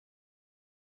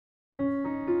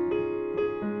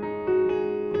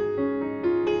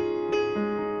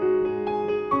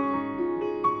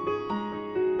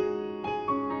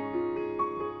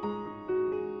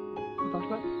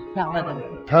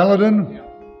Paladin?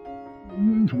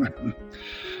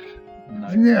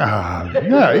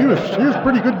 Yeah, he was a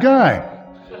pretty good guy.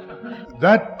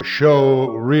 That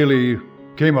show really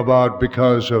came about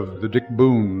because of the Dick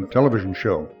Boone television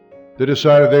show. They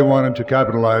decided they wanted to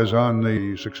capitalize on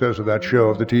the success of that show,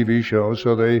 of the TV show,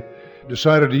 so they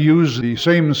decided to use the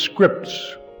same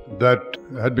scripts that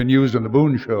had been used in the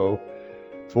Boone show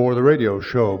for the radio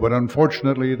show. But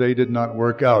unfortunately, they did not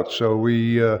work out, so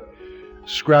we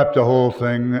scrapped the whole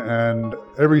thing, and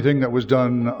everything that was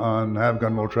done on Have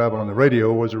Gun Will Travel on the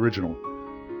radio was original.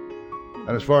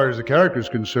 And as far as the character is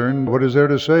concerned, what is there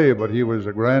to say? But he was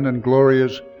a grand and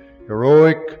glorious,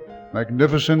 heroic,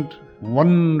 magnificent,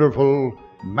 wonderful,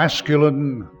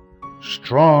 masculine,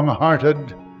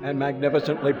 strong-hearted, and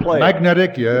magnificently played.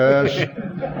 Magnetic, yes.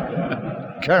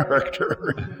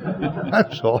 Character.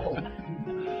 That's all.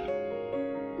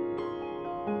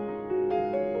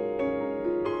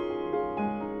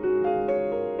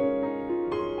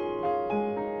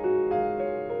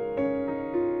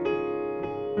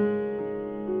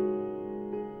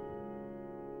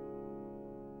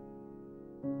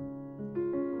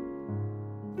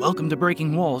 Welcome to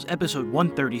Breaking Walls, episode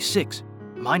 136.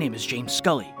 My name is James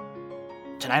Scully.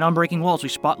 Tonight on Breaking Walls, we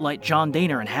spotlight John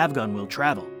Dehner and Have Gun Will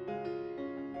Travel.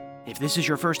 If this is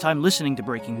your first time listening to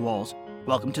Breaking Walls,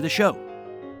 welcome to the show.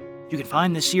 You can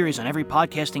find this series on every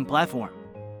podcasting platform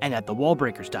and at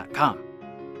thewallbreakers.com.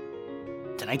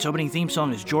 Tonight's opening theme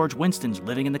song is George Winston's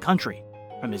Living in the Country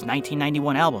from his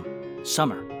 1991 album,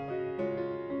 Summer.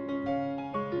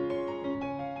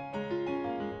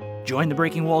 Join the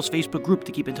Breaking Walls Facebook group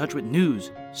to keep in touch with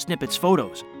news, snippets,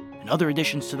 photos, and other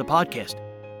additions to the podcast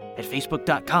at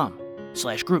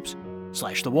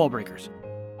facebook.com/groups/thewallbreakers.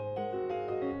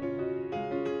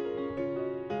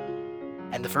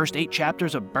 And the first 8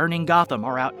 chapters of Burning Gotham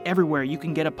are out everywhere you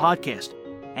can get a podcast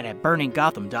and at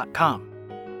burninggotham.com.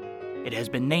 It has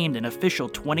been named an official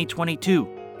 2022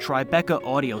 Tribeca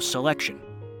Audio Selection.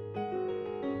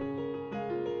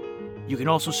 You can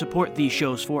also support these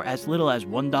shows for as little as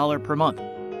 $1 per month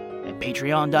at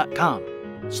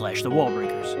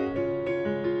patreon.com/thewallbreakers.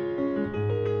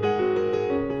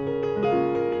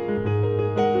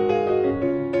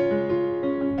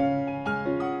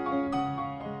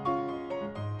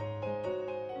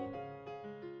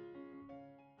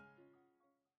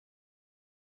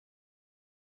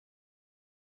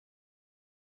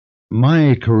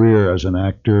 My career as an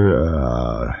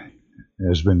actor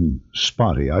has been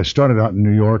spotty. I started out in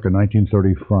New York in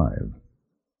 1935.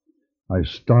 I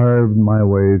starved my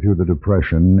way through the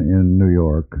Depression in New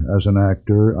York as an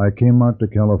actor. I came out to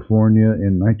California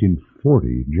in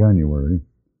 1940, January.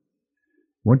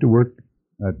 Went to work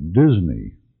at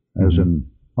Disney as an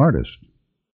artist.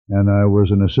 And I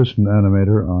was an assistant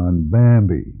animator on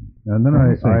Bambi. And then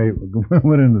I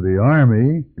went into the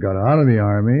Army, got out of the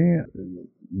Army,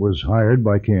 was hired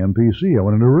by KMPC. I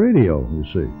went into radio, you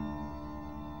see.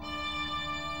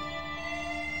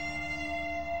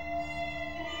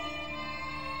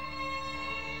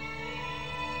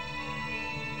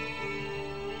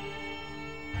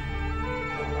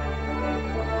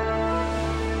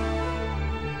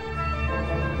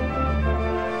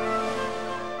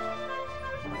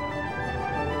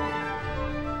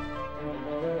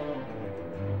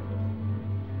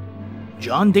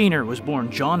 John Dehner was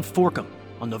born John Forcum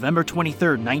on November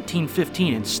 23,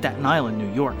 1915 in Staten Island, New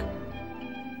York.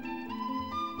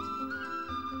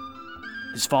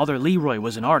 His father Leroy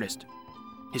was an artist.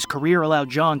 His career allowed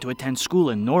John to attend school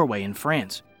in Norway and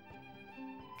France.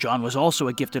 John was also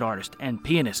a gifted artist and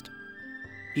pianist.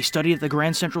 He studied at the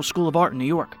Grand Central School of Art in New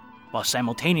York, while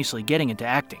simultaneously getting into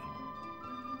acting.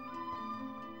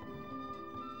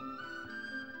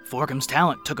 Forcum's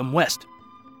talent took him west.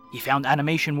 He found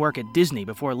animation work at Disney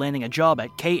before landing a job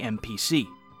at KMPC.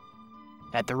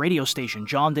 At the radio station,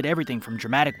 John did everything from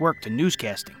dramatic work to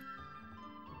newscasting.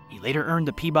 He later earned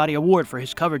the Peabody Award for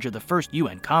his coverage of the first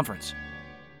UN conference.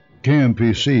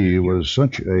 KMPC was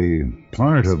such a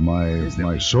part of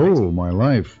my soul, my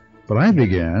life. But I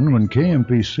began when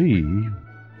KMPC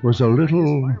was a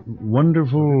little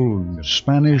wonderful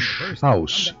Spanish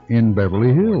house in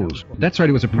Beverly Hills. That's right,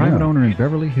 he was a private owner in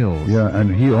Beverly Hills. Yeah,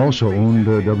 and he also owned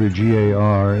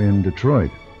WGAR in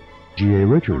Detroit. G.A.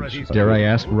 Richards. Dare I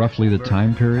ask roughly the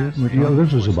time period? Yeah,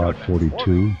 this was about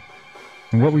 42.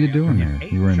 And what were you doing there?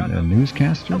 You were a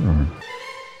newscaster? Or?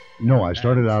 No, I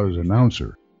started out as an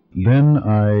announcer. Then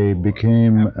I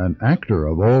became an actor,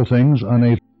 of all things, on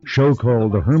a show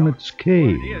called The Hermit's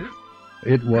Cave.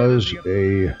 It was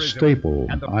a staple.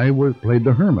 I played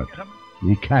the hermit.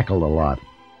 He cackled a lot.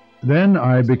 Then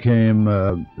I became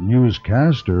a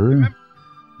newscaster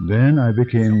Then I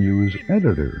became news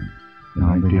editor in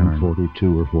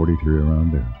 1942 or 43,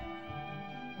 around there.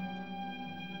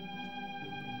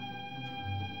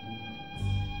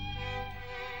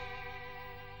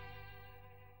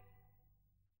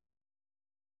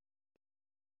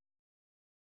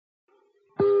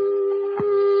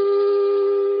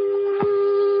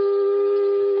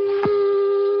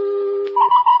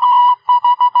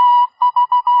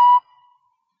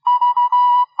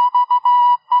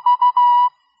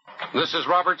 This is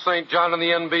Robert St. John in the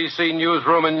NBC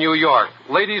newsroom in New York.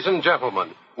 Ladies and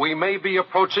gentlemen, we may be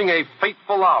approaching a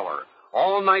fateful hour.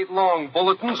 All night long,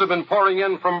 bulletins have been pouring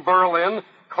in from Berlin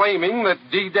claiming that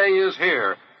D-Day is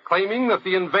here, claiming that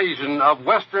the invasion of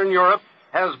Western Europe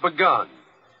has begun.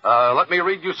 Let me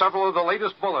read you several of the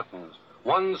latest bulletins.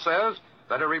 One says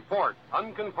that a report,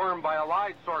 unconfirmed by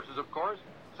Allied sources, of course,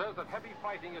 says that heavy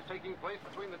fighting is taking place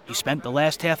between the... He spent the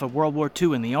last half of World War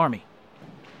II in the Army.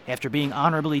 After being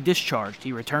honorably discharged,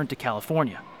 he returned to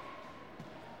California.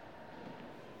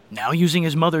 Now using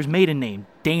his mother's maiden name,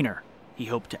 Daner, he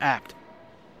hoped to act.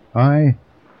 I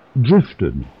just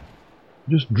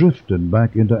drifted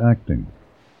back into acting.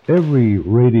 Every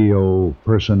radio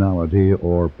personality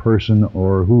or person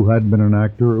or who had been an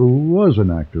actor or who was an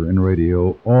actor in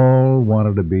radio all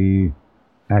wanted to be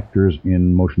actors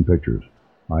in motion pictures.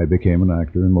 I became an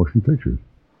actor in motion pictures.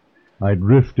 I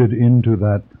drifted into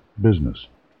that business.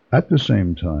 At the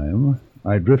same time,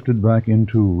 I drifted back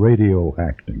into radio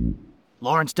acting.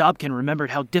 Lawrence Dobkin remembered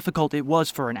how difficult it was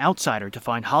for an outsider to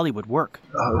find Hollywood work.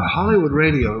 Hollywood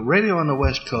radio on the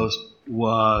West Coast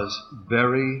was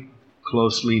very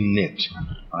closely knit.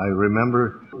 I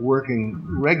remember working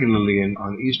regularly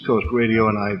on East Coast radio,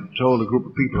 and I told a group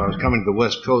of people I was coming to the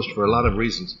West Coast for a lot of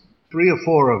reasons. 3 or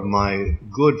 4 of my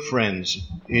good friends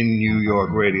in New York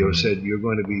radio said, "You're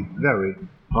going to be very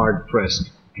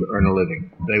hard-pressed to earn a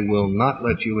living. They will not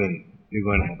let you in. You're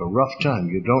going to have a rough time.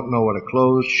 You don't know what a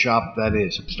closed shop that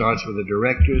is. It starts with the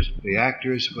directors, the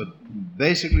actors, but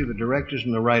basically the directors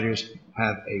and the writers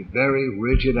have a very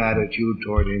rigid attitude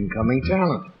toward incoming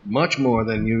talent, much more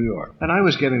than New York." And I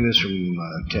was getting this from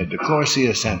Ted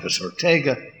DeCorsia, Santos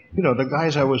Ortega, the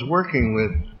guys I was working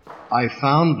with. I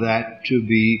found that to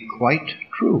be quite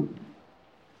true.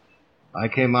 I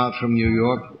came out from New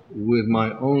York with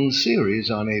my own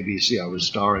series on ABC. I was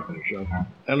starring in a show,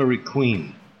 Ellery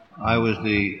Queen. I was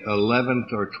the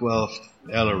 11th or 12th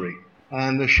Ellery.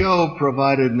 And the show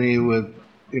provided me with,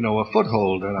 a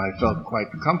foothold, and I felt quite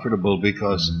comfortable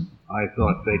because I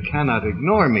thought they cannot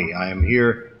ignore me. I am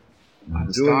here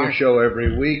doing a show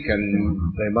every week,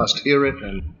 and they must hear it,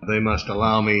 and they must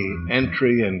allow me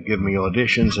entry and give me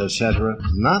auditions, etc.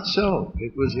 Not so.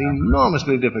 It was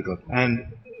enormously difficult. And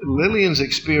Lillian's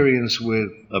experience with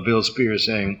Bill Spears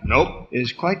saying, "Nope,"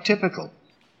 is quite typical.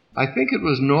 I think it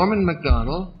was Norman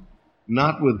Macdonald,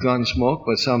 not with Gunsmoke,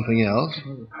 but something else,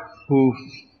 who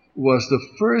was the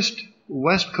first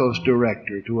West Coast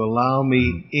director to allow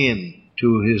me in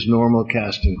to his normal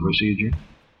casting procedure.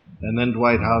 And then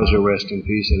Dwight Hauser, rest in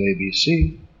peace, at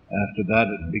ABC. After that,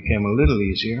 it became a little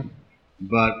easier.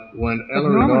 But when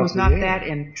Ellery Norman was not that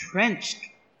entrenched.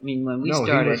 I mean, when we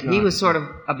started, he was sort of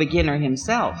a beginner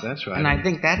himself. That's right. And I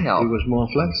think that helped. He was more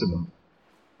flexible.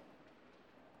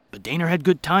 But Daner had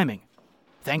good timing.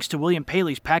 Thanks to William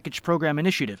Paley's package program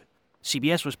initiative,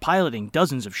 CBS was piloting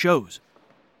dozens of shows.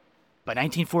 By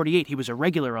 1948, he was a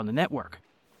regular on the network,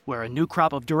 where a new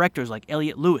crop of directors like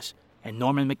Elliott Lewis and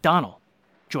Norman Macdonald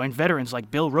joined veterans like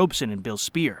Bill Robeson and Bill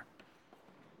Spear.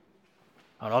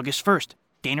 On August 1st,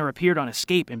 Daner appeared on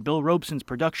Escape in Bill Robeson's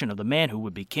production of The Man Who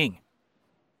Would Be King.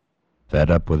 Fed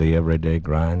up with the everyday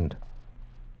grind?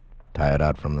 Tired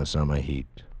out from the summer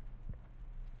heat?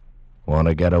 Want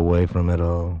to get away from it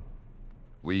all?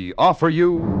 We offer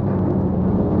you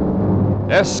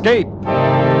Escape.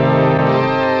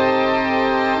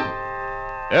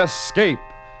 Escape,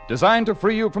 designed to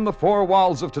free you from the 4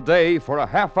 walls of today for a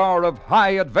half hour of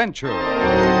high adventure.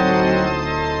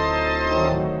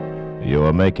 You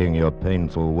are making your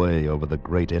painful way over the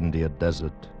great India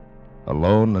desert,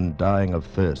 alone and dying of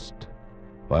thirst,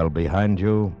 while behind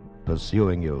you,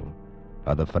 pursuing you,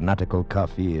 are the fanatical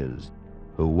Kafirs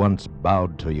who once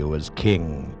bowed to you as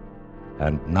king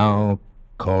and now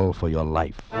call for your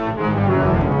life.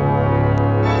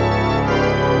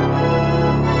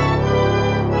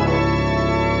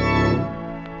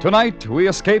 Tonight, we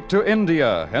escape to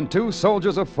India and 2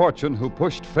 soldiers of fortune who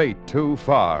pushed fate too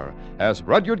far, as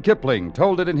Rudyard Kipling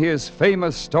told it in his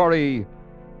famous story,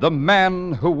 The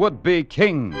Man Who Would Be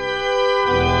King.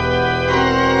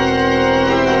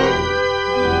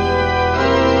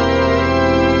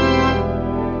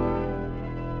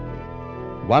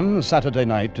 One Saturday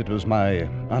night, it was my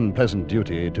unpleasant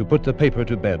duty to put the paper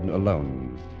to bed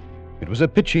alone. It was a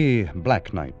pitchy,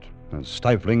 black night, as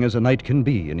stifling as a night can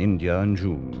be in India in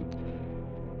June.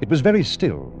 It was very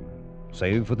still,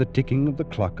 save for the ticking of the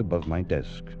clock above my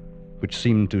desk, which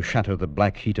seemed to shatter the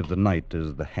black heat of the night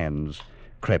as the hands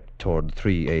crept toward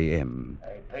 3 a.m.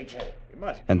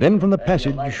 And then from the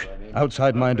passage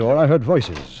outside my door, I heard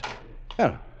voices.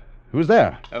 Well, who's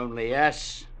there? Only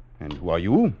us. And who are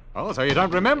you? Oh, so you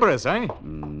don't remember us, eh?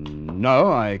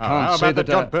 No, I can't say that...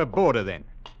 How about the Jodhpur border, then?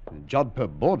 Jodhpur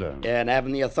border? Yeah, and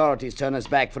having the authorities turn us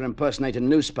back for impersonating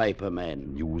newspaper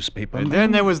men. Newspaper men? And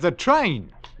then there was the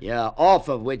train. Yeah, off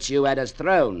of which you had us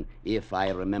thrown, if I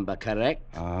remember correct.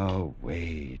 Oh,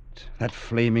 wait. That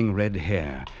flaming red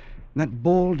hair. That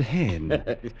bald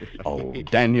head. Oh,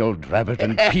 Daniel Dravett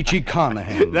and Peachy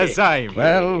Carnahan. The same.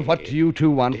 Well, what do you two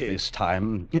want this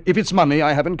time? If it's money,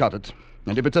 I haven't got it.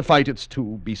 And if it's a fight, it's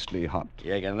too beastly hot.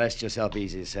 You can rest yourself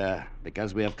easy, sir,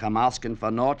 because we have come asking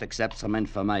for naught except some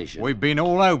information. We've been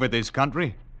all over this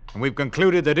country, and we've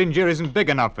concluded that India isn't big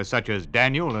enough for such as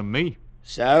Daniel and me.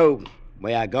 So,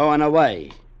 we are going away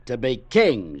to be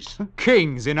kings.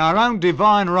 Kings in our own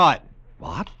divine right.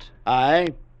 What? Aye,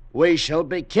 we shall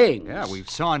be kings. Yeah,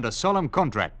 we've signed a solemn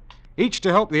contract, each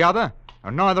to help the other,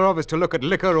 and neither of us to look at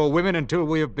liquor or women until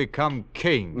we have become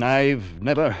kings. I've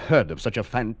never heard of such a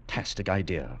fantastic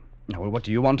idea. Now, what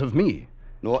do you want of me?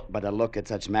 Naught but a look at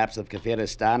such maps of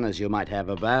Kafiristan as you might have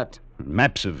about.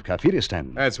 Maps of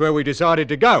Kafiristan? That's where we decided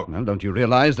to go. Well, don't you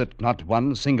realize that not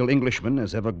one single Englishman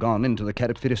has ever gone into the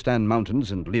Kafiristan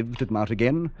mountains and lived to come out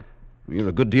again? You're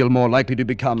a good deal more likely to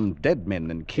become dead men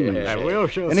than kings. Yeah, we'll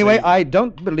sure Anyway, see. I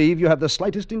don't believe you have the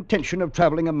slightest intention of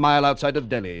traveling a mile outside of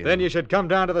Delhi. Then you should come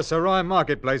down to the Sarai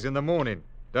marketplace in the morning,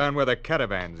 down where the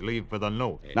caravans leave for the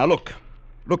north. Now, look,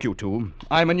 you two.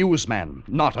 I'm a newsman,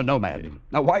 not a nomad.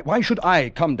 Now, why should I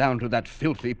come down to that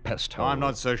filthy pest hole? I'm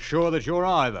not so sure that you're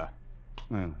either.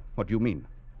 Well, what do you mean?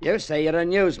 You say you're a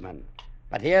newsman,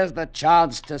 but here's the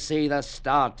chance to see the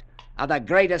start of the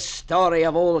greatest story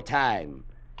of all time.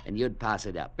 And you'd pass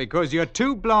it up. Because you're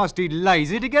too blasted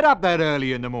lazy to get up that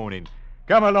early in the morning.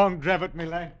 Come along, Dravett, me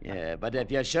lad. Yeah, but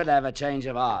if you should have a change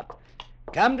of heart,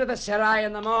 come to the Sarai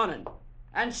in the morning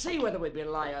and see whether we be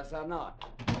liars or not.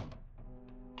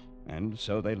 And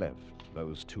so they left,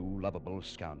 those two lovable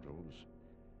scoundrels.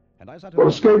 And I sat... Well,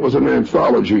 Escape was an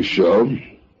anthology show.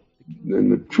 In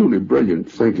the truly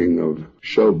brilliant thinking of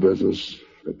show business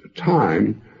at the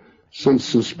time, since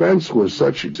suspense was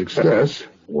such a success,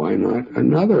 why not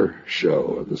another show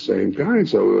of the same kind?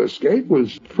 So Escape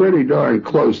was pretty darn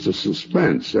close to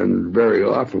suspense, and very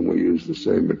often we used the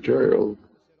same material.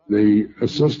 The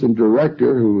assistant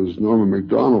director, who was Norman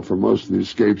MacDonald for most of the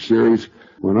Escape series,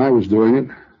 when I was doing it,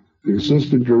 the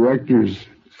assistant director's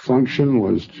function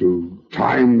was to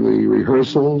time the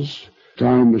rehearsals,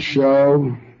 time the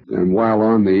show, and while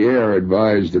on the air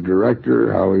advise the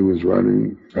director how he was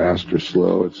running, fast or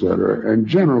slow, etc., and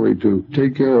generally to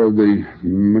take care of the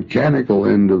mechanical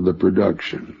end of the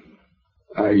production.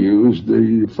 I used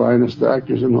the finest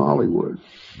actors in Hollywood.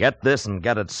 Get this and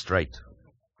get it straight.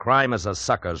 Crime is a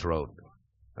sucker's road,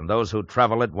 and those who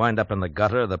travel it wind up in the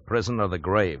gutter, the prison, or the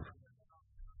grave.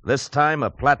 This time, a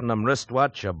platinum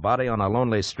wristwatch, a body on a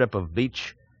lonely strip of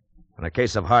beach, and a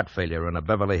case of heart failure in a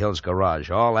Beverly Hills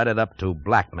garage, all added up to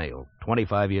blackmail,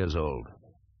 25 years old.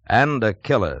 And a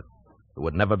killer who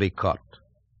would never be caught.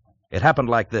 It happened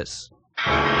like this.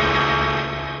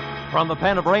 From the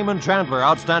pen of Raymond Chandler,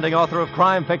 outstanding author of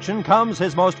crime fiction, comes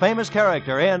his most famous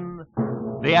character in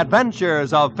The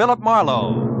Adventures of Philip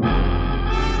Marlowe.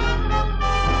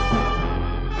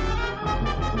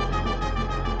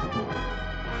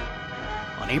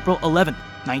 On April 11th,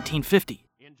 1950,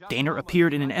 Daner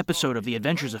appeared in an episode of The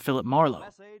Adventures of Philip Marlowe.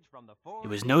 It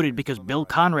was noted because Bill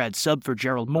Conrad subbed for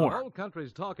Gerald Moore. The whole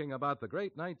country's talking about the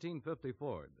great 1950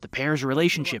 Ford. The pair's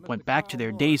relationship went back to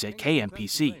their days at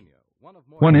KMPC.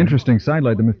 One interesting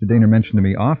sidelight that Mr. Daner mentioned to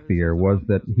me off the air was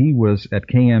that he was at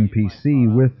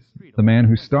KMPC with the man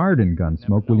who starred in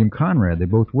Gunsmoke, William Conrad. They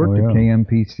both worked at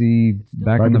KMPC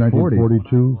back in the 40s.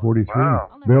 1942, 43. Wow.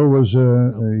 Bill was,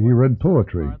 he read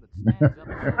poetry.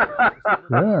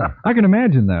 Yeah. I can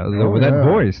imagine that, though, with that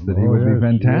voice, that he would be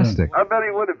fantastic. I bet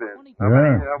he would have been. I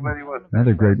bet he would.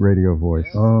 Another great radio voice.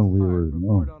 Oh, we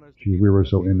were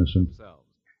so innocent.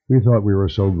 We thought we were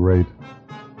so great.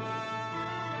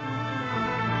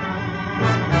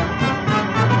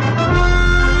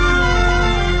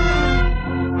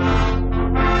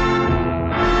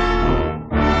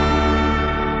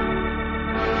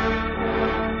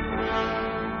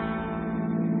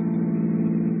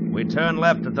 Turn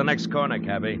left at the next corner,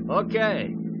 cabby.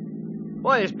 Okay.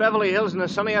 Boy, this Beverly Hills in a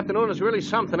sunny afternoon is really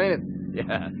something, ain't it?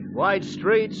 Yeah. Wide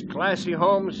streets, classy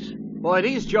homes. Boy,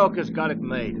 these jokers got it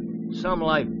made. Some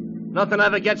life. Nothing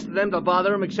ever gets to them to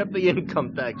bother them except the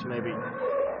income tax, maybe.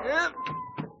 Yeah.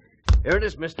 Here it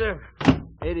is, mister.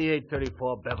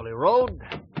 8834 Beverly Road.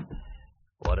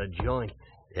 What a joint.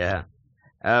 Yeah.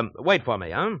 Wait for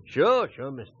me, huh? Sure,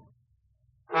 mister.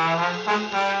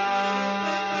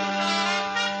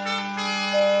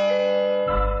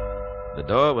 The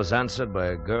door was answered by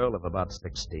a girl of about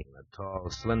 16, a tall,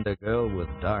 slender girl with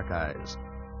dark eyes,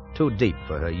 too deep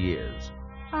for her years.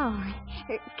 Oh,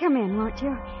 come in, won't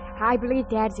you? I believe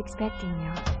Dad's expecting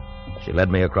you. She led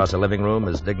me across a living room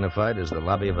as dignified as the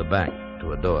lobby of a bank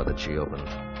to a door that she opened.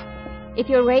 If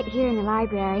you'll wait here in the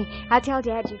library, I'll tell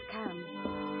Dad you've come.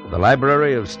 The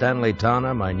library of Stanley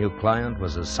Towner, my new client,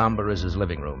 was as somber as his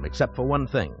living room, except for one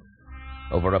thing.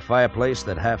 Over a fireplace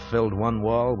that half-filled one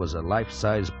wall was a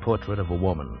life-size portrait of a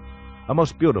woman, a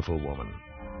most beautiful woman.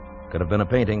 Could have been a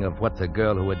painting of what the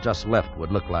girl who had just left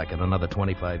would look like in another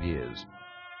 25 years.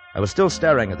 I was still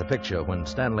staring at the picture when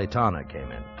Stanley Towner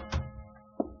came in.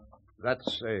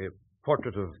 That's a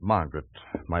portrait of Margaret,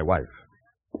 my wife.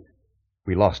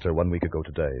 We lost her 1 week ago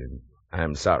today.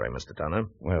 I'm sorry, Mr. Towner.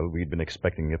 Well, we'd been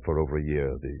expecting it for over a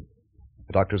year. The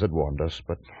doctors had warned us,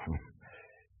 but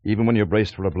even when you're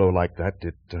braced for a blow like that,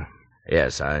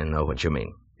 Yes, I know what you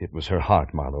mean. It was her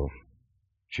heart, Marlowe.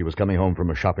 She was coming home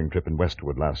from a shopping trip in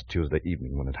Westwood last Tuesday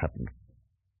evening when it happened.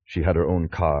 She had her own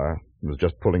car and was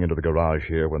just pulling into the garage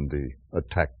here when the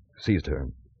attack seized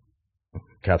her.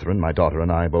 Catherine, my daughter,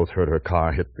 and I both heard her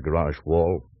car hit the garage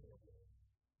wall.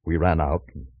 We ran out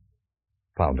and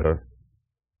found her.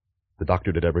 The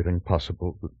doctor did everything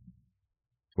possible, but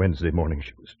Wednesday morning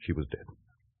she was dead.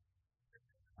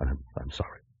 I'm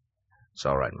sorry. It's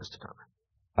all right, Mr. Towner.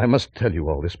 I must tell you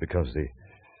all this because the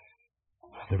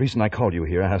reason I called you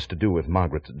here has to do with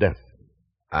Margaret's death.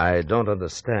 I don't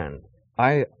understand.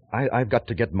 I've got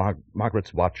to get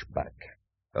Margaret's watch back.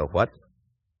 A what?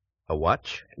 A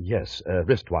watch? Yes, a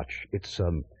wristwatch. It's,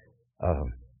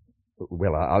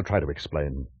 well, I'll try to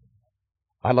explain.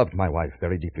 I loved my wife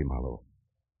very deeply, Marlowe.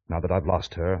 Now that I've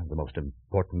lost her, the most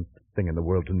important thing in the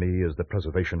world to me is the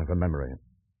preservation of her memory.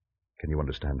 Can you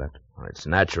understand that? Well, it's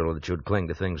natural that you'd cling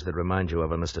to things that remind you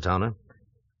of her, Mr. Towner.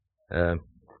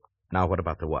 Now what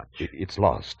about the watch? It's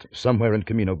lost. Somewhere in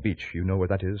Camino Beach. You know where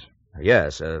that is?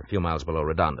 Yes, a few miles below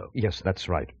Redondo. Yes, that's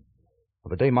right. Well,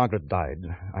 the day Margaret died,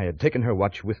 I had taken her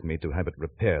watch with me to have it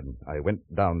repaired. I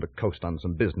went down the coast on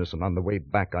some business, and on the way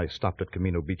back I stopped at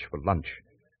Camino Beach for lunch.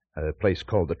 A place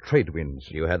called the Trade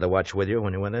Winds. You had the watch with you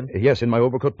when you went in? Yes, in my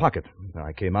overcoat pocket.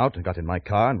 I came out and got in my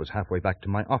car and was halfway back to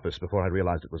my office before I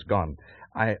realized it was gone.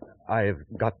 I've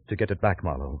got to get it back,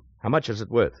 Marlowe. How much is it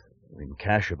worth? In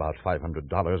cash, about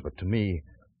 $500, but to me,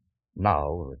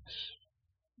 now,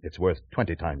 it's worth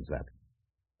 20 times that.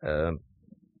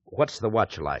 What's the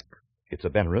watch like? It's a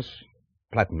Benrus,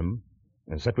 platinum,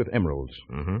 and set with emeralds.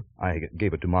 Mm-hmm. I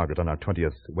gave it to Margaret on our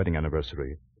 20th wedding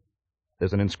anniversary.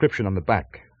 There's an inscription on the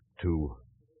back to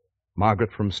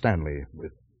Margaret from Stanley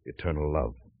with eternal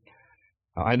love.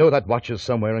 I know that watch is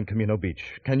somewhere in Camino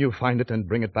Beach. Can you find it and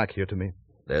bring it back here to me?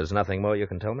 There's nothing more you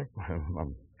can tell me?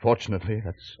 Unfortunately,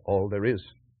 that's all there is.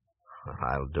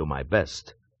 I'll do my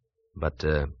best, but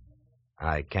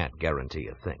I can't guarantee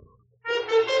a thing.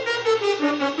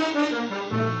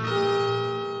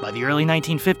 By the early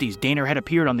 1950s, Daner had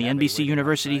appeared on the NBC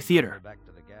University Theater,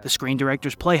 the Screen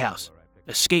Directors Playhouse,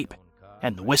 Escape,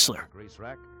 and The Whistler.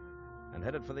 And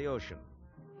headed for the ocean.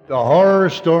 The horror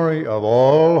story of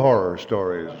all horror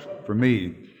stories, for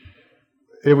me,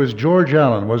 it was George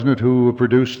Allen, wasn't it, who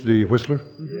produced The Whistler?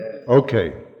 Yes.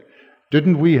 Okay.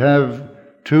 Didn't we have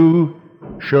two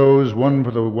shows, one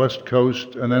for the West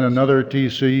Coast and then another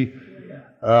TC,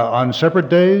 on separate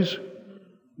days?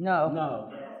 No.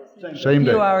 Same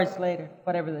day. A few hours later,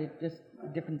 whatever, just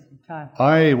difference in time.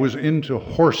 I was into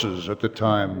horses at the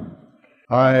time.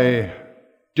 I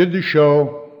did the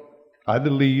show, I had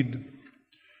the lead,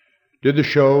 did the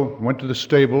show, went to the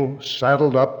stable,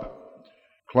 saddled up,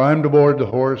 climbed aboard the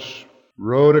horse,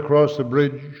 rode across the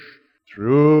bridge,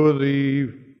 through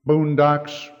the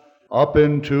boondocks, up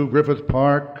into Griffith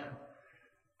Park,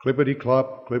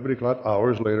 clippity-clop,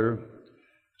 hours later.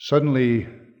 Suddenly,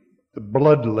 the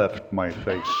blood left my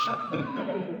face.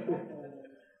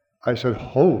 I said,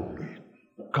 holy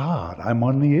God, I'm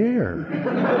on the air.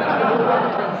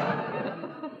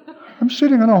 I'm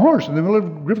sitting on a horse in the middle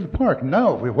of Griffith Park.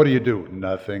 Now, what do?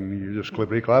 Nothing. You just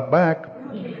clippity-clop back.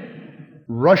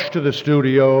 Rush to the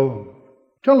studio.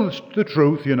 Tell us the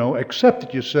truth, except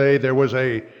that you say the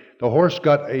horse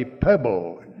got a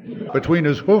pebble between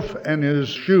his hoof and his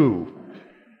shoe.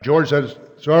 George says,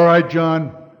 "It's all right,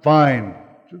 John. Fine.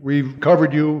 We've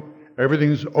covered you.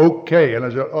 Everything's okay." And I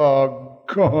said, "Oh,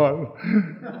 God.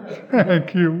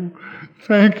 Thank you.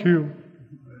 Thank you."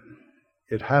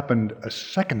 It happened a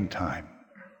second time.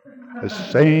 The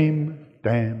same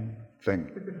damn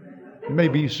thing.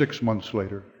 Maybe 6 months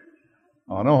later.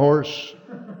 On a horse.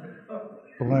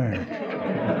 Blank.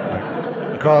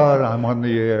 God, I'm on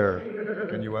the air.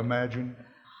 Can you imagine?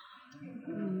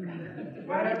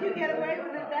 Why did you get away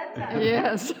with it that time?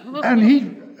 Yes. And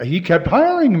he kept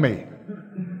hiring me.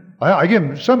 I gave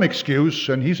him some excuse,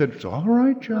 and he said, "It's all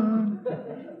right, John.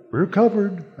 We're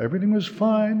covered. Everything was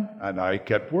fine." And I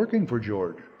kept working for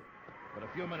George. But a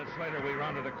few minutes later, we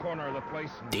rounded a corner of the place.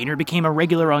 Daner became a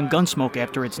regular on Gunsmoke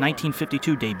after its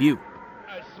 1952 debut.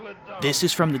 This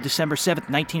is from the December 7th,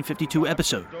 1952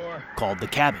 episode called The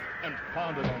Cabin. And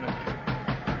pounded on it.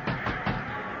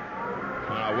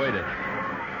 And I waited.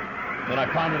 Then I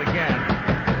pounded again.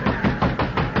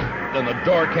 Then the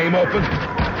door came open,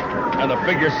 and the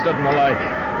figure stood in the light.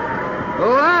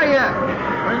 Who are you?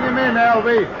 Bring him in,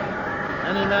 Alvy.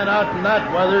 Any man out in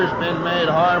that weather's been made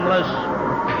harmless.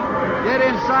 Get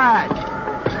inside.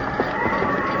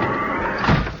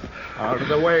 Out of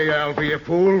the way, Alvy, you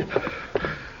fool.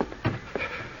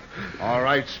 All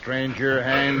right, stranger,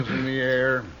 hands in the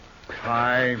air.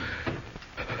 High.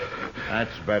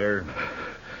 That's better.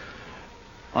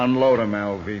 Unload him,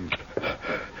 Alvy.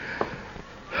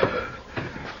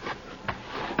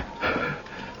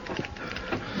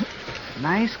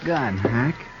 Nice gun,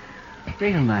 Hack.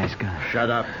 Real nice gun.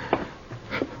 Shut up.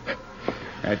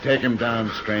 Now, take him down,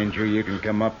 stranger. You can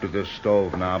come up to the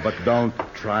stove now, but don't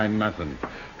try nothing.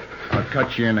 I'll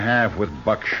cut you in half with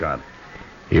buckshot.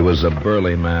 He was a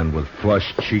burly man with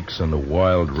flushed cheeks and a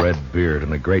wild red beard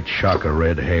and a great shock of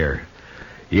red hair.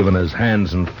 Even his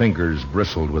hands and fingers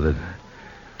bristled with it.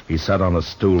 He sat on a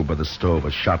stool by the stove,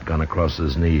 a shotgun across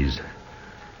his knees.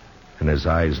 And his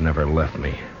eyes never left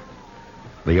me.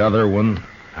 The other one,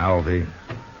 Alvy,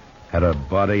 had a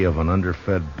body of an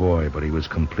underfed boy, but he was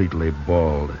completely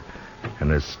bald,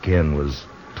 and his skin was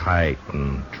tight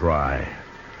and dry.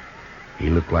 He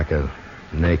looked like a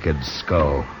naked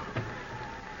skull.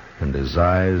 And his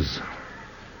eyes,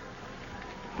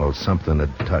 well, something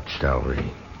had touched Alvy.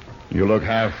 You look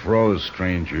half froze,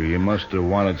 stranger. You must have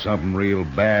wanted something real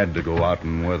bad to go out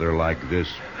in weather like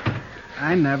this.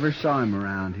 I never saw him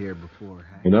around here before.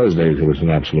 In those days, it was an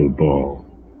absolute ball.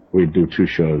 We'd do 2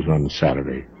 shows on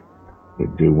Saturday.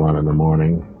 We'd do one in the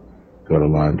morning, go to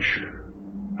lunch,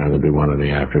 and there'd be one in the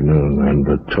afternoon. And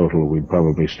the total, we'd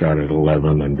probably start at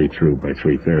 11 and be through by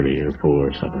 3:30 or 4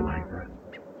 or something like that.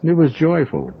 And it was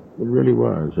joyful. It really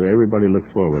was. Everybody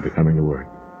looked forward to coming to work.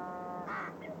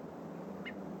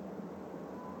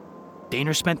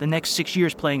 Daner spent the next 6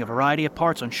 years playing a variety of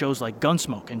parts on shows like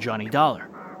Gunsmoke and Johnny Dollar.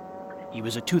 He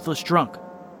was a toothless drunk,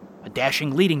 a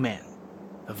dashing leading man,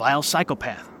 a vile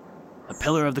psychopath, a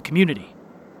pillar of the community,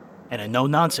 and a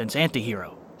no-nonsense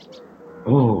anti-hero.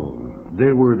 Oh,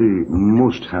 they were the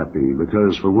most happy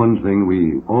because, for one thing,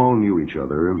 we all knew each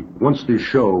other. Once the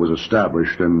show was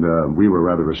established, and we were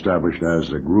rather established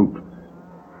as a group,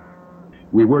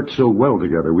 we worked so well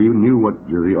together. We knew what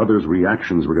the others'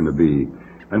 reactions were going to be,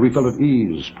 and we felt at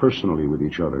ease personally with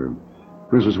each other.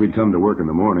 For instance, we'd come to work in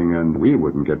the morning, and we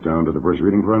wouldn't get down to the first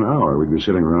reading for an hour. We'd be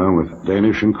sitting around with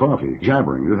Danish and coffee,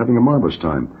 jabbering, just having a marvelous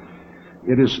time.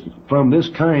 It is from this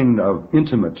kind of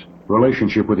intimate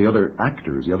relationship with the other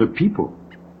actors, the other people,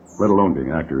 let alone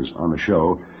being actors on the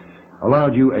show,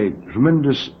 allowed you a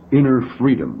tremendous inner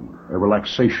freedom, a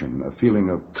relaxation, a feeling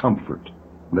of comfort,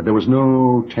 that there was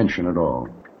no tension at all.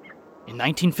 In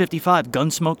 1955,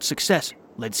 Gunsmoke's success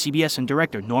led CBS and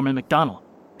director Norman Macdonald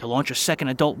to launch a second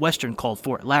adult Western called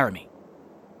Fort Laramie.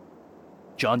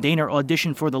 John Daner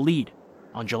auditioned for the lead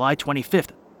on July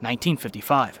 25th,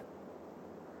 1955.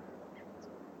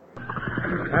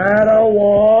 Had a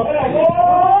walk.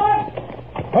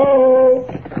 Ho!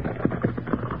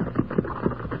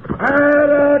 Had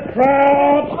a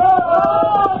trap.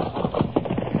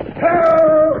 Ho!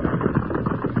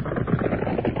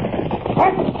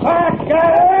 Hot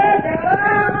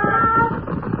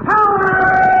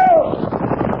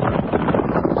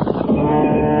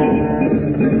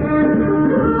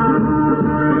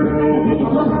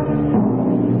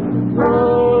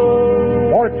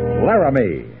Fort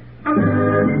Laramie.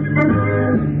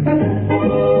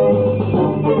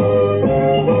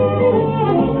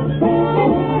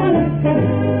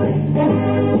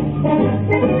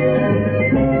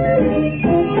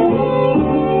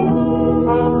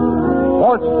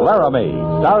 Fort Laramie,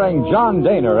 starring John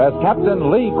Daner as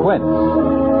Captain Lee Quince.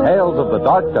 Tales of the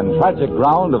dark and tragic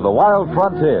ground of the wild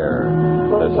frontier.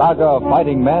 the saga of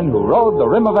fighting men who rode the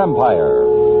rim of empire,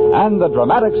 and the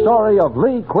dramatic story of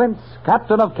Lee Quince,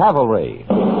 captain of cavalry.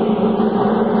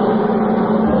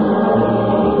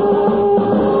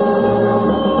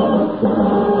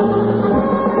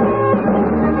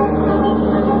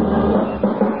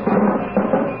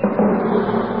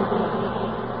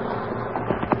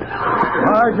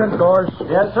 Sergeant Gorse.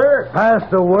 Yes, sir? Pass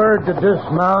the word to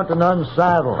dismount and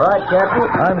unsaddle. Right, Captain.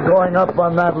 I'm going up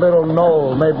on that little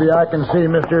knoll. Maybe I can see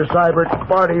Mr. Sybert's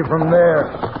party from there.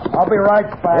 I'll be right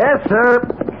back. Yes, sir.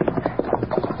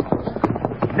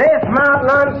 Dismount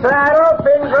and unsaddle,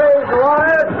 pin graze the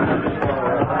water.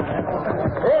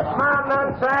 Dismount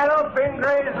and unsaddle, pin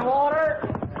graze the water.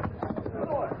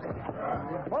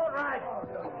 All right.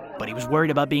 But he was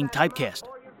worried about being typecast,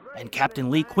 and Captain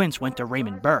Lee Quince went to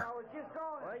Raymond Burr.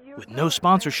 With no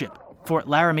sponsorship, Fort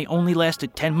Laramie only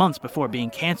lasted 10 months before being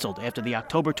canceled after the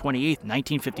October 28,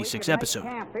 1956 episode.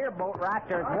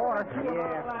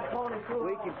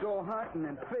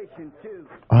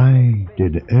 I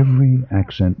did every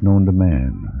accent known to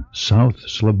man. South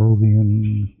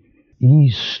Slabovian,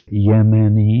 East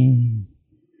Yemeni,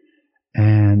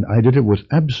 and I did it with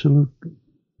absolute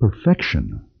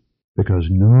perfection because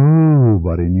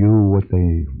nobody knew what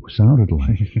they sounded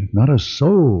like. Not a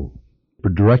soul. The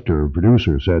director or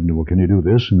producer said, well, can you do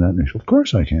this and that? And I said, of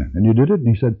course I can. And you did it? And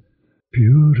he said,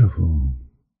 beautiful.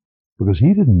 Because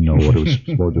he didn't know what it was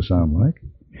supposed to sound like.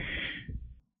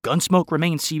 Gunsmoke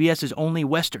remained CBS's only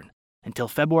Western until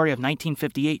February of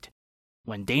 1958,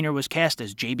 when Daner was cast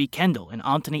as J.B. Kendall in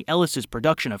Anthony Ellis's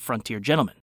production of Frontier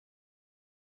Gentlemen.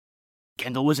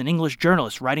 Kendall was an English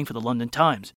journalist writing for the London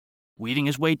Times, weaving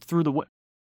his way through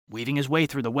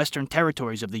the western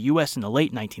territories of the U.S. in the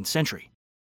late 19th century.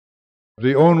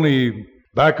 The only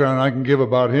background I can give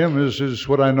about him is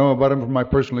what I know about him from my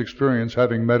personal experience,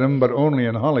 having met him, but only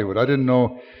in Hollywood. I didn't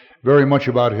know very much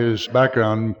about his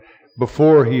background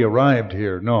before he arrived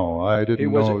here. No, I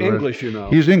didn't know. He was English, you know.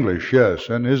 He's English, yes.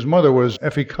 And his mother was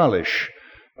Effie Kalish,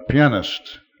 a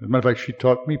pianist. As a matter of fact, she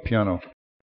taught me piano.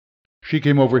 She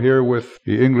came over here with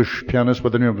the English pianist by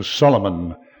the name of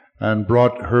Solomon and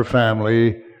brought her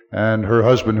family and her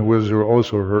husband, who was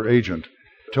also her agent.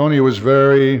 Tony was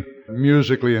very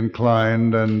musically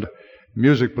inclined, and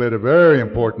music played a very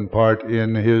important part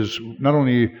in his, not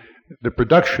only the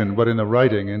production, but in the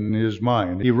writing, in his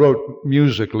mind. He wrote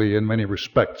musically in many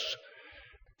respects.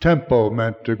 Tempo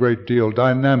meant a great deal.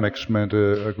 Dynamics meant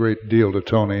a great deal to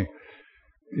Tony.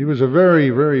 He was a very,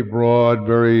 very broad,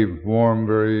 very warm,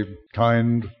 very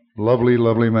kind, lovely,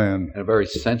 lovely man. And a very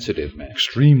sensitive man.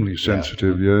 Extremely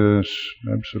sensitive, yes,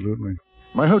 absolutely.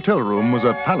 My hotel room was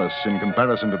a palace in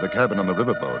comparison to the cabin on the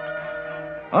riverboat.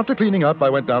 After cleaning up, I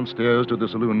went downstairs to the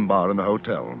saloon bar in the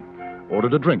hotel,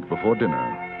 ordered a drink before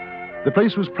dinner. The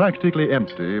place was practically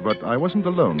empty, but I wasn't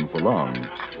alone for long.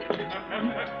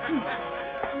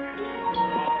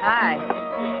 Hi.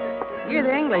 You're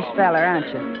the English fella, aren't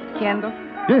you? Kendall?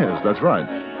 Yes, that's right.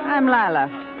 I'm Lila.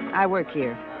 I work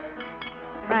here.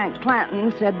 Frank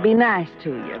Clanton said be nice to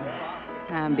you.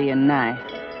 I'm being nice.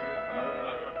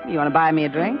 You want to buy me a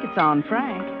drink? It's on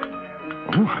Frank.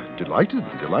 Oh, delighted.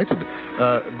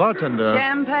 Bartender.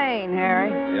 Champagne,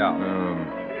 Harry.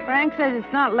 Yeah. Frank says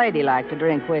it's not ladylike to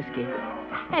drink whiskey.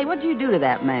 Hey, what'd you do to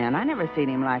that man? I never seen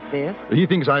him like this. He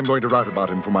thinks I'm going to write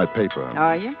about him for my paper.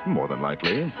 Are you? More than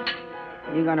likely.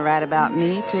 You going to write about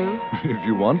me, too? If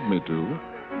you want me to.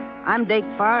 I'm Dick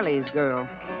Farley's girl.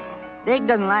 Dick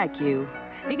doesn't like you.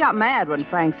 He got mad when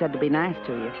Frank said to be nice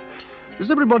to you. Does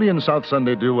everybody in South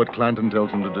Sunday do what Clanton tells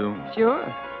them to do? Sure.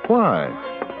 Why?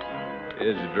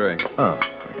 Here's your drink. Oh,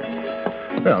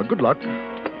 okay. Well, good luck.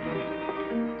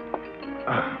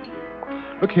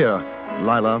 Look here,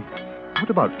 Lila. What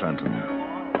about Clanton?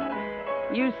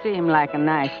 You seem like a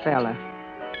nice fella.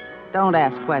 Don't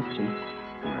ask questions.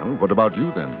 Well, what about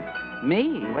you, then?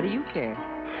 Me? What do you care?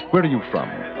 Where are you from?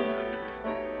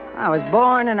 I was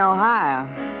born in Ohio.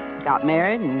 Got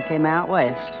married and came out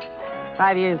west.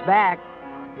 5 years back,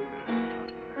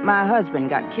 my husband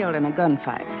got killed in a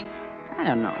gunfight. I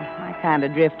don't know. I kind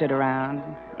of drifted around.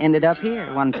 Ended up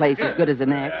here. One place as good as the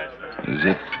next. Is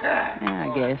it?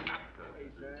 Yeah, I guess.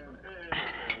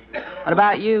 What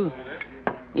about you?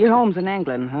 Your home's in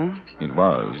England, huh? It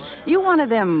was. You one of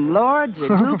them lords or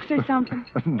dukes or something?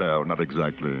 No, not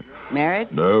exactly.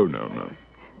 Married? No.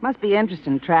 Must be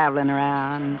interesting traveling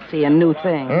around, seeing new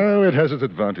things. Oh, it has its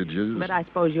advantages. But I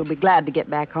suppose you'll be glad to get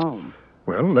back home.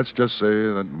 Well, let's just say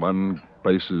that one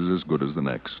place is as good as the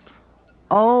next.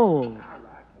 Oh.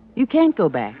 You can't go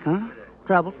back, huh?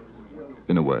 Trouble?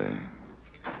 In a way.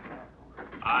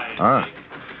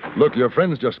 Look, your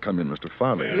friend's just come in, Mr.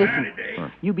 Farley.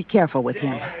 Listen, you be careful with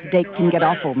him. Dake can get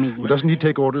awful mean. Well, doesn't he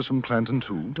take orders from Clanton,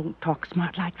 too? Don't talk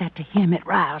smart like that to him. It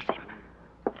riles him.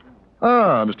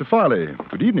 Ah, Mr. Farley.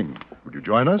 Good evening. Would you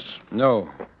join us? No.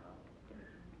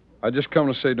 I just come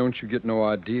to say don't you get no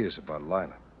ideas about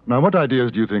Lila. Now, what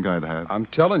ideas do you think I'd have? I'm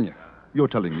telling you. You're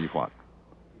telling me what?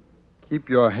 Keep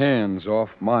your hands off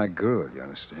my girl, you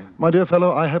understand? My dear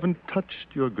fellow, I haven't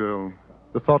touched your girl.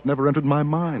 The thought never entered my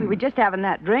mind. We were just having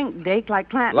that drink, Dake, like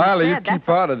Clanton Lila, said. you keep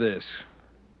out of this.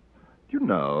 You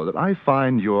know that I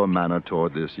find your manner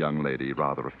toward this young lady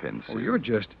rather offensive. Well, you're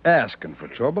just asking for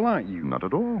trouble, aren't you? Not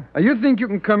at all. Now, you think you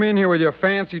can come in here with your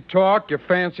fancy talk, your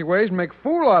fancy ways, and make a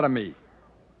fool out of me?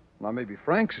 Now, maybe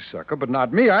Frank's a sucker, but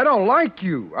not me. I don't like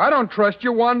you. I don't trust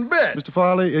you one bit. Mr.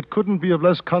 Farley, it couldn't be of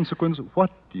less consequence. What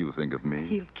do you think of me?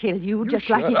 He'll kill you just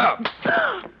like he... Shut up.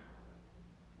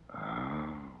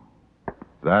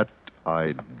 That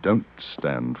I don't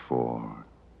stand for.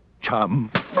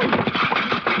 Chum.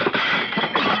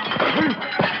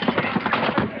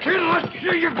 Let's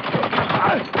see you.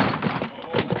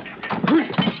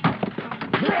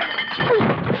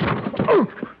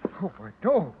 Oh, my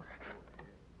nose.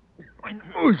 My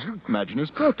nose. Imagine it's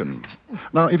broken.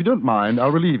 Now, if you don't mind, I'll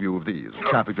relieve you of these.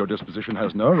 A chap of your disposition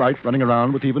has no right running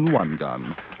around with even one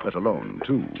gun, let alone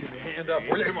two. Hand up,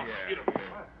 will you? Come on.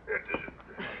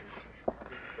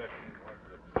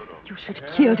 You should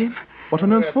have killed him. What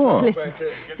on earth for? Listen,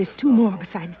 there's two more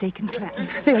besides Dake and Clanton.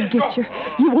 They'll get you.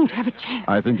 You won't have a chance.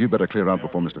 I think you'd better clear out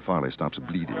before Mr. Farley stops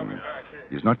bleeding.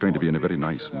 He's not going to be in a very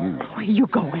nice mood. Where are you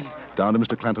going? Down to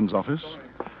Mr. Clanton's office.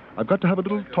 I've got to have a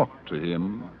little talk to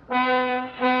him.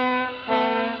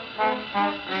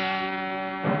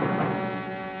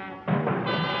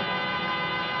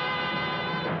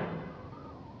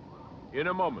 In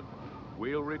a moment,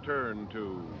 we'll return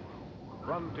to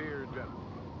Frontier Gentlemen.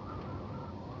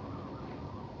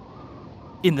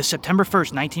 In the September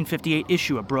 1st, 1958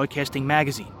 issue of Broadcasting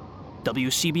Magazine,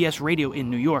 WCBS Radio in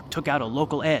New York took out a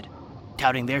local ad,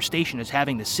 touting their station as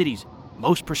having the city's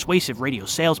most persuasive radio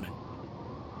salesman.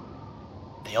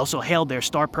 They also hailed their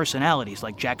star personalities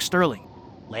like Jack Sterling,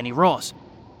 Lanny Ross,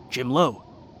 Jim Lowe,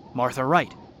 Martha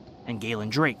Wright, and Galen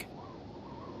Drake.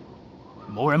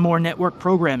 More and more network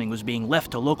programming was being left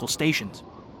to local stations.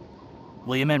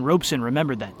 William N. Robeson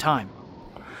remembered that time.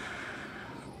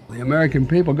 The American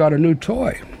people got a new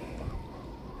toy.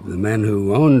 The men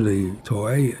who owned the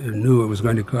toy knew it was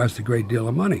going to cost a great deal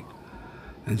of money.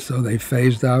 And so they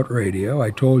phased out radio.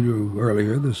 I told you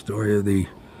earlier the story of the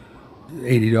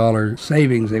 $80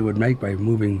 savings they would make by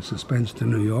moving Suspense to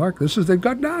New York. They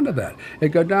got down to that. It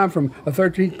got down from a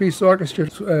 13-piece orchestra,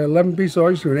 11-piece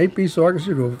orchestra, an 8-piece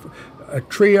orchestra, to a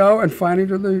trio, and finally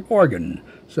to the organ.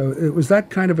 So it was that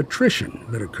kind of attrition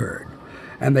that occurred.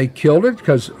 And they killed it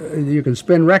because you can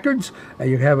spin records, and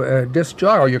you have a disc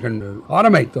jockey, or you can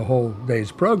automate the whole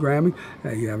day's programming.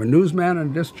 You have a newsman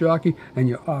and a disc jockey, and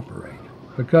you operate.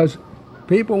 Because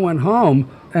people went home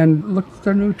and looked at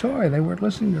their new toy. They weren't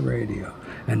listening to radio.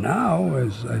 And now,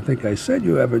 as I think I said,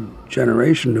 you have a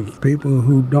generation of people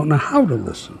who don't know how to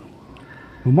listen,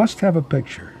 who must have a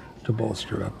picture to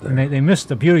bolster up there. And they miss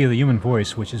the beauty of the human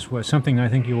voice, which is something I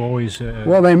think you always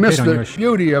well, they miss the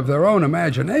beauty of their own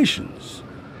imaginations.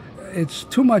 It's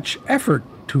too much effort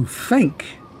to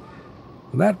think.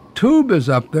 That tube is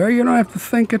up there, you don't have to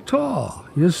think at all.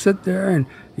 You just sit there and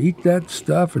eat that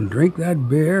stuff and drink that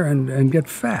beer and get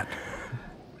fat.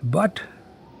 But,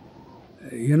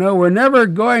 we're never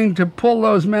going to pull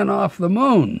those men off the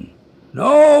moon.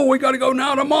 No, we got to go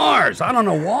now to Mars. I don't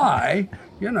know why.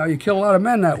 You kill a lot of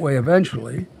men that way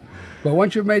eventually. But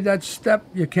once you've made that step,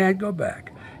 you can't go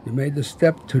back. You made the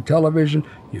step to television,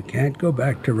 you can't go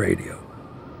back to radio.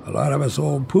 A lot of us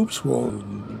old poops will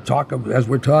talk as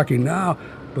we're talking now,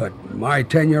 but my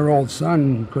 10-year-old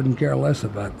son couldn't care less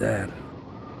about that.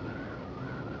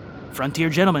 Frontier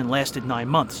Gentlemen lasted 9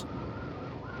 months.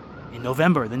 In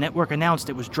November, the network announced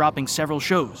it was dropping several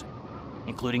shows,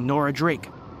 including Nora Drake,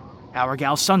 Our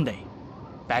Gal Sunday,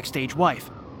 Backstage Wife,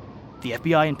 The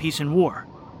FBI in Peace and War,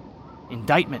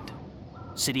 Indictment,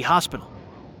 City Hospital,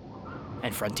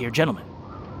 and Frontier Gentlemen.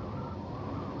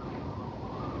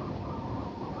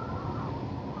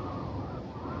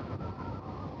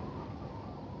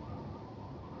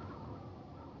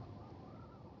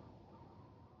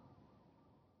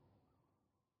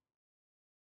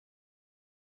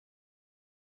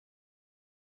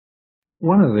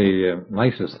 One of the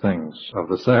nicest things of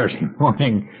the Saturday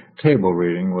morning table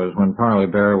reading was when Parley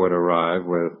Bear would arrive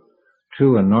with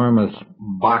 2 enormous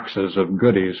boxes of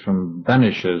goodies from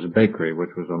Benish's Bakery,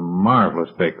 which was a marvelous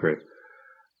bakery.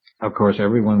 Of course,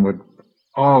 everyone would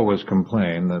always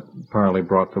complain that Parley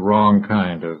brought the wrong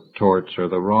kind of torch or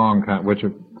the wrong kind, which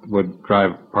would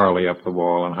drive Parley up the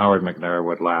wall, and Howard McNair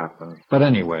would laugh. But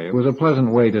anyway, it was a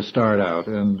pleasant way to start out,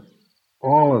 and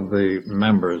all of the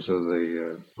members of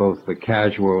both the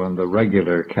casual and the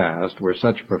regular cast were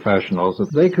such professionals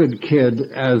that they could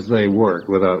kid as they worked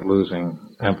without losing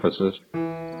emphasis.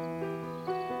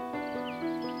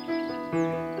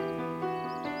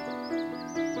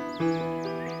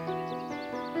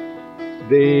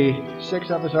 The six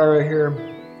of us are here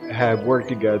have worked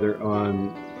together on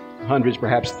hundreds,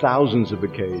 perhaps thousands of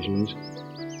occasions.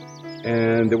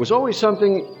 And there was always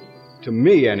something, to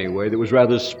me anyway, that was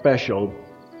rather special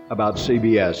about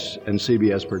CBS and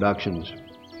CBS Productions.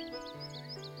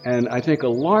 And I think a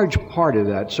large part of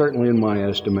that, certainly in my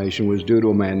estimation, was due to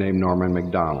a man named Norman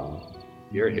Macdonald.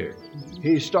 You're here.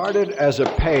 He started as a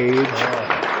page.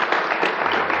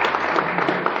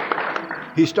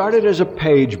 He started as a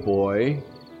page boy,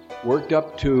 worked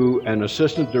up to an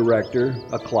assistant director,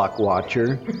 a clock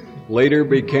watcher, later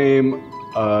became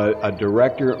a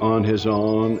director on his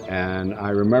own, and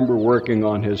I remember working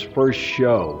on his first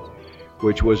show,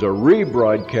 which was a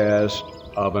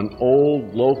rebroadcast of an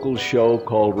old local show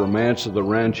called Romance of the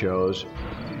Ranchos,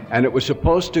 and it was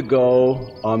supposed to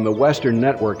go on the Western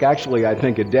Network. Actually, I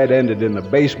think it dead-ended in the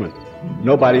basement.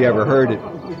 Nobody ever heard it.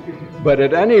 But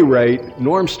at any rate,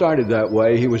 Norm started that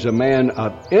way. He was a man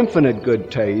of infinite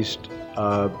good taste,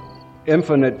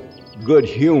 infinite good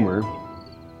humor,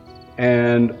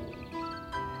 and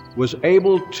was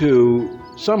able to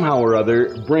somehow or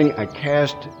other bring a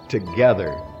cast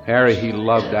together. Harry, he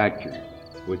loved actors,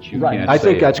 which you can't I say.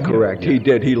 think that's correct. Yeah. He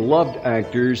did. He loved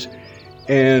actors,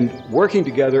 and working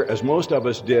together, as most of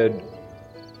us did,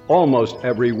 almost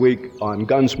every week on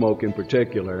Gunsmoke in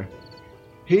particular,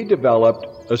 he developed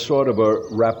a sort of a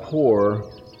rapport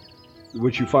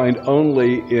which you find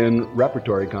only in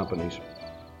repertory companies.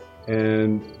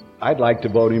 And I'd like to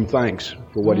vote him thanks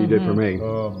for what he did for me.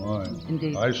 Oh, my.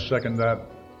 Indeed. I second that.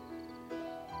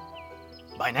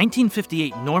 By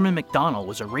 1958, Norman Macdonald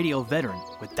was a radio veteran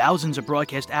with thousands of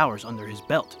broadcast hours under his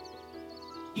belt.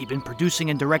 He'd been producing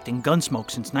and directing Gunsmoke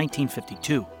since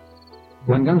 1952.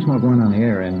 When Gunsmoke went on the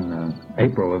air in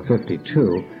April of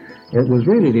 '52, it was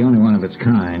really the only one of its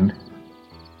kind.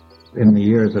 In the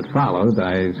years that followed,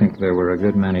 I think there were a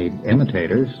good many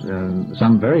imitators,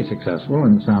 some very successful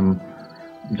and some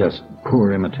just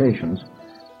poor imitations.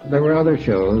 There were other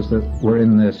shows that were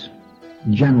in this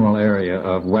general area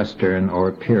of Western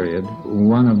or period.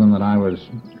 One of them that I was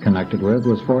connected with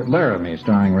was Fort Laramie,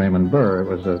 starring Raymond Burr. It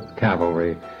was a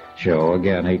cavalry show,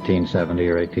 again, 1870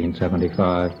 or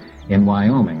 1875, in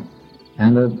Wyoming,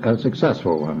 and a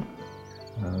successful one.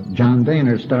 John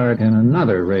Dehner starred in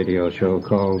another radio show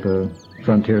called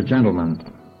Frontier Gentlemen.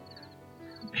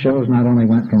 Shows not only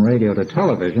went from radio to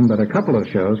television, but a couple of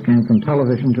shows came from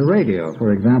television to radio.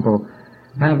 For example,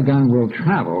 Have Gun Will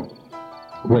Travel,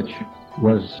 which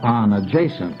was on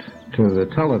adjacent to the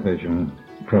television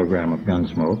program of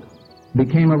Gunsmoke,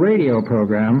 became a radio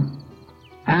program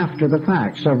after the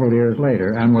fact, several years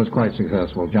later, and was quite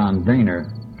successful. John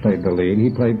Dehner played the lead. He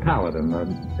played Paladin, the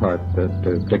part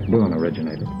that Dick Boone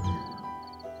originated.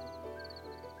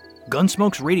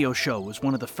 Gunsmoke's radio show was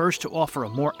one of the first to offer a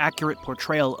more accurate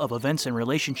portrayal of events and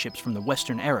relationships from the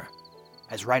Western era,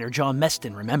 as writer John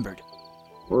Meston remembered.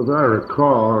 Well, as I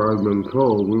recall, or I've been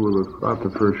told, we were about the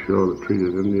first show that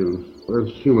treated Indians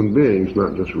as human beings,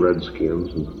 not just redskins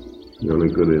and the only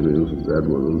good Indians and bad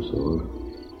ones and so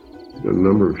on. There are a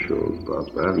number of shows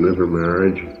about that, and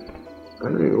intermarriage. I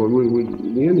think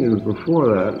the Indians before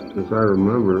that, as I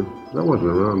remember, that wasn't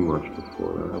around much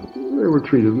before that. They were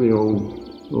treated in the old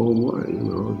way, you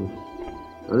know.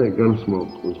 I think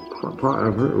Gunsmoke was,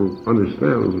 I've heard,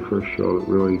 understand, it was the first show that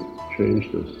really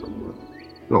changed us somewhat.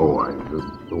 No,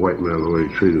 the white man, the way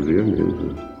he treated the Indians,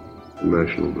 is a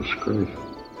national disgrace.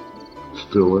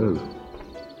 Still is.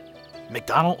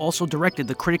 Macdonald also directed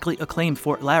the critically acclaimed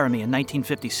Fort Laramie in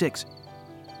 1956.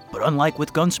 But unlike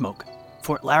with Gunsmoke,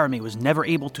 Fort Laramie was never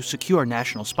able to secure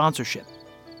national sponsorship.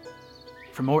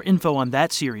 For more info on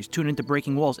that series, tune into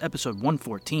Breaking Walls episode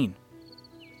 114.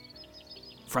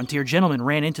 Frontier Gentlemen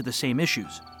ran into the same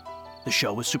issues. The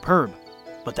show was superb,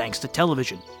 but thanks to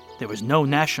television, there was no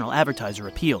national advertiser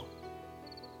appeal.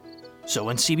 So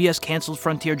when CBS canceled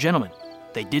Frontier Gentlemen,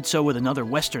 they did so with another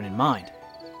Western in mind.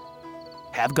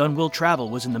 Have Gun Will Travel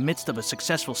was in the midst of a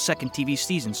successful second TV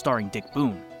season starring Dick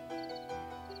Boone.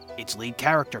 Its lead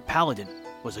character, Paladin,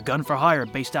 was a gun for hire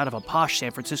based out of a posh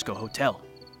San Francisco hotel.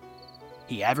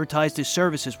 He advertised his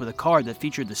services with a card that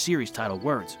featured the series title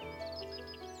words.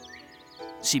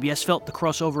 CBS felt the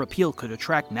crossover appeal could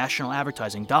attract national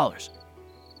advertising dollars.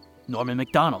 Norman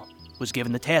Macdonnell was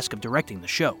given the task of directing the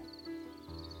show.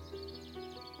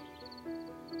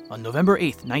 On November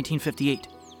 8, 1958,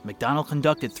 Macdonnell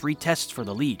conducted 3 tests for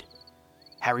the lead.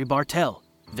 Harry Bartell,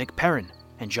 Vic Perrin,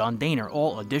 and John Dehner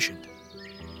all auditioned.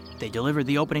 They delivered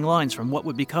the opening lines from what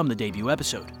would become the debut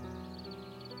episode.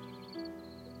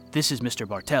 This is Mr.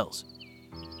 Bartell's.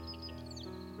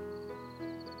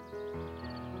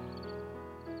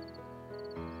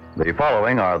 The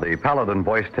following are the Paladin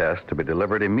voice tests to be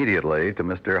delivered immediately to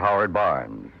Mr. Howard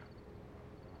Barnes.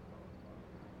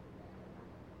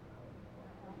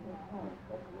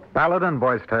 Paladin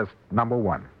voice test number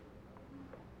 1.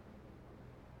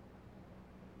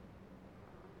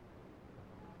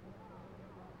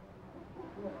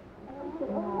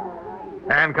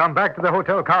 And come back to the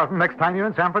Hotel Carlton next time you're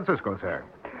in San Francisco, sir.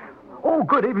 Oh,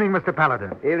 good evening, Mr.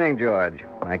 Paladin. Evening, George.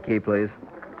 My key, please.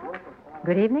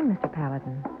 Good evening, Mr.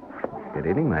 Paladin. Good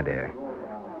evening, my dear.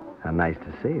 How nice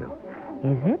to see you.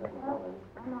 Is it?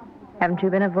 Haven't you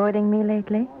been avoiding me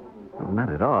lately? Well,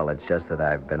 not at all. It's just that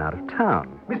I've been out of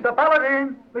town. Mr.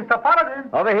 Paladin! Mr. Paladin!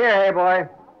 Over here, hey, boy.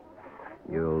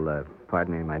 You'll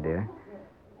pardon me, my dear,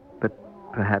 but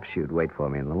perhaps you'd wait for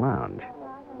me in the lounge.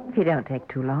 If you don't take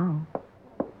too long.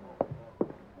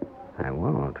 I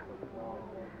won't.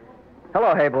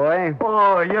 Hello, hey, boy.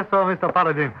 Oh, yes, sir, Mr.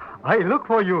 Paladin. I look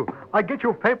for you. I get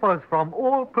your papers from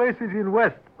all places in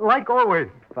West, like always.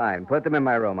 Fine. Put them in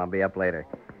my room. I'll be up later.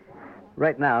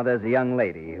 Right now, there's a young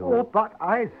lady who... Oh, but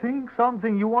I think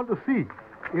something you want to see.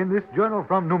 In this journal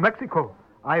from New Mexico,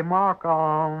 I mark,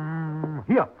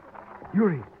 here. You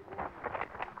read.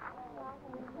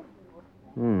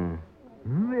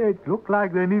 It looked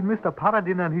like they need Mr.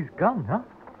 Paladin and his gun, huh?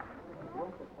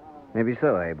 Maybe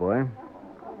so, hey, boy.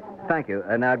 Thank you.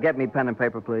 Now, get me pen and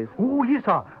paper, please. Oh, yes,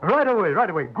 sir. Right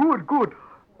away. Good, good.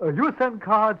 You send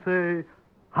cards,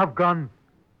 have gun.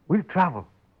 We'll travel.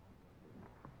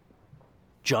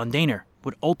 John Dehner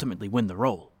would ultimately win the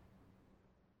role.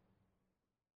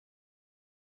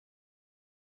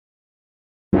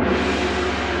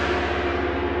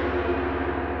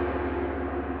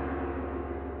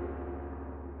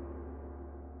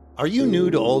 Are you new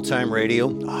to old-time radio,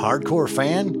 a hardcore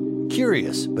fan?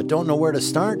 Curious, but don't know where to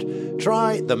start?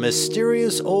 Try the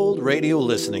Mysterious Old Radio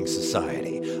Listening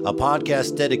Society, a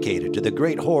podcast dedicated to the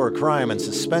great horror, crime, and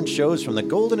suspense shows from the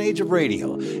golden age of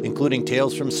radio, including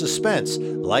Tales from Suspense,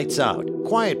 Lights Out,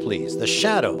 Quiet Please, The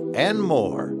Shadow, and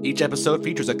more. Each episode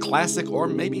features a classic or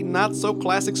maybe not so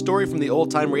classic story from the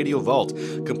old-time radio vault,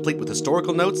 complete with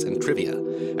historical notes and trivia.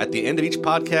 At the end of each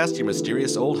podcast, your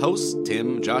mysterious old hosts,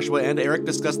 Tim, Joshua, and Eric,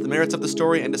 discuss the merits of the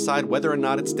story and decide whether or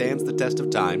not it stands the test of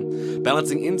time,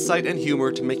 balancing insight and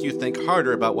humor to make you think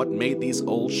harder about what made these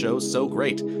old shows so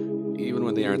great, even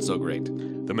when they aren't so great.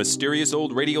 The Mysterious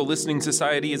Old Radio Listening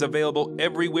Society is available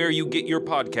everywhere you get your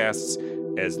podcasts,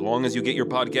 as long as you get your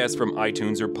podcasts from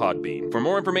iTunes or Podbean. For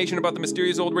more information about the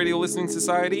Mysterious Old Radio Listening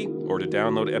Society, or to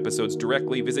download episodes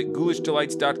directly, visit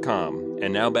ghoulishdelights.com.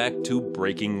 And now back to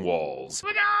Breaking Walls.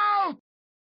 Look out!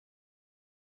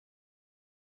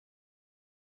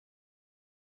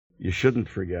 You shouldn't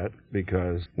forget,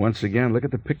 because, once again, look at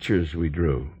the pictures we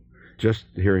drew. Just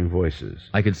hearing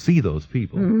voices. I could see those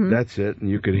people. Mm-hmm. That's it. And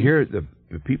you could hear the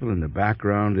people in the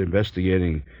background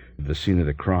investigating the scene of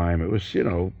the crime. It was,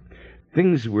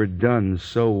 things were done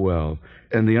so well.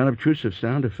 And the unobtrusive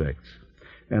sound effects.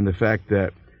 And the fact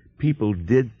that people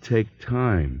did take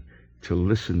time to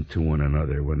listen to one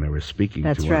another when they were speaking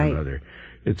to one another.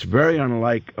 It's very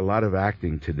unlike a lot of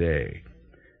acting today,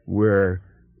 where,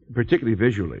 particularly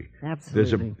visually,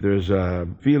 there's a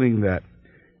feeling that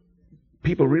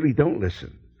people really don't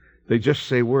listen. They just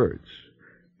say words.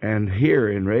 And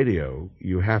here in radio,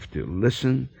 you have to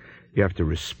listen, you have to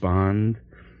respond,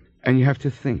 and you have to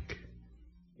think.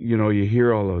 You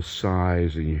hear all those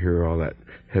sighs and you hear all that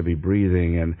heavy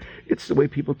breathing, and it's the way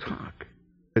people talk.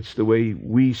 It's the way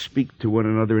we speak to one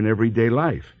another in everyday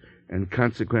life. And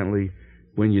consequently,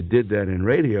 when you did that in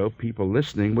radio, people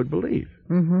listening would believe.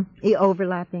 Mm-hmm.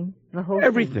 Overlapping the whole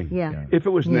everything. Thing. Yeah. If it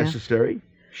was necessary,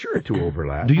 sure to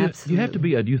overlap. Do you have to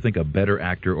be, do you think, a better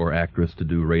actor or actress to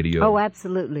do radio? Oh,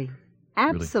 absolutely.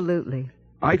 Absolutely.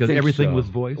 Really? Because everything was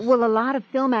voice? Well, a lot of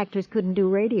film actors couldn't do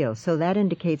radio, so that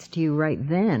indicates to you right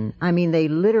then. I mean, they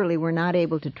literally were not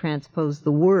able to transpose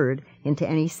the word into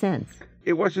any sense.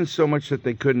 It wasn't so much that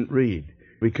they couldn't read,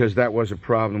 because that was a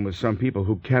problem with some people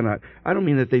who cannot. I don't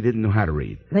mean that they didn't know how to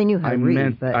read. They knew how to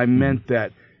read, but... I meant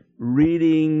that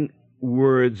reading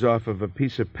words off of a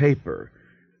piece of paper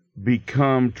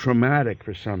become traumatic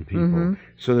for some people,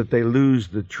 so that they lose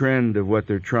the trend of what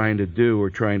they're trying to do or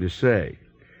trying to say.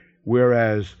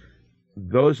 Whereas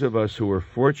those of us who were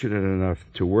fortunate enough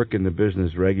to work in the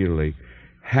business regularly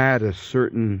had a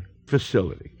certain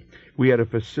facility. We had a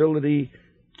facility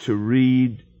to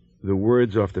read the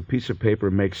words off the piece of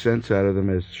paper, make sense out of them,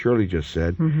 as Shirley just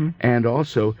said, and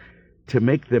also to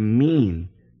make them mean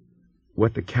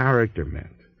what the character meant,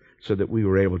 so that we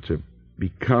were able to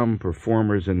become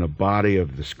performers in the body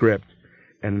of the script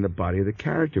and in the body of the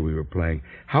character we were playing.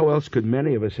 How else could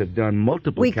many of us have done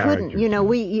multiple characters? We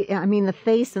couldn't, I mean, the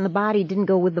face and the body didn't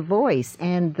go with the voice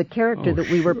and the character that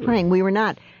we were playing.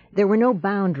 There were no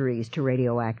boundaries to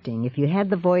radio acting. If you had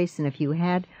the voice and if you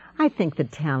had, I think, the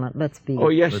talent, let's be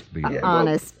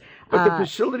honest. But the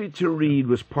facility to read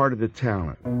was part of the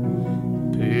talent.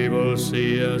 People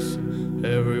see us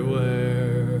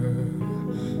everywhere.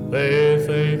 They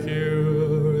think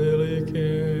you really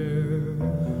care.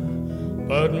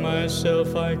 But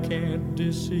myself I can't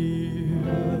deceive.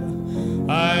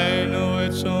 I know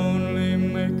it's only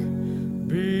make-believe.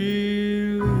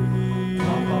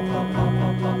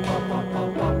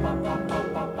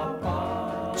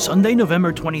 Sunday,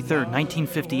 November 23rd,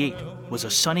 1958, was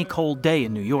a sunny, cold day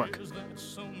in New York.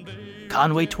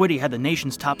 Conway Twitty had the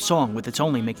nation's top song with its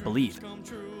only make-believe.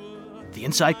 The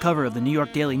inside cover of the New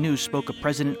York Daily News spoke of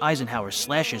President Eisenhower's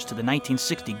slashes to the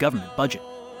 1960 government budget.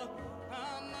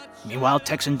 Meanwhile,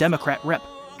 Texan Democrat Rep.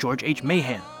 George H.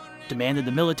 Mahan demanded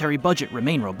the military budget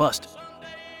remain robust.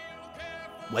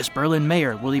 West Berlin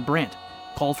Mayor Willy Brandt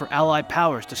called for Allied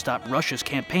powers to stop Russia's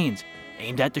campaigns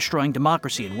aimed at destroying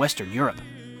democracy in Western Europe.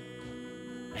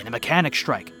 And a mechanic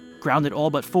strike grounded all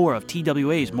but 4 of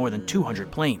TWA's more than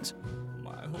 200 planes.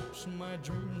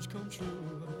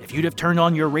 If you'd have turned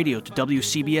on your radio to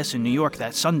WCBS in New York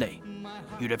that Sunday,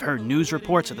 you'd have heard news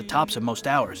reports at the tops of most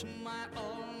hours.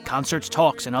 Concerts,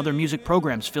 talks, and other music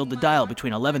programs filled the dial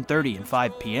between 11:30 and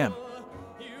 5 p.m.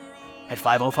 At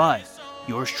 5:05,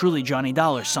 yours truly, Johnny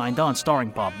Dollar, signed on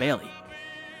starring Bob Bailey.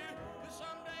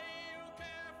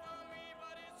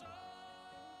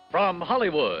 From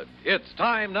Hollywood, it's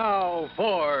time now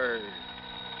for...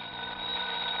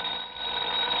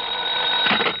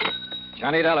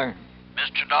 Johnny Dollar.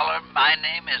 Mr. Dollar, my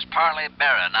name is Parley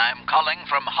Barron. I'm calling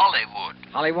from Hollywood.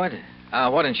 Hollywood?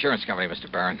 What insurance company, Mr.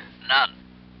 Barron? None.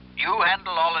 You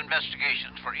handle all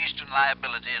investigations for Eastern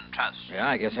Liability and Trust. Yeah,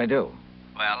 I guess I do.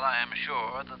 Well, I am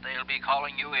sure that they'll be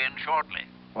calling you in shortly.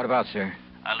 What about, sir?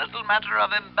 A little matter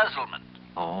of embezzlement.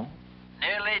 Oh?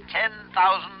 Nearly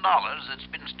 $10,000 that's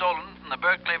been stolen from the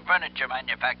Berkeley Furniture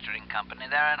Manufacturing Company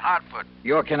there in Hartford.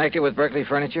 You're connected with Berkeley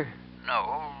Furniture?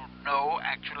 No,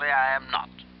 actually I am not.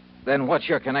 Then what's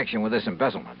your connection with this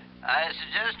embezzlement? I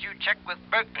suggest you check with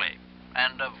Berkeley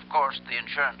and, of course, the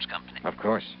insurance company. Of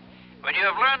course. When you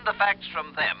have learned the facts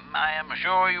from them, I am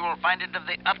sure you will find it of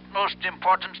the utmost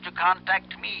importance to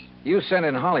contact me. You sent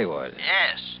in Hollywood?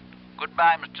 Yes.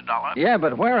 Goodbye, Mr. Dollar. Yeah,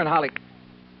 but where in Hollywood?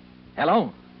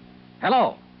 Hello?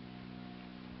 Hello?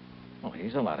 Oh,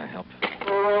 he's a lot of help.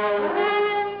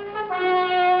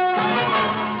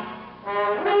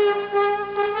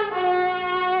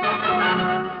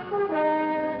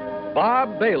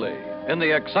 Bob Bailey in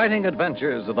the exciting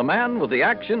adventures of the man with the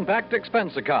action-packed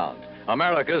expense account,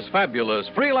 America's fabulous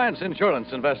freelance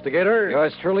insurance investigator.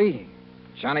 Yours truly,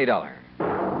 Johnny Dollar.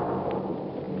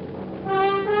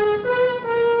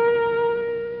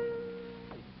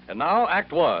 And now,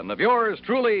 Act One of yours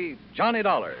truly, Johnny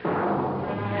Dollar.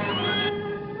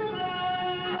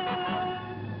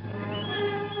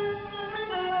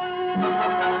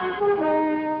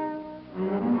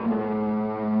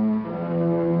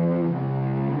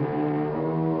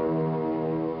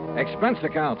 Expense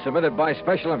account submitted by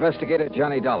Special Investigator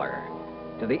Johnny Dollar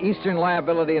to the Eastern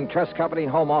Liability and Trust Company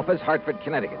Home Office, Hartford,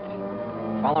 Connecticut.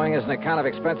 Following is an account of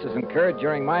expenses incurred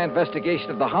during my investigation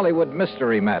of the Hollywood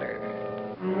mystery matter.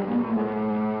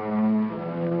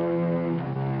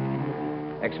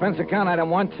 Expense account item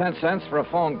 1, 10 cents for a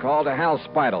phone call to Hal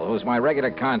Speidel, who's my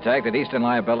regular contact at Eastern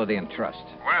Liability and Trust.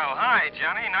 Well, hi,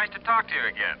 Johnny. Nice to talk to you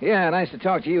again. Yeah, nice to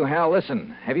talk to you, Hal.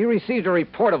 Listen, have you received a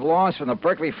report of loss from the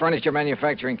Berkeley Furniture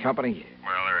Manufacturing Company?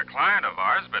 Well, they're a client of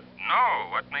ours, but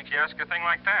no. What makes you ask a thing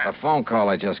like that? A phone call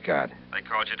I just got. They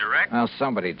called you direct? Well,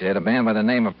 somebody did. A man by the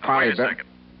name of Parley. Wait a second.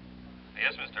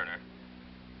 Yes, Miss Turner.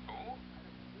 Who?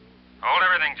 Hold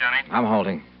everything, Johnny. I'm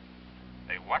holding.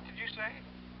 Hey, what did you say?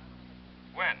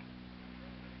 When?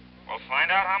 We'll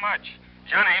find out how much.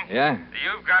 Johnny. Yeah?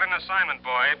 You've got an assignment,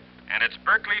 boy, and it's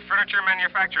Berkeley Furniture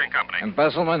Manufacturing Company.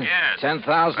 Embezzlement? Yes. 10,000?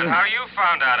 But how you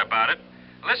found out about it?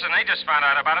 Listen, they just found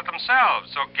out about it themselves,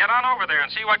 so get on over there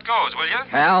and see what goes, will you?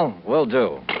 Hal, will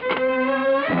do.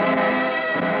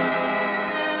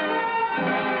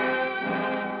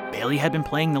 Bailey had been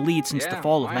playing the lead since the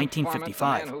fall of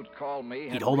 1955.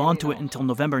 He'd hold on to it until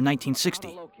November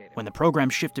 1960, when the program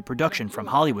shifted production from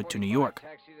Hollywood to New York.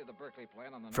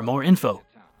 For more info,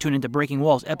 tune into Breaking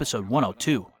Walls episode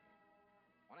 102.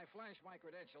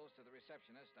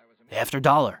 After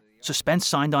Dollar, Suspense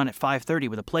signed on at 5:30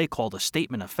 with a play called A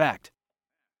Statement of Fact.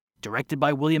 Directed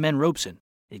by William N. Robeson,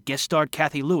 it guest starred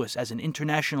Cathy Lewis as an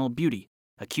international beauty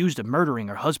accused of murdering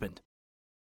her husband.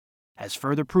 As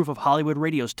further proof of Hollywood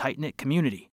radio's tight-knit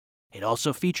community, it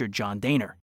also featured John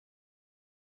Dehner.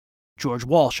 George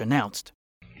Walsh announced,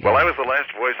 Well, I was the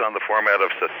last voice on the format of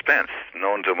Suspense,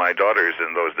 known to my daughters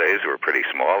in those days, who were pretty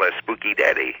small, as Spooky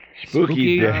Daddy.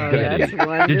 Spooky Daddy. That's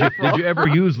wonderful. Did you ever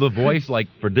use the voice, like,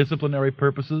 for disciplinary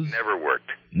purposes? Never worked.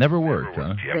 Never worked,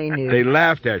 huh? Yep. They knew. They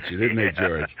laughed at you, didn't they,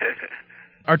 George?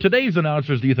 Are today's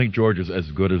announcers, do you think, George,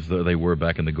 as good as they were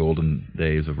back in the golden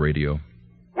days of radio?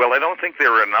 Well, I don't think they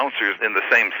were announcers in the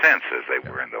same sense as they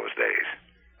were in those days.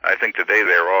 I think today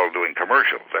they're all doing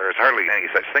commercials. There's hardly any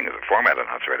such thing as a format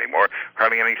announcer anymore,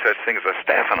 hardly any such thing as a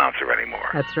staff announcer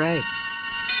anymore. That's right.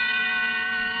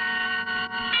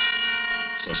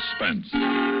 Suspense.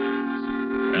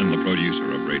 And the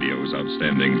producer of radio's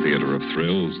outstanding theater of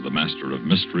thrills, the master of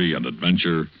mystery and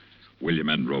adventure, William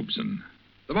N. Robeson.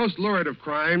 The most lurid of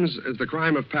crimes is the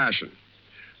crime of passion.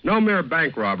 No mere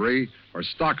bank robbery or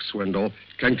stock swindle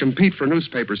can compete for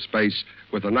newspaper space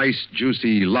with a nice,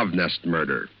 juicy love nest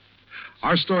murder.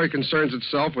 Our story concerns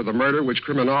itself with a murder which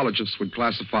criminologists would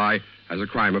classify as a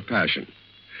crime of passion.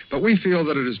 But we feel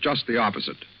that it is just the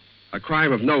opposite, a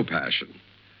crime of no passion,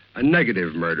 a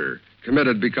negative murder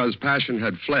committed because passion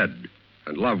had fled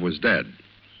and love was dead,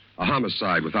 a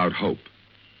homicide without hope.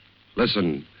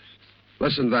 Listen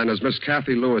then as Miss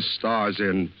Cathy Lewis stars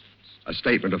in A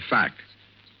Statement of Fact,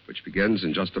 which begins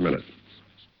in just a minute.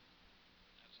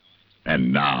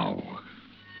 And now,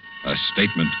 A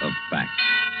Statement of Fact,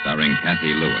 starring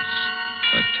Cathy Lewis.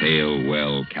 A tale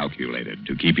well calculated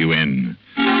to keep you in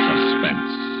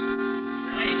suspense.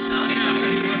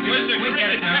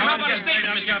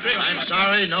 I'm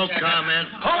sorry, no comment.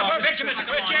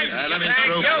 Let me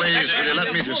through, please. Will you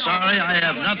let me through? Sorry, I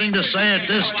have nothing to say at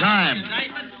this time.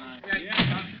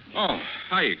 Oh,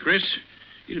 hiya, Chris.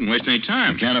 You didn't waste any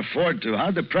time. Can't afford to.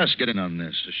 How'd the press get in on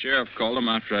this? The sheriff called him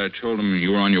after I told him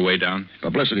you were on your way down.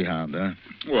 Publicity hound, huh?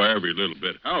 Well, every little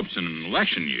bit helps in an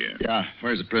election year. Yeah.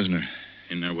 Where's the prisoner?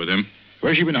 In there with him.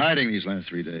 Where's she been hiding these last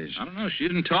 3 days? I don't know. She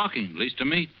isn't talking, at least to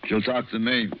me. She'll talk to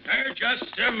me. Just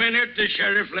a minute. The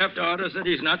sheriff left orders that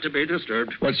he's not to be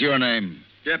disturbed. What's your name?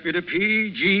 Deputy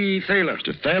P.G. Thaler.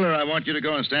 Mr. Thaler, I want you to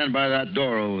go and stand by that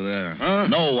door over there. Huh?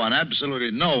 No one,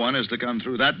 absolutely no one, is to come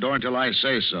through that door until I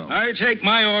say so. I take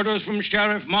my orders from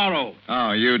Sheriff Morrow.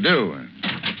 Oh, you do?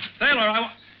 Thaler,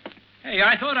 Hey,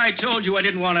 I thought I told you I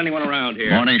didn't want anyone around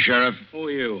here. Morning, Sheriff. Who are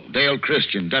you? Dale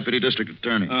Christian, Deputy District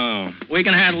Attorney. Oh, we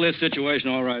can handle this situation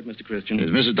all right, Mr. Christian.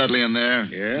 Is Mrs. Dudley in there?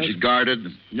 Yes. She's guarded?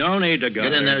 No need to guard.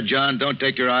 Get in there, John. Don't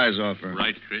take your eyes off her.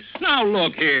 Right, Chris. Now,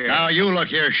 look here. Now, you look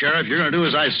here, Sheriff. You're going to do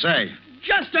as I say.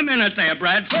 Just a minute there,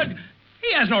 Bradford.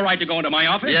 He has no right to go into my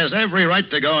office. He has every right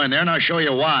to go in there, and I'll show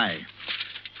you why.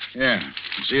 Here.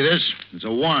 You see this? It's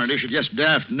a warrant issued yesterday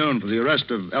afternoon for the arrest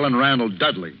of Ellen Randall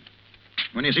Dudley.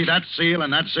 When you see that seal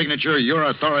and that signature, your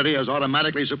authority is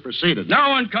automatically superseded. No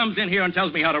one comes in here and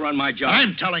tells me how to run my job.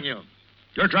 I'm telling you.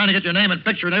 You're trying to get your name and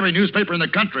picture in every newspaper in the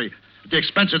country at the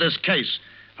expense of this case.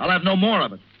 I'll have no more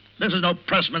of it. This is no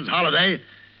pressman's holiday.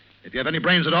 If you have any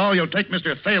brains at all, you'll take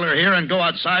Mr. Thaler here and go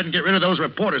outside and get rid of those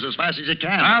reporters as fast as you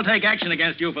can. I'll take action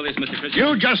against you for this, Mr. Christian.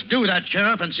 You just do that,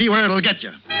 Sheriff, and see where it'll get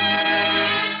you.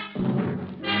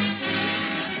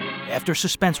 After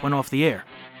Suspense went off the air,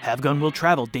 Have Gun Will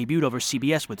Travel debuted over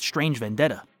CBS with Strange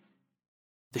Vendetta.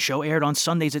 The show aired on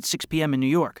Sundays at 6 p.m. in New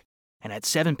York and at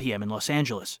 7 p.m. in Los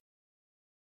Angeles.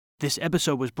 This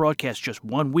episode was broadcast just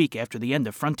 1 week after the end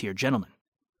of Frontier Gentlemen.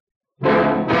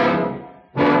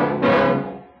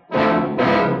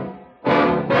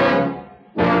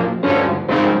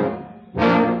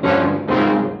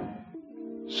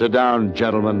 Sit down,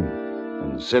 gentlemen,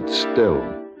 and sit still.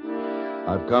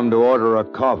 I've come to order a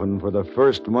coffin for the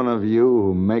first one of you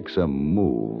who makes a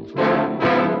move.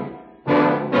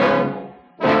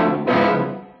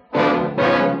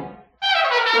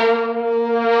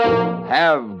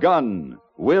 Have Gun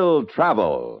Will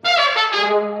Travel.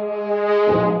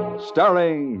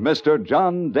 Starring Mr.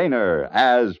 John Dehner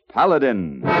as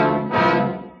Paladin.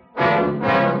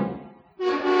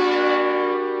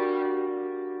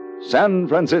 San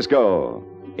Francisco,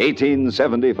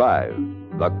 1875.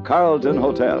 The Carlton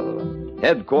Hotel,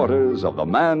 headquarters of the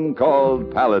man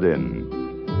called Paladin.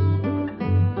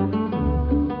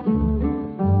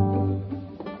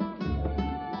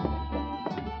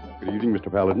 Good evening,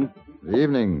 Mr. Paladin. Good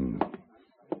evening.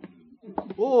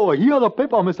 Oh, here the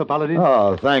paper, Mr. Paladin.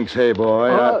 Oh, thanks, hey boy.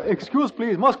 Excuse,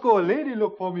 please. Must go a lady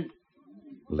look for me.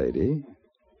 Lady?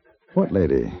 What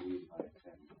lady?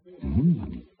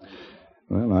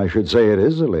 Well, I should say it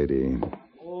is a lady.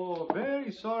 Oh,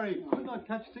 very sorry. Could not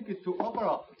catch tickets to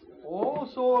opera. All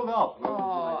sold up.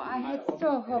 Oh, I had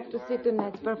so hoped to see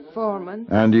tonight's performance.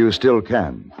 And you still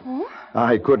can. Oh?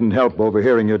 I couldn't help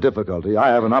overhearing your difficulty. I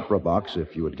have an opera box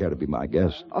if you would care to be my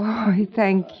guest. Oh,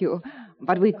 thank you.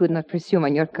 But we could not presume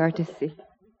on your courtesy.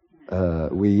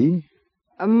 We?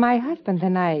 My husband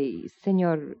and I,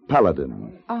 Senor...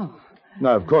 Paladin. Oh.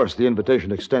 Now, of course, the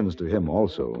invitation extends to him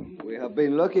also. We have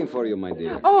been looking for you, my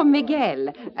dear. Oh,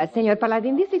 Miguel. Senor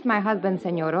Paladin, this is my husband,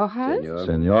 Senor Rojas.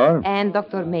 Senor? And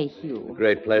Dr. Mayhew.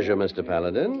 Great pleasure, Mr.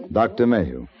 Paladin. Dr.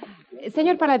 Mayhew.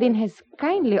 Senor Paladin has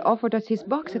kindly offered us his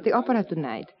box at the opera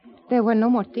tonight. There were no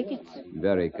more tickets.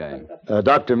 Very kind.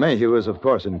 Dr. Mayhew is, of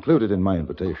course, included in my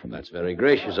invitation. That's very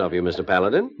gracious of you, Mr.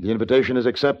 Paladin. The invitation is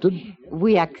accepted?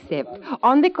 We accept,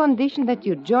 on the condition that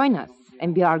you join us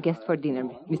and be our guest for dinner,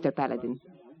 Mr. Paladin.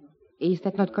 Is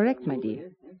that not correct, my dear?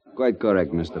 Quite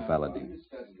correct, Mr. Paladin.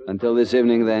 Until this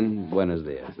evening, then, buenos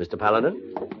dias. Mr. Paladin?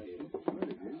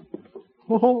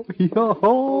 Oh, yeah.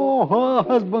 Oh, her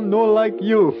husband don't like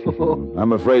you.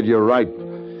 I'm afraid you're right.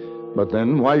 But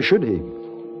then, why should he?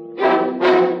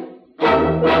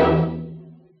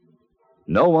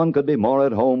 No one could be more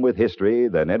at home with history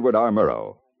than Edward R.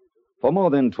 Murrow. For more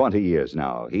than 20 years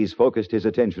now, he's focused his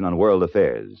attention on world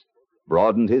affairs,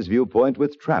 broadened his viewpoint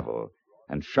with travel,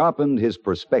 and sharpened his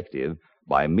perspective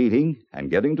by meeting and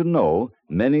getting to know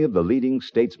many of the leading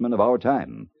statesmen of our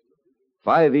time.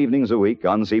 5 evenings a week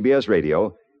on CBS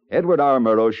Radio, Edward R.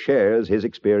 Murrow shares his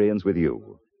experience with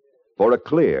you. For a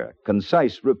clear,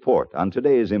 concise report on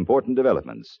today's important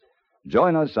developments,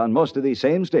 join us on most of these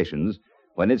same stations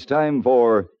when it's time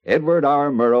for Edward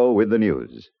R. Murrow with the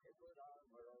news.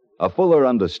 A fuller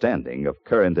understanding of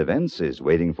current events is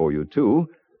waiting for you, too,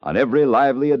 on every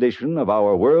lively edition of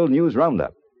our World News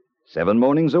Roundup. 7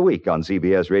 mornings a week on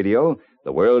CBS Radio,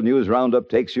 the World News Roundup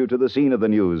takes you to the scene of the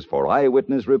news for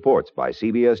eyewitness reports by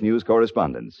CBS News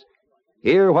correspondents.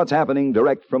 Hear what's happening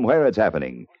direct from where it's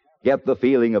happening. Get the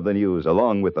feeling of the news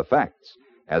along with the facts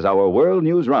as our World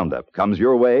News Roundup comes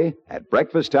your way at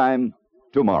breakfast time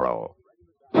tomorrow.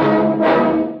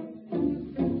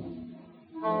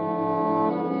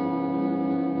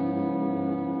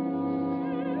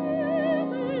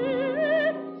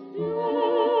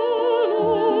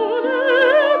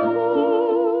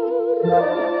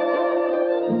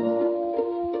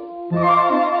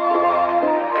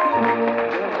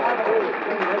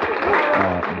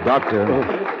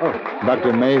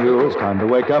 Dr. Mayhew, it's time to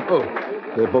wake up.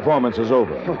 The performance is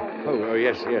over.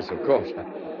 Yes, of course.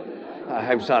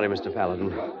 I'm sorry, Mr.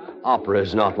 Paladin. Opera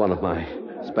is not one of my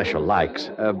special likes.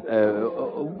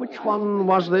 Which one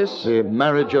was this? The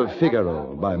Marriage of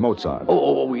Figaro by Mozart.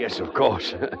 Oh, yes, of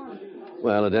course.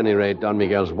 Well, at any rate, Don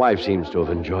Miguel's wife seems to have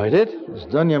enjoyed it. Miss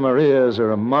Doña Maria is a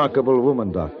remarkable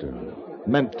woman, Doctor.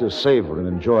 Meant to savor and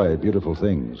enjoy beautiful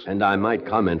things. And I might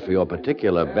comment for your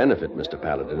particular benefit, Mr.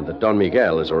 Paladin, that Don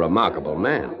Miguel is a remarkable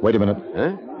man. Wait a minute.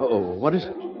 Huh? Oh, what is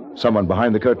it? Someone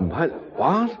behind the curtain.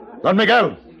 What? Don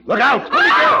Miguel! Look out!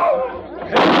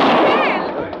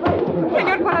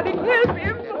 Senor Paladin, help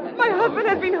him. My husband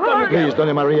has been hurt. Please,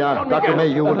 Doña Maria. Dr.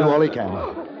 Mayhew will do all he can.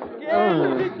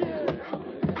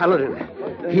 Paladin,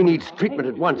 he needs treatment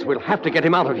at once. We'll have to get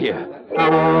him out of here.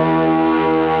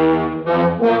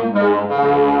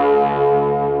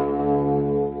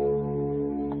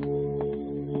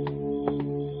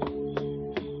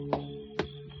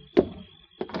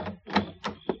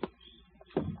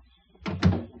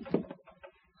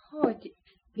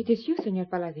 It is you, Senor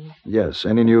Paladin. Yes.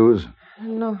 Any news?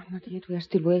 No, not yet. We are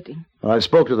still waiting. I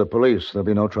spoke to the police. There'll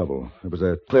be no trouble. It was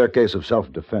a clear case of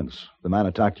self-defense. The man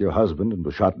attacked your husband and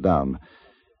was shot down.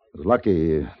 It was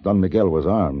lucky Don Miguel was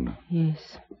armed.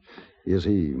 Yes. Is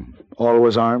he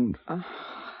always armed? I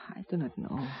do not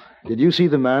know. Did you see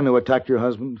the man who attacked your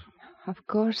husband? Of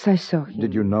course I saw him.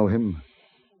 Did you know him?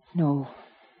 No.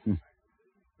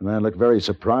 The man looked very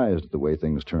surprised at the way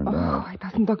things turned out. Why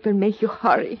doesn't Dr. Mayhew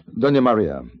hurry? Doña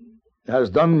Maria, has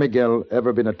Don Miguel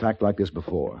ever been attacked like this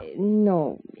before?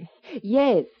 No.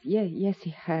 Yes,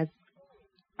 he has.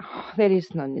 There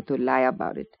is no need to lie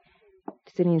about it.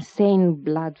 It's an insane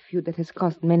blood feud that has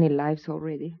cost many lives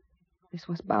already. This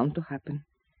was bound to happen.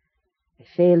 They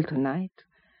failed tonight.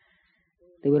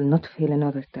 They will not fail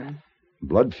another time.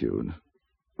 Blood feud?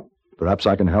 Perhaps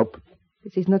I can help?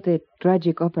 This is not a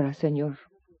tragic opera, senor.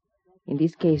 In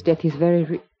this case, death is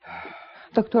very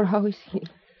Doctor, how is he?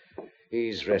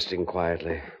 He's resting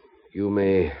quietly. You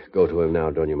may go to him now,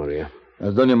 Doña Maria.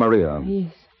 Doña Maria.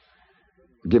 Yes.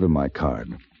 Give him my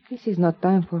card. This is not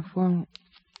time for phone.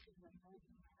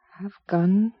 Have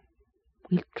gun.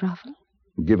 Will travel.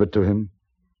 Give it to him.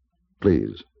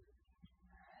 Please.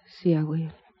 See, I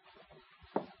will.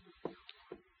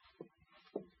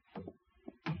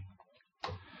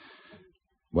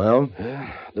 Well?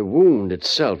 The wound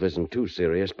itself isn't too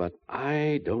serious, but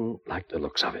I don't like the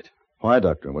looks of it. Why,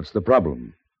 Doctor? What's the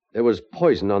problem? There was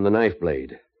poison on the knife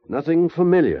blade. Nothing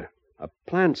familiar. A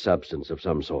plant substance of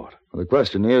some sort. Well, the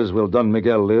question is, will Don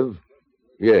Miguel live?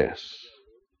 Yes.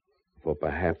 For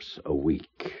perhaps a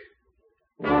week.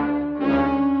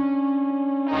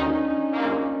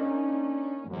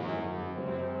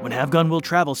 When Have Gun Will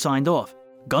Travel signed off,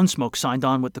 Gunsmoke signed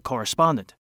on with the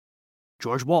correspondent.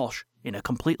 George Walsh, in a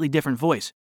completely different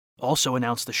voice, also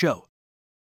announced the show.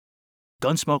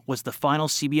 Gunsmoke was the final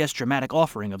CBS dramatic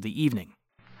offering of the evening.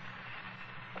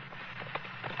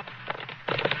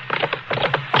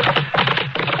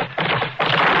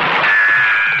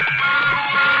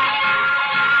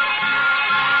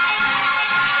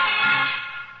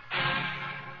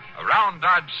 Around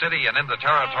Dodge City and in the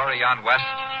territory on West,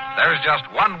 there's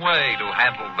just one way to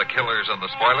handle the killers and the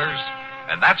spoilers,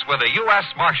 and that's with a U.S.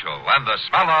 Marshal and the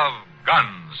smell of gun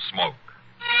smoke.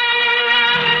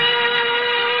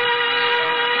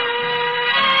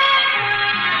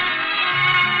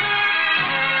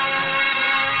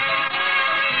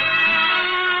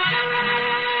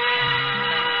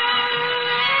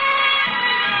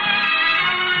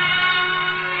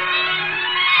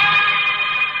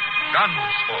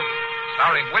 Gunsmoke,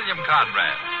 starring William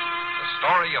Conrad. The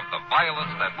story of the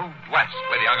violence that moved west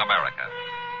with young America.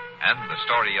 And the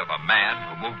story of a man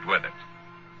who moved with it.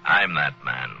 I'm that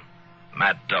man.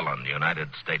 Matt Dillon, United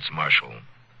States Marshal.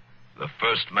 The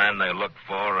first man they look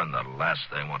for and the last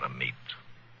they want to meet.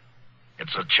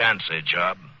 It's a chancy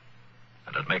job,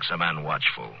 and it makes a man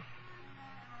watchful.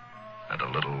 And a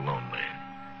little lonely.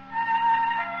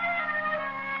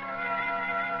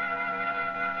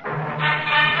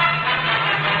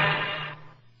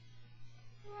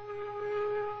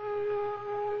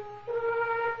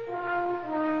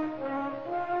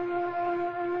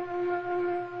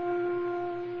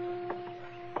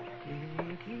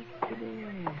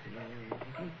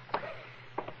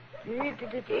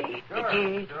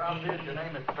 Your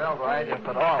name is spelled right, if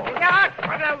at all.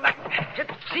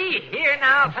 Just see here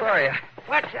now. I'm sorry.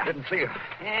 What's I didn't see you.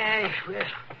 Yeah,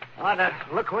 ought to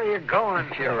look where you're going.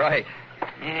 You're right.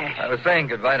 Yeah. I was saying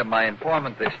goodbye to my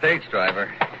informant, the stage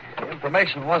driver. The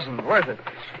information wasn't worth it.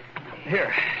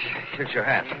 Here, here's your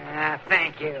hat.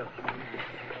 Thank you.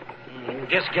 You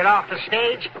just get off the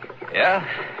stage? Yeah,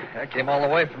 I came all the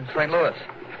way from St. Louis.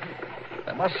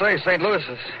 I must say, St. Louis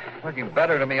is looking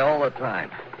better to me all the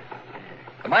time.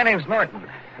 My name's Norton.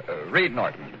 Reed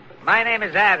Norton. My name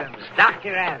is Adams,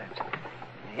 Dr. Adams.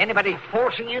 Anybody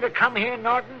forcing you to come here,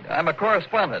 Norton? I'm a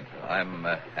correspondent. I'm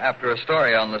after a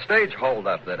story on the stage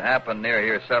holdup that happened near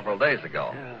here several days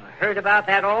ago. Heard about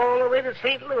that all the way to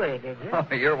St. Louis, did you?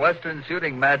 Oh, your Western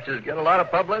shooting matches get a lot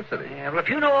of publicity. Well, if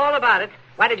you know all about it,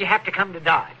 why did you have to come to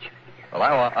Dodge? Well,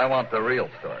 I want the real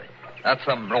story. Not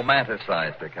some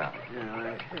romanticized account.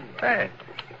 Hey,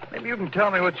 maybe you can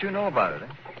tell me what you know about it, eh?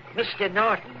 Mr.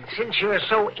 Norton, since you're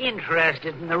so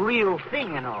interested in the real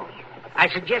thing and all, I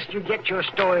suggest you get your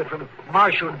story from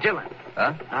Marshal Dillon.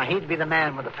 Huh? Now, he'd be the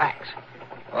man with the facts.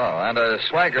 Oh, and a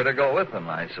swagger to go with him,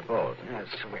 I suppose. That's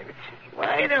sweet.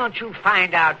 Why don't you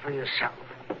find out for yourself?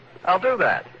 I'll do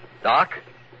that, Doc.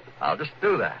 I'll just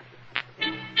do that.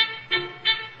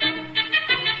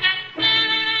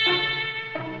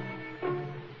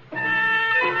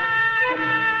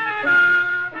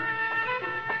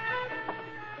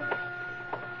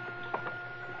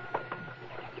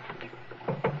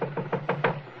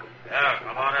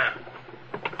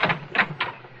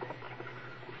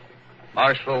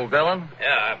 Marshal Dillon?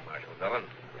 Yeah, I'm Marshal Dillon.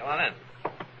 Come on in.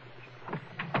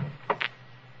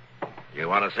 You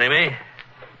want to see me?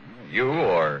 You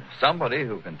or somebody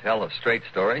who can tell a straight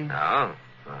story. No.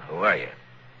 Who are you?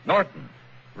 Norton.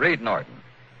 Reed Norton.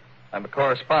 I'm a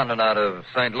correspondent out of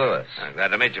St. Louis. I'm glad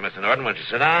to meet you, Mr. Norton. Won't you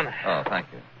sit down? Oh, thank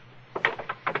you.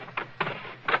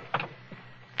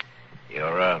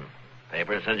 Your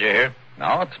paper sent you here?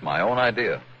 No, it's my own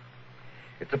idea.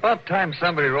 It's about time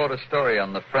somebody wrote a story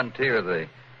on the frontier the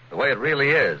way it really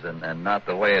is, and not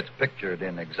the way it's pictured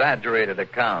in exaggerated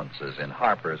accounts as in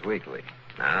Harper's Weekly.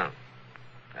 No.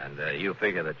 And you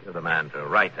figure that you're the man to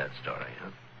write that story, huh?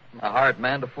 A hard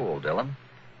man to fool, Dillon.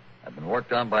 I've been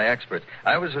worked on by experts.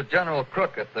 I was a General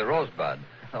Crook at the Rosebud.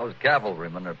 Those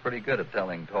cavalrymen are pretty good at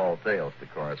telling tall tales to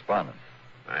correspondents.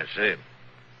 I see.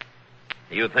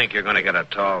 You think you're going to get a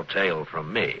tall tale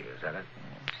from me, is that it?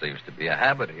 Seems to be a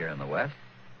habit here in the West.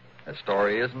 A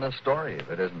story isn't a story if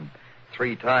it isn't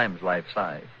 3 times life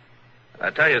size.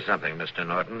 I'll tell you something, Mr.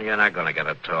 Norton. You're not going to get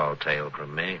a tall tale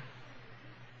from me.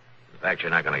 In fact,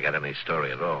 you're not going to get any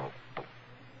story at all.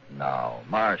 Now,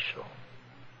 Marshal,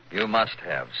 you must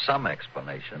have some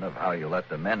explanation of how you let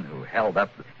the men who held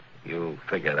up the... You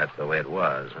figure that's the way it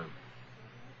was, huh?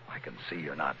 I can see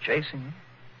you're not chasing them,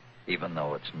 even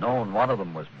though it's known one of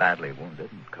them was badly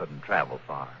wounded and couldn't travel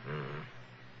far.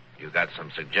 You got some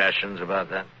suggestions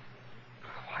about that?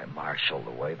 Why, Marshal,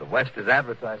 the way the West is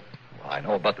advertised... Well, I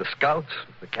know about the scouts,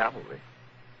 the cavalry.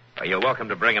 Well, you're welcome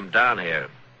to bring them down here.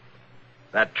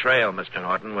 That trail, Mr.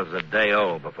 Norton, was a day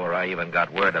old before I even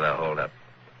got word of the holdup.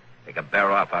 They could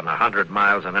bear off on 100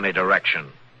 miles in any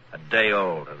direction. A day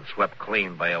old and swept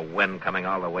clean by a wind coming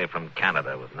all the way from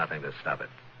Canada with nothing to stop it.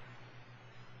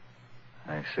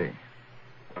 I see.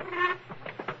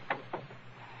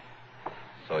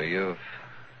 So you've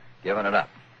given it up.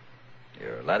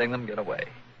 You're letting them get away.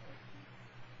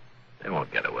 They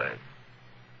won't get away.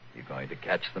 You going to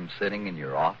catch them sitting in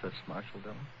your office, Marshal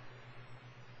Dillon?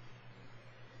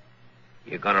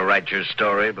 You going to write your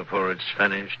story before it's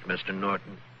finished, Mr.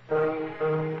 Norton?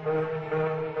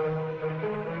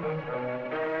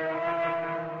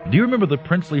 Do you remember the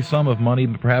princely sum of money,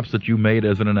 perhaps, that you made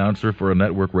as an announcer for a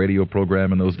network radio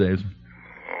program in those days?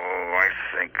 Oh,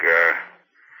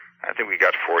 I think we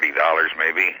got $40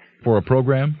 maybe. For a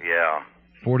program? Yeah.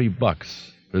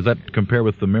 $40. Does that compare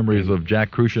with the memories of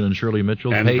Jack Crucian and Shirley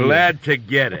Mitchell? I'm glad to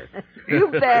get it. You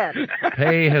bet.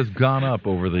 Pay has gone up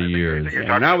over the years.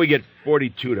 Yeah, now we get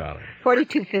 $42.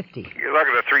 $42.50. You're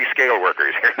talking to 3 scale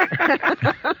workers here.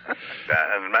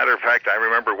 As a matter of fact, I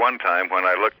remember one time when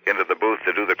I looked into the booth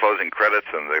to do the closing credits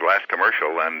and the last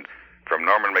commercial, and from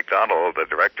Norman McDonald, the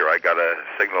director, I got a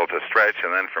signal to stretch,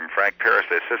 and then from Frank Paris,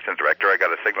 the assistant director, I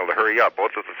got a signal to hurry up,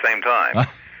 both at the same time.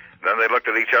 Then they looked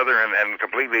at each other and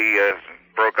completely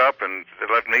broke up, and it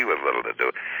left me with little to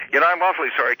do. You know, I'm awfully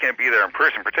sorry I can't be there in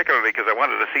person, particularly because I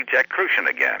wanted to see Jack Crucian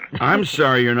again. I'm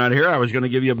sorry you're not here. I was going to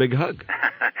give you a big hug.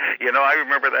 You know, I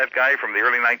remember that guy from the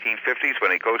early 1950s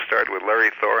when he co-starred with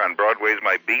Larry Thor on Broadway's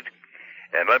My Beat.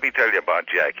 And let me tell you about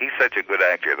Jack. He's such a good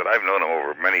actor that I've known him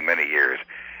over many, many years.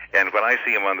 And when I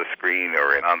see him on the screen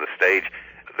or on the stage,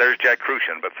 there's Jack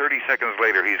Crucian, but 30 seconds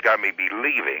later, he's got me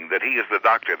believing that he is the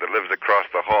doctor that lives across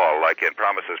the hall, like in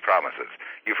Promises, Promises.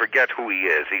 You forget who he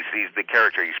is. He's the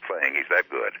character he's playing. He's that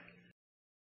good.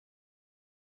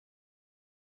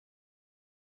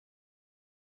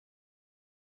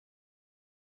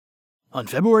 On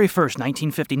February 1st,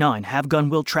 1959, Have Gun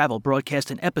Will Travel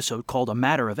broadcast an episode called A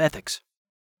Matter of Ethics.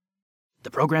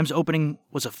 The program's opening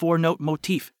was a 4-note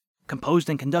motif, composed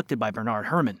and conducted by Bernard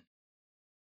Herrmann.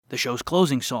 The show's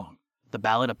closing song, The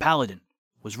Ballad of Paladin,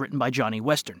 was written by Johnny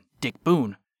Western, Dick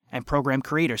Boone, and program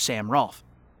creator Sam Rolfe.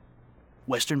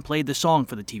 Western played the song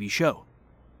for the TV show.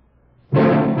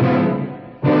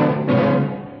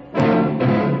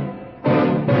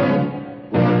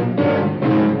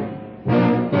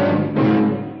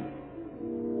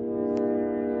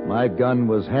 My gun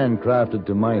was handcrafted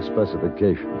to my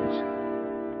specifications.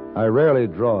 I rarely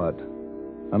draw it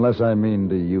unless I mean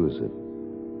to use it.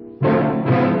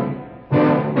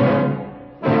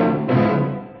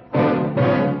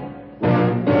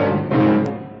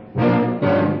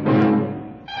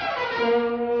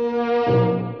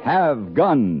 Have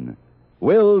Gun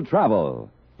Will Travel.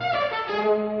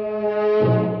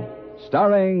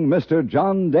 Starring Mr.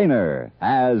 John Dehner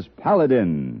as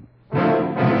Paladin.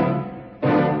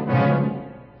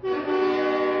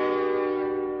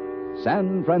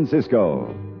 San Francisco,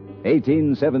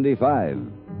 1875.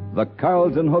 The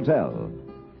Carlton Hotel,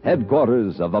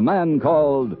 headquarters of a man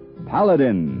called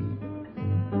Paladin.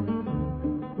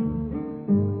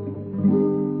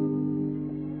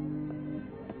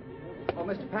 Oh,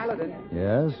 Mr. Paladin.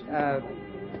 Yes?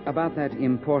 About that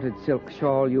imported silk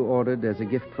shawl you ordered as a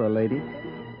gift for a lady.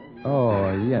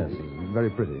 Oh, yes. Very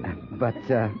pretty. But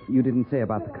you didn't say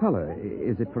about the color.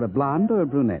 Is it for a blonde or a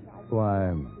brunette?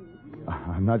 Why,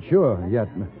 I'm not sure yet.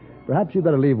 Perhaps you'd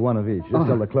better leave one of each. Just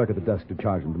tell the clerk at the desk to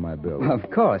charge them to my bill. Of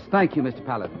course. Thank you, Mr.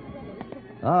 Paladin.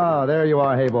 Ah, there you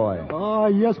are, hey boy. Oh,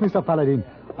 yes, Mr. Paladin.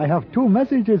 I have 2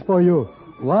 messages for you.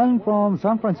 One from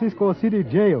San Francisco City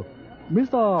Jail.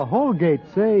 Mr. Holgate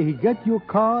say he get your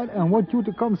card and want you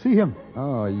to come see him.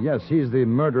 Oh, yes, he's the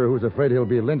murderer who's afraid he'll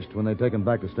be lynched when they take him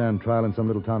back to stand trial in some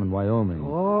little town in Wyoming.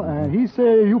 Oh, and he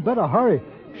say you better hurry.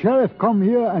 Sheriff come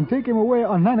here and take him away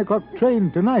on 9 o'clock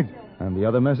train tonight. And the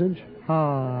other message?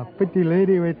 Ah, pretty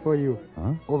lady wait for you.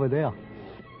 Huh? Over there.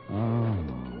 Oh,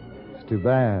 it's too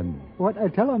bad. What I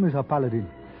tell her, Mr. Paladin?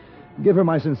 Give her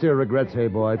my sincere regrets, hey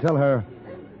boy. Tell her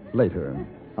later.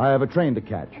 I have a train to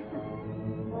catch.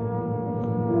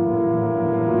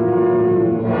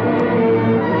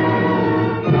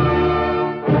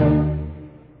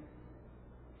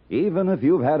 Even if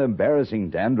you've had embarrassing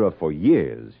dandruff for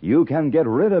years, you can get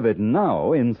rid of it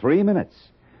now in 3 minutes.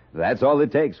 That's all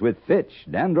it takes with Fitch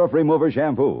Dandruff Remover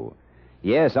Shampoo.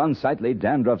 Yes, unsightly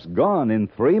dandruff's gone in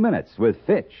 3 minutes with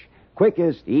Fitch,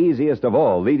 quickest, easiest of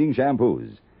all leading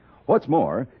shampoos. What's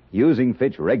more, using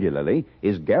Fitch regularly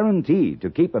is guaranteed to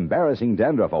keep embarrassing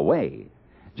dandruff away.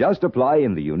 Just apply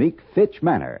in the unique Fitch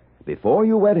manner. Before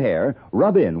you wet hair,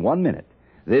 rub in 1 minute.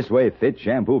 This way, Fitch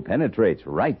shampoo penetrates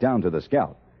right down to the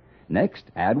scalp. Next,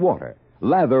 add water.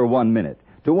 Lather 1 minute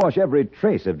to wash every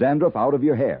trace of dandruff out of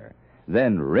your hair.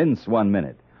 Then rinse 1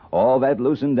 minute. All that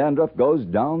loosened dandruff goes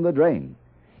down the drain.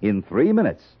 In 3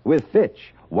 minutes, with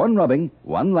Fitch, 1 rubbing,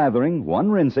 1 lathering, 1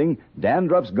 rinsing,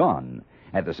 dandruff's gone.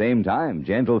 At the same time,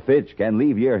 gentle Fitch can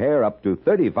leave your hair up to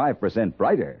 35%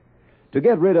 brighter. To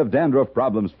get rid of dandruff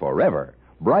problems forever,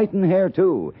 brighten hair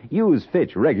too, use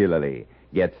Fitch regularly.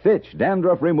 Get Fitch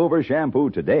Dandruff Remover Shampoo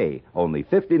today, only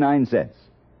 59 cents.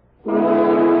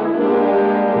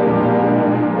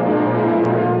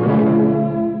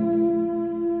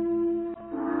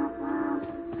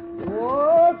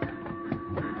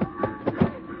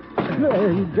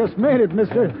 You just made it,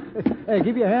 mister. Hey,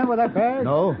 give you a hand with that bag?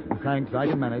 No, thanks. I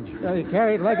can manage. You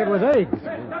carry it like it was eggs.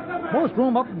 Most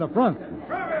room up in the front.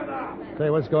 Say,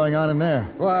 what's going on in there?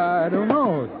 Why, I don't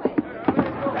know.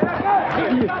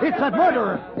 It's that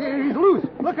murderer. He's loose.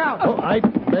 Look out. Oh, I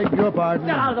beg your pardon.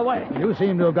 Get out of the way. You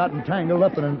seem to have gotten tangled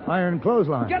up in an iron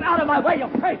clothesline. Get out of my way, you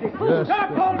crazy fool. Yes.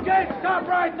 Stop, Holgate. Stop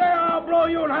right there. I'll blow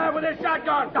you in half with this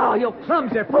shotgun. Oh, you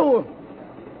clumsy fool.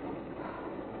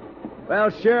 Well,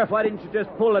 Sheriff, why didn't you just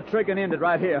pull the trigger and end it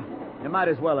right here? You might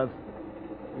as well have.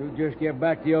 You just get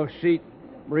back to your seat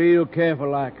real careful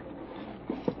like.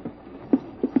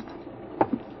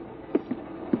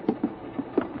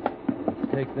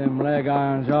 Take them leg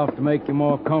irons off to make you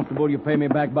more comfortable. You pay me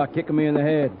back by kicking me in the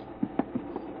head.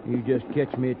 You just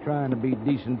catch me trying to be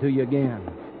decent to you again.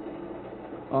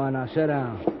 All right, now sit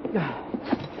down.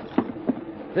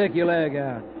 Take your leg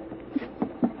out.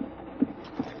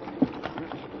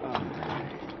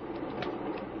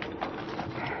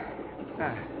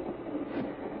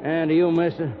 And to you,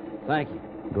 mister, thank you.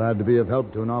 Glad to be of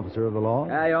help to an officer of the law.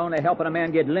 You're only helping a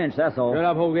man get lynched, that's all. Shut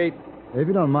up, Holgate. If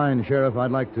you don't mind, Sheriff, I'd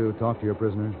like to talk to your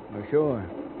prisoner. Sure.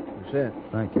 That's it.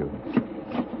 Thank you.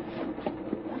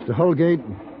 Mr. Holgate,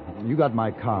 you got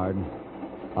my card.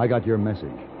 I got your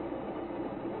message.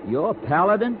 You're a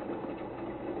paladin?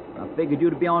 I figured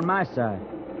you to be on my side.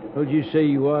 Who'd you say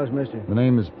you was, mister? The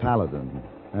name is Paladin.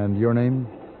 And your name?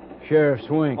 Sheriff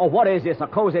Swink. Oh, what is this, a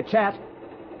cozy chat?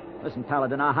 Listen,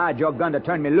 Paladin, I hired your gun to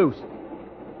turn me loose.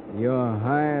 You're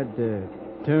hired to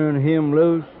turn him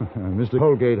loose? Mr.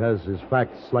 Holgate has his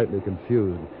facts slightly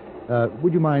confused.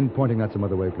 Would you mind pointing that some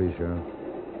other way, please, Sheriff?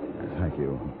 Thank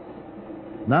you.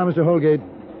 Now, Mr. Holgate,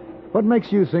 what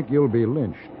makes you think you'll be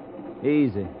lynched?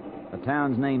 Easy. The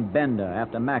town's named Bender,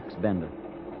 after Max Bender.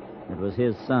 It was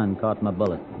his son caught my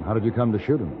bullet. How did you come to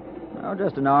shoot him? Oh,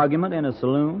 just an argument in a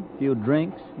saloon, a few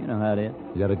drinks. You know how it is.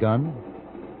 You had a gun?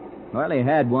 Well, he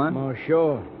had one. Oh,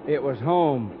 sure. It was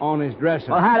home on his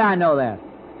dresser. Well, how'd I know that?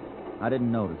 I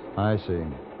didn't notice. I see.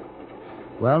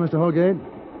 Well, Mr. Holgate,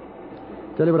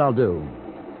 tell you what I'll do.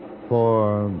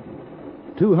 For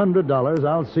 $200,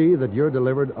 I'll see that you're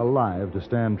delivered alive to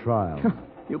stand trial.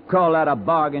 You call that a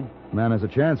bargain? Man has a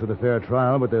chance with a fair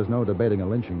trial, but there's no debating a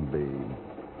lynching bee.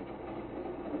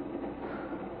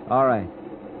 All right.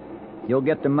 You'll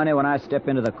get the money when I step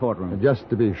into the courtroom. Just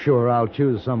to be sure, I'll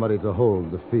choose somebody to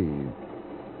hold the fee.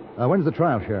 When's the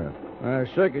trial, Sheriff?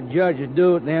 Circuit judge is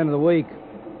due at the end of the week.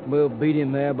 We'll beat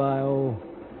him there by,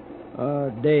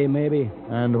 a day, maybe.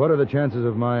 And what are the chances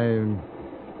of my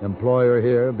employer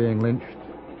here being lynched?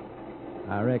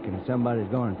 I reckon somebody's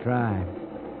going to try.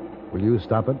 Will you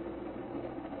stop it?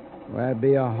 Well, that'd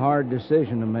be a hard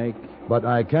decision to make. But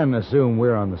I can assume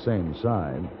we're on the same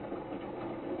side.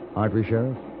 Aren't we,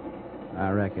 Sheriff? I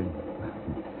reckon.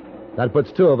 That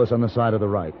puts two of us on the side of the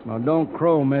right. Well, don't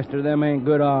crow, mister. Them ain't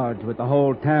good odds with the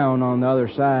whole town on the other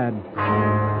side.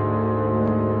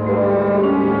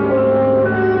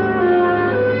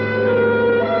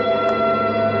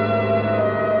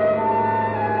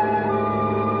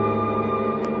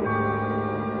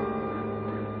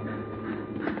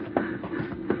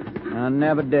 I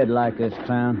never did like this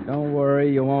town. Don't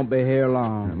worry, you won't be here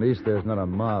long. At least there's not a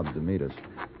mob to meet us.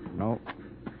 Nope.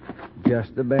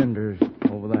 Just the Benders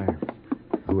over there.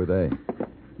 Who are they?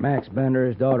 Max Bender,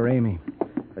 his daughter Amy.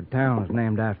 The town's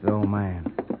named after the old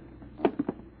man.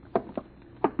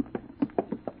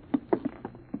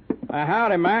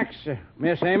 Howdy, Max.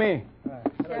 Miss Amy. Hello,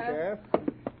 Sheriff.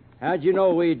 How'd you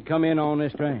know we'd come in on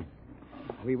this train?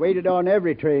 We waited on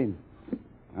every train.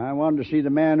 I wanted to see the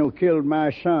man who killed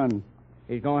my son.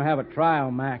 He's going to have a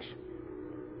trial, Max.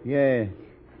 Yeah.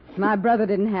 My brother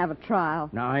didn't have a trial.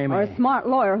 Now, Amy. Or a smart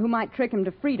lawyer who might trick him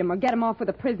to freedom or get him off with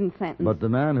a prison sentence. But the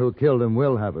man who killed him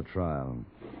will have a trial.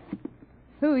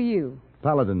 Who are you?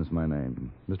 Paladin's my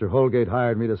name. Mr. Holgate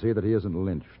hired me to see that he isn't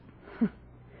lynched.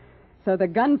 So the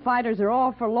gunfighters are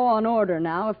all for law and order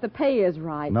now, if the pay is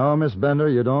right. No, Miss Bender,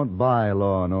 you don't buy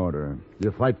law and order.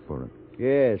 You fight for it.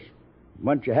 Yes.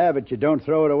 Once you have it, you don't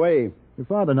throw it away. Your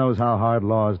father knows how hard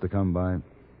law is to come by.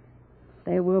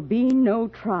 There will be no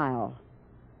trial.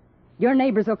 Your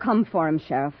neighbors will come for him,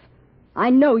 Sheriff.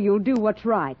 I know you'll do what's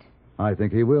right. I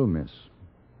think he will, miss.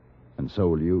 And so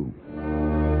will you.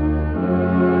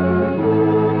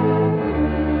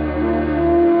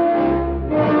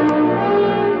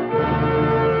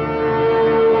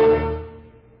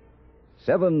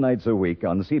 7 nights a week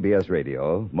on CBS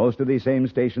Radio, most of these same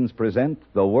stations present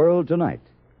The World Tonight.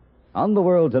 On The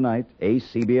World Tonight, ace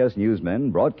CBS newsmen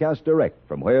broadcast direct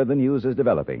from where the news is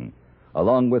developing,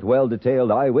 along with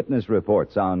well-detailed eyewitness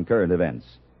reports on current events.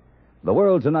 The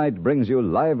World Tonight brings you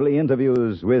lively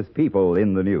interviews with people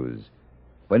in the news.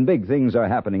 When big things are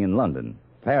happening in London,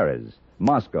 Paris,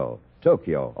 Moscow,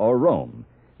 Tokyo, or Rome,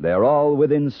 they're all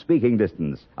within speaking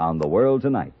distance on The World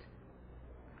Tonight.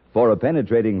 For a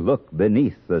penetrating look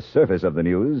beneath the surface of the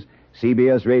news,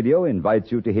 CBS Radio invites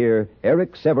you to hear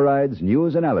Eric Severide's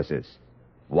news analysis.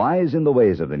 Wise in the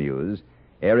ways of the news,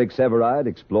 Eric Severide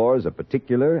explores a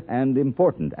particular and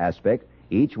important aspect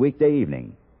each weekday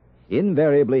evening.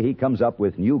 Invariably, he comes up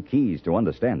with new keys to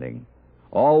understanding.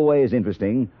 Always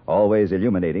interesting, always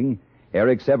illuminating,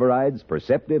 Eric Severide's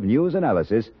perceptive news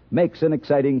analysis makes an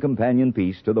exciting companion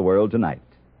piece to The World Tonight.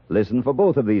 Listen for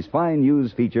both of these fine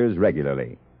news features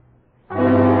regularly.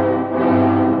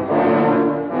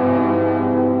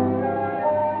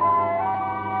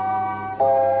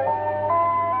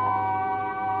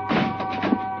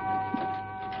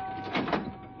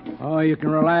 Oh, you can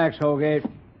relax, Holgate.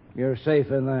 You're safe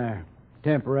in there.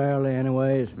 Temporarily,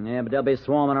 anyways. Yeah, but they'll be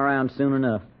swarming around soon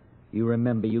enough. You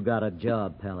remember you got a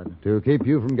job, Paladin. To keep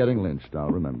you from getting lynched,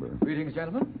 I'll remember. Greetings,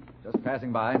 gentlemen. Just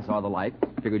passing by and saw the light.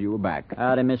 Figured you were back.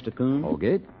 Howdy, Mr. Coombs.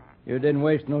 Holgate. You didn't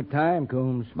waste no time,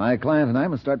 Coombs. My client and I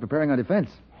must start preparing our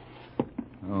defense.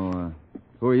 Oh,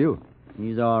 who are you?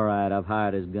 He's all right. I've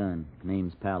hired his gun.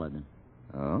 Name's Paladin.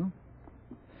 Oh?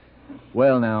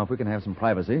 Well, now, if we can have some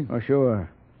privacy. Oh, sure.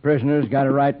 Prisoner's got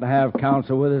a right to have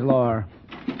counsel with his lawyer.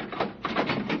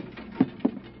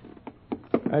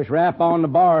 Just rap on the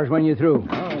bars when you're through.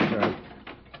 Oh, sure.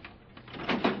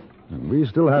 We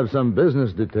still have some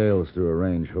business details to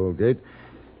arrange, Holgate.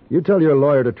 You tell your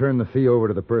lawyer to turn the fee over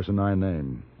to the person I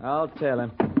name. I'll tell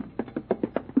him.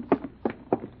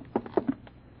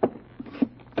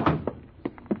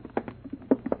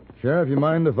 Sheriff, you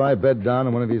mind if I bed down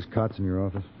on one of these cots in your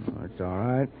office? Oh, it's all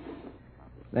right.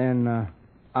 Then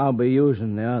I'll be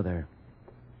using the other.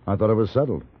 I thought it was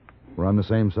settled. We're on the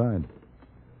same side.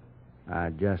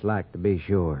 I'd just like to be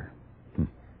sure.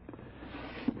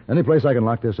 Any place I can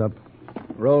lock this up?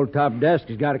 Roll top desk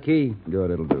has got a key.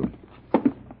 Good, it'll do.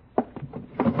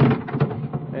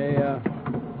 Hey,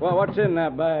 well, what's in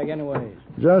that bag anyways?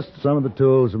 Just some of the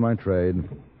tools of my trade.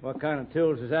 What kind of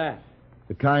tools is that?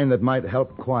 The kind that might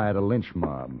help quiet a lynch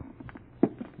mob.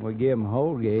 We give 'em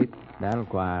Holgate. That'll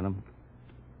quiet 'em.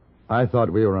 I thought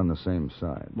we were on the same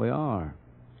side. We are.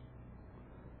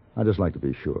 I'd just like to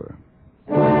be sure.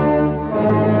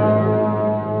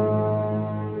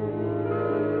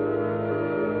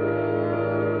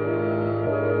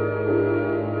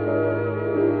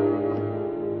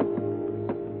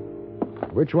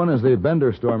 Which one is the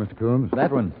Bender store, Mr. Coombs?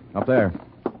 That one, up there.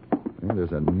 Yeah,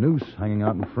 there's a noose hanging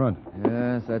out in front.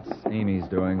 Yes, that's Amy's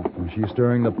doing. Is she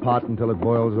stirring the pot until it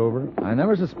boils over? I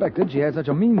never suspected she had such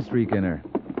a mean streak in her.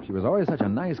 She was always such a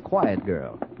nice, quiet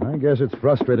girl. I guess it's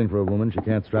frustrating for a woman. She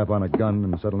can't strap on a gun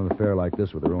and settle an affair like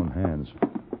this with her own hands.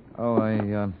 Oh,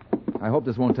 I hope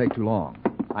this won't take too long.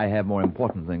 I have more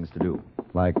important things to do.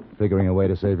 Like figuring a way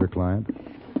to save your client?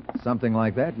 Something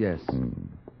like that, yes.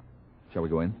 Shall we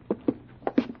go in?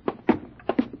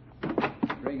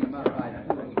 Bring him up right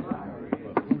now.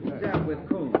 Who's that with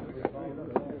Coombs?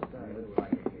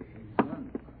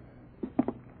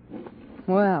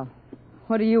 Well,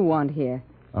 what do you want here?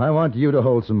 I want you to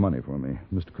hold some money for me,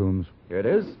 Mr. Coombs. Here it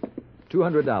is.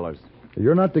 $200.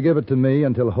 You're not to give it to me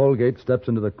until Holgate steps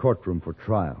into the courtroom for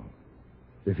trial.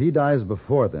 If he dies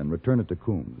before then, return it to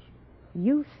Coombs.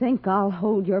 You think I'll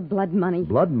hold your blood money?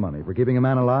 Blood money for keeping a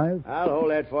man alive? I'll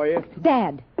hold that for you.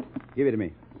 Dad. Give it to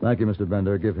me. Thank you, Mr.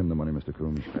 Bender. Give him the money, Mr.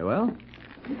 Coombs. Very well.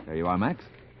 There you are, Max.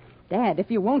 Dad,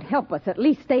 if you won't help us, at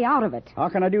least stay out of it. How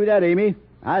can I do that, Amy?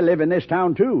 I live in this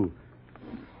town, too.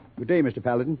 Good day, Mr.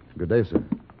 Paladin. Good day, sir.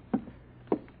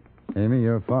 Amy,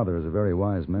 your father is a very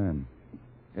wise man.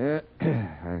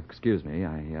 Excuse me.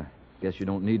 I guess you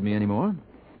don't need me anymore.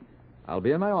 I'll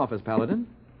be in my office, Paladin.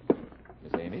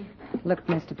 Miss Amy? Look,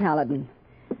 Mr. Paladin,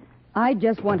 I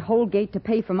just want Holgate to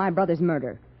pay for my brother's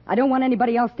murder. I don't want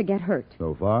anybody else to get hurt.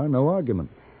 So far, no argument.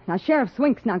 Now, Sheriff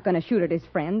Swink's not going to shoot at his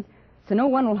friends, so no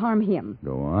one will harm him.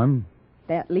 Go on.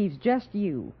 That leaves just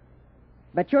you.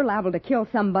 But you're liable to kill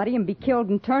somebody and be killed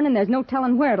in turn, and there's no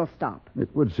telling where it'll stop.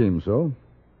 It would seem so.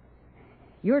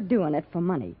 You're doing it for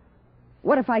money.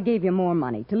 What if I gave you more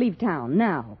money to leave town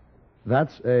now?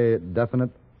 That's a definite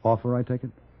offer, I take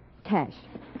it? Cash.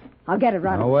 I'll get it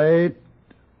right Now, wait.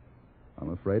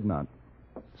 I'm afraid not.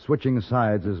 Switching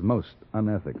sides is most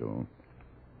unethical.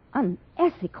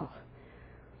 Unethical?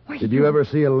 Why, Did you ever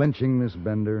see a lynching, Miss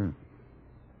Bender?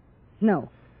 No.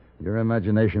 Your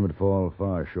imagination would fall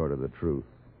far short of the truth.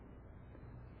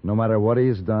 No matter what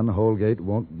he's done, Holgate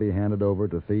won't be handed over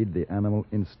to feed the animal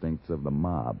instincts of the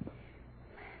mob.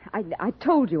 I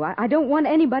told you, I don't want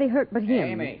anybody hurt but him.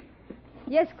 Amy.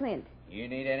 Yes, Clint? You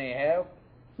need any help?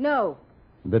 No.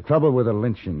 The trouble with a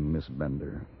lynching, Miss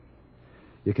Bender,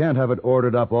 you can't have it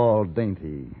ordered up all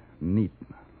dainty, neat,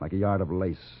 like a yard of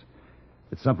lace.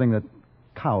 It's something that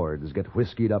cowards get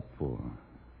whiskied up for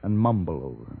and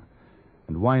mumble over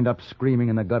and wind up screaming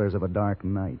in the gutters of a dark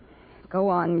night. Go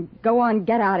on,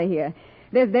 get out of here.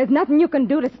 There's nothing you can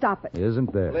do to stop it.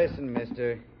 Isn't there? Listen,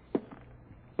 mister.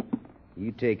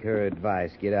 You take her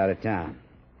advice. Get out of town.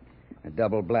 A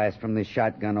double blast from this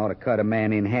shotgun ought to cut a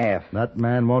man in half. That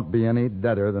man won't be any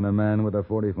deader than a man with a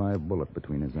 .45 bullet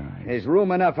between his eyes. There's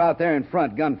room enough out there in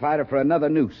front, gunfighter, for another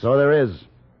noose. So there is.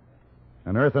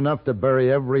 And earth enough to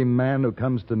bury every man who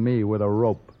comes to me with a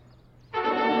rope.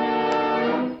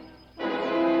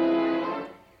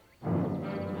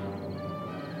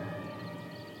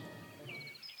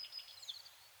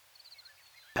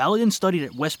 Paladin studied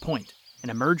at West Point and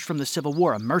emerged from the Civil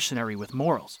War a mercenary with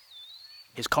morals.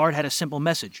 His card had a simple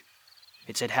message.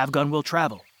 It said, "Have gun, will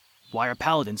travel. Wire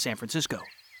Paladin, San Francisco."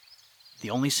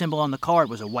 The only symbol on the card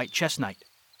was a white chess knight,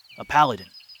 a paladin.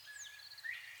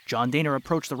 John Dehner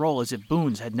approached the role as if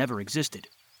boons had never existed.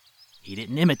 He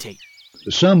didn't imitate.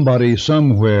 Somebody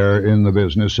somewhere in the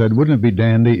business said, wouldn't it be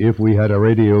dandy if we had a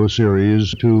radio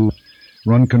series to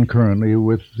run concurrently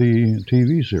with the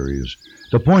TV series?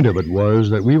 The point of it was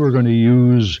that we were going to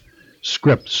use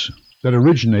scripts that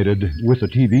originated with the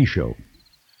TV show,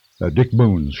 Dick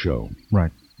Boone's show.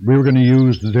 Right. We were going to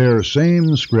use their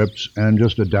same scripts and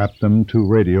just adapt them to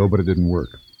radio, but it didn't work.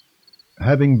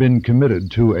 Having been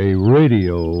committed to a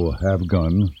radio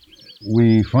have-gun,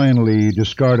 we finally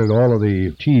discarded all of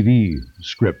the TV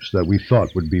scripts that we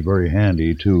thought would be very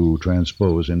handy to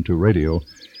transpose into radio.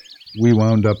 We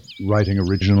wound up writing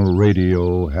original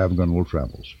radio Have Gun Will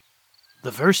Travels.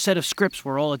 The first set of scripts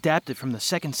were all adapted from the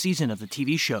second season of the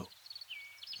TV show.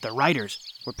 The writers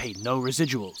were paid no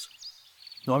residuals.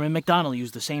 Norman Macdonald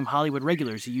used the same Hollywood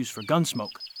regulars he used for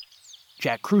Gunsmoke.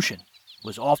 Jack Kruschen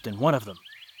was often one of them.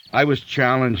 I was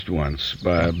challenged once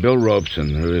by Bill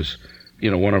Robeson, who is,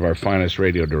 one of our finest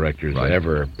radio directors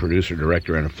ever, producer,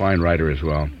 director, and a fine writer as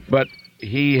well. But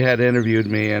he had interviewed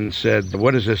me and said,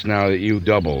 "What is this now that you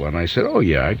double?" And I said, "Oh,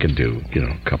 yeah, I can do,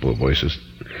 a couple of voices."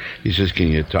 He says, "Can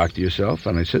you talk to yourself?"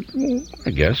 And I said, "Well,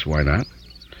 I guess, why not?"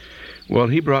 Well,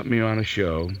 he brought me on a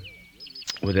show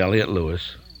with Elliot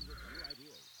Lewis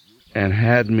and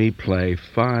had me play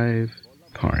 5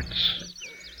 parts.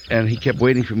 And he kept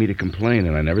waiting for me to complain,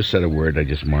 and I never said a word. I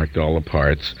just marked all the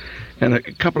parts. And a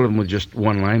couple of them were just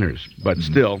one-liners. But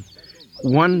still,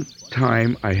 one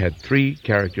time I had 3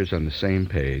 characters on the same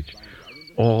page,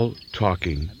 all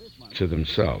talking to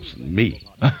themselves, me.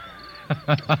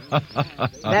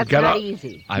 That's not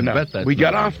easy. I bet that's We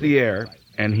got off the air,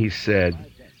 and he said,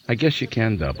 "I guess you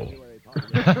can double."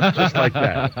 Just like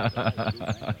that.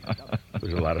 It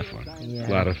was a lot of fun. Yeah. A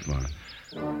lot of fun.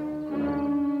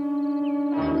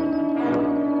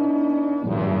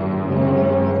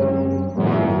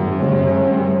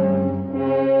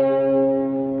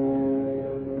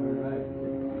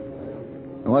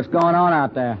 What's going on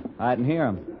out there? I didn't hear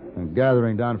him. A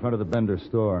gathering down in front of the Bender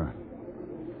store.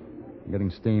 Getting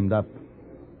steamed up.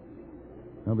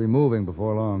 They'll be moving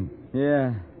before long.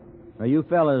 Yeah. Well, you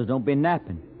fellas don't be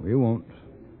napping. We won't.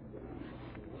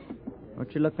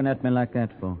 What you looking at me like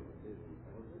that for?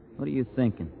 What are you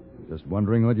thinking? Just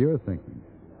wondering what you're thinking.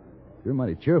 You're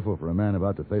mighty cheerful for a man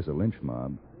about to face a lynch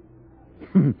mob.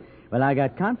 Well, I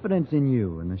got confidence in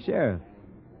you and the sheriff.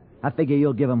 I figure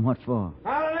you'll give him what for.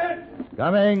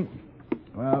 Coming.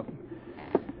 Well,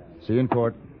 see you in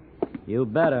court. You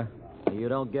better. Or you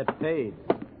don't get paid.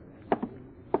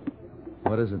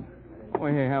 What is it? Oh,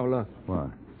 here, have a look. What?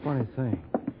 Funny thing.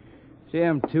 See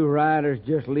them two riders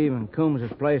just leaving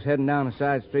Coombs' place, heading down a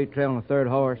side street, trailing a third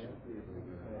horse?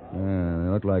 Yeah, they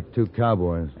look like two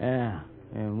cowboys. Yeah,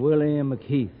 and Willie and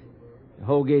McKeith,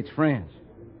 Holgate's friends.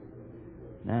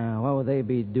 Now, what would they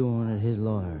be doing at his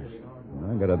lawyer's?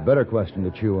 I got a better question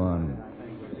to chew on.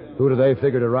 Who do they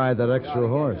figure to ride that extra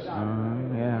horse?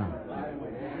 Yeah.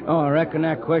 Oh, I reckon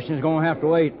that question's going to have to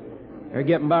wait. They're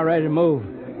getting about ready to move.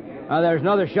 There's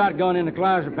another shotgun in the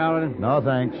closet, Paladin. No,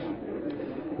 thanks.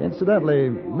 Incidentally,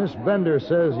 Miss Bender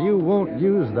says you won't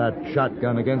use that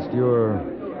shotgun against your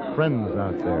friends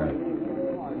out there.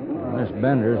 Miss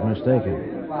Bender's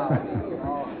mistaken.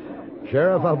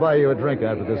 Sheriff, I'll buy you a drink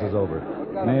after this is over.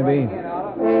 Maybe.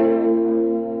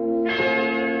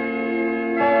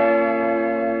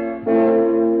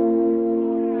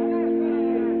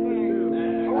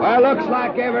 Well, looks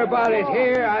like everybody's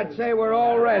here. I'd say we're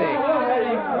all ready.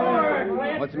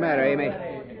 What's the matter, Amy?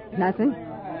 Nothing.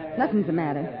 Nothing's the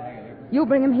matter. You'll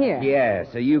bring him here. Yeah,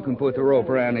 so you can put the rope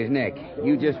around his neck.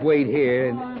 You just wait here,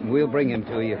 and we'll bring him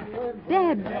to you.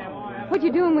 Dad, what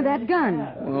you doing with that gun?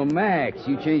 Well, Max,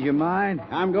 you change your mind?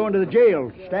 I'm going to the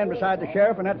jail. Stand beside the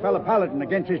sheriff and that fella Paladin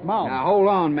against his mom. Now, hold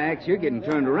on, Max. You're getting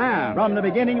turned around. From the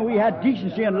beginning, we had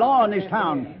decency and law in this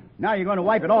town. Now you're going to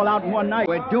wipe it all out in one night.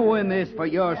 We're doing this for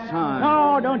your son.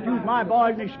 No, don't use my boy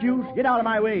as an excuse. Get out of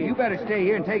my way. You better stay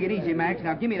here and take it easy, Max.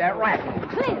 Now, give me that rifle.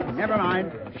 Clint! Never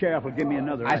mind. The sheriff will give me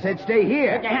another. I said stay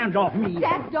here. Get your hands off me.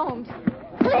 Dad, don't.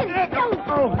 Clint, don't.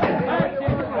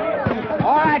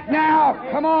 All right, now.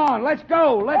 Come on. Let's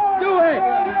go. Let's do it.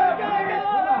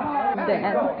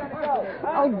 Dad.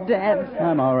 Oh, Dad.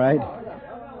 I'm all right.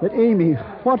 But, Amy,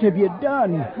 what have you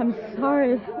done? I'm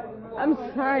sorry. I'm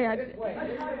sorry.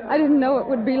 I didn't know it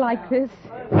would be like this.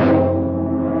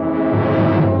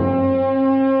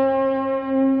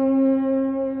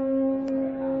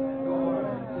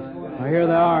 Well, here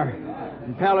they are.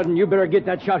 And Paladin, you better get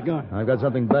that shotgun. I've got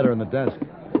something better in the desk.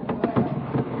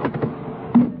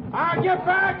 I'll get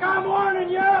back. I'm warning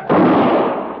you.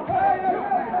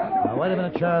 Now, wait a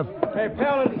minute, Sheriff. Hey,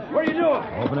 Paladin, what are you doing?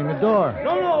 Opening the door.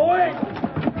 No, wait.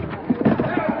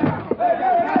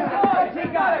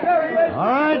 All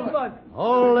right.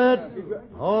 Hold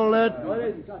it.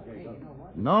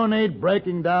 No need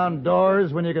breaking down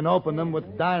doors when you can open them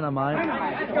with dynamite.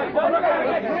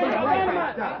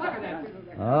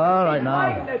 All right,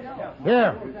 now.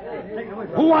 Here.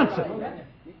 Who wants it?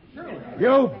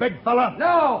 You, big fella.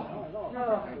 No.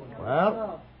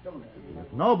 Well,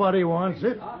 if nobody wants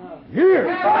it, here.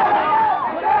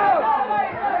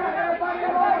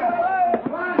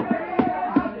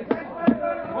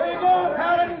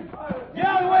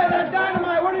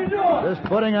 Just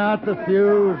putting out the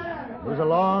fuse. It was a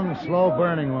long, slow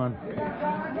burning one.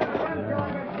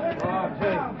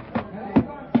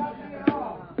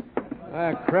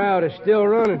 That crowd is still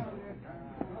running.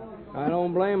 I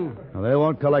don't blame them. Now, they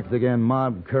won't collect again.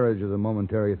 Mob courage is a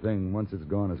momentary thing. Once it's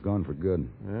gone for good.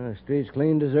 The street's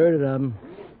clean deserted of them.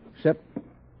 Except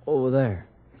over there.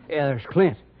 Yeah, there's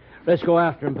Clint. Let's go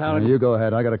after him, Paladin. Now, you go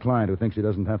ahead. I got a client who thinks he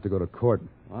doesn't have to go to court.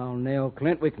 I'll nail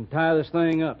Clint. We can tie this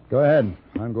thing up. Go ahead.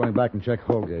 I'm going back and check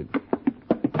Holgate.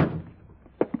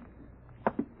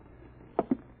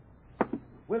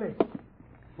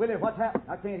 Willie, what's happened?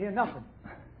 I can't hear nothing.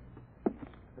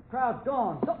 The crowd's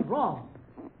gone. Something's wrong.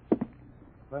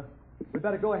 Well, we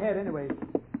better go ahead anyway.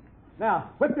 Now,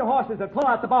 whip your horses and pull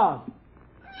out the bars.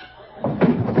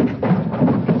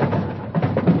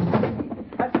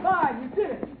 That's fine. You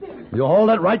did it. You hold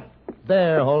it right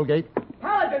there, Holgate.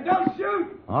 Paladin, don't shoot!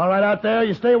 All right, out there.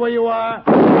 You stay where you are.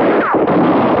 No,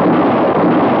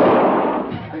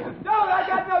 I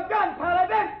got no gun,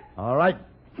 Paladin! All right.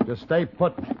 Just stay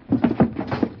put.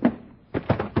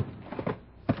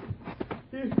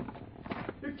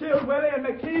 You killed Willie and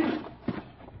McKee.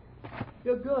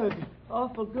 You're good.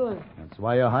 Awful good. That's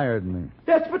why you hired me.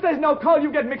 Yes, but there's no call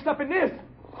you get mixed up in this.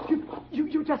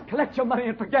 You just collect your money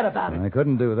and forget about it. I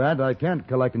couldn't do that. I can't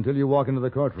collect until you walk into the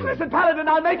courtroom. Listen, Paladin,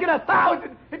 I'll make it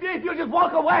 1,000 if you'll just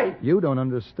walk away. You don't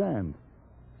understand.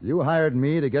 You hired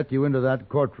me to get you into that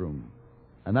courtroom.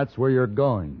 And that's where you're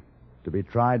going, to be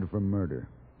tried for murder.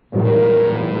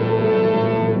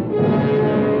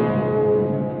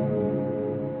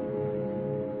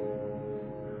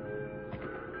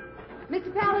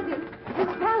 Mr. Paladin!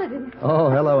 Mr. Paladin! Oh,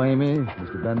 hello, Amy.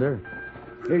 Mr. Bender.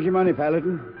 Here's your money,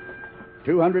 Paladin.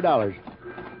 $200.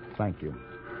 Thank you.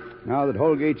 Now that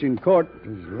Holgate's in court,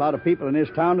 there's a lot of people in this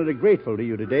town that are grateful to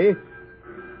you today.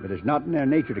 but it's not in their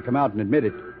nature to come out and admit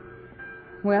it.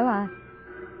 Well,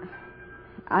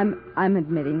 I'm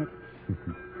admitting it.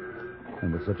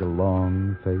 And with such a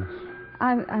long face.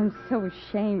 I'm so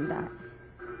ashamed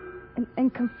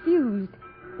and confused.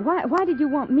 Why did you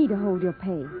want me to hold your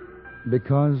pay?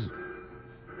 Because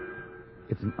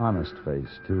it's an honest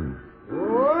face, too.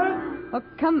 Oh,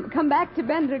 come back to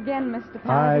Bender again, Mr. Paladin.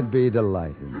 I'd be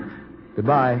delighted.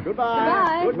 Goodbye.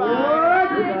 Goodbye.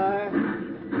 Goodbye. Goodbye.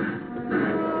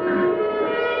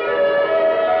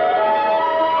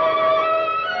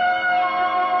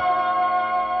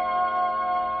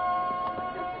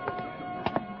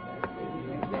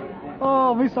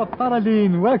 Oh, Mr.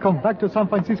 Paladin, welcome back to San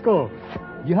Francisco.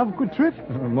 You have a good trip?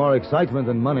 More excitement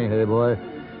than money, hey boy.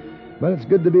 But it's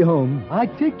good to be home. I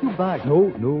take you back.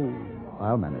 No,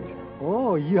 I'll manage.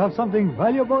 Oh, you have something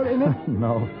valuable in it?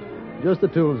 No, just the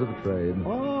tools of the trade.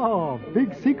 Oh,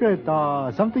 big secret.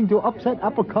 Something to upset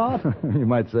apple cart? You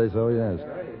might say so, yes.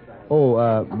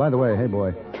 Oh, by the way, hey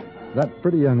boy, that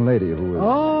pretty young lady who was...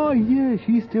 Oh, yeah,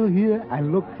 she's still here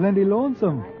and looked plenty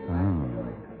lonesome. Oh.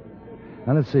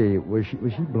 Now, let's see, was she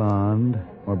blonde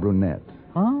or brunette?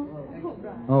 Huh?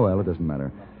 Oh, well, it doesn't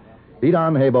matter. Eat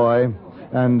on, hey boy,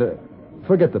 and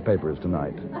forget the papers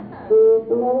tonight.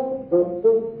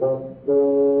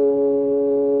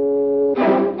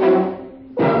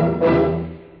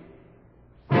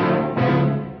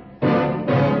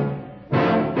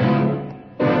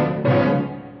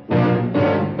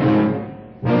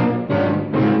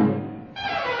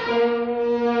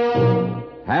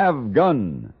 Have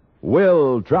Gun,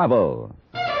 Will Travel.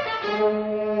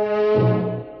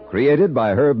 Created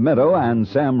by Herb Meadow and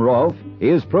Sam Rolfe,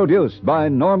 is produced by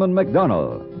Norman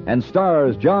MacDonald and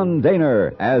stars John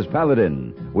Daner as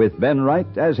Paladin, with Ben Wright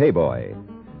as Hayboy.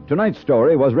 Tonight's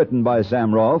story was written by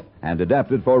Sam Rolfe and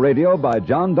adapted for radio by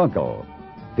John Dunkel.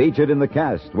 Featured in the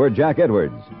cast were Jack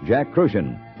Edwards, Jack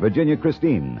Crucian, Virginia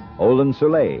Christine, Olin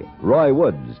Soleil, Roy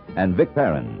Woods, and Vic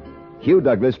Perrin. Hugh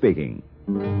Douglas speaking.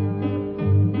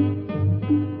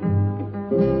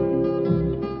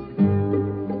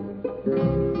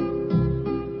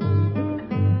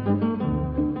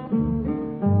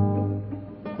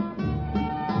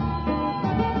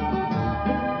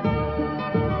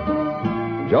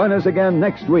 Join us again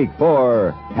next week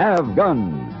for Have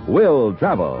Gun, Will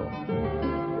Travel.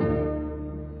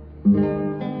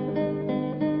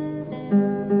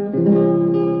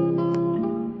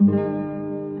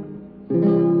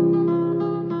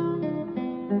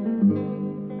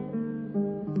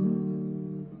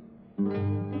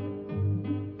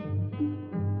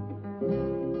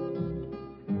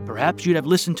 Perhaps you'd have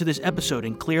listened to this episode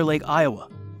in Clear Lake, Iowa,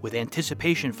 with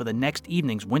anticipation for the next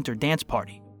evening's winter dance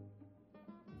party.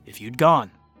 If you'd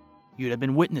gone, you'd have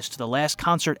been witness to the last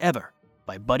concert ever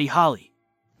by Buddy Holly,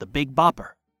 the Big Bopper,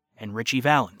 and Ritchie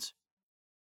Valens.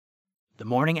 The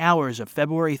morning hours of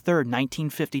February 3rd,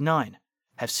 1959,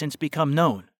 have since become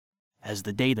known as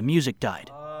the day the music died.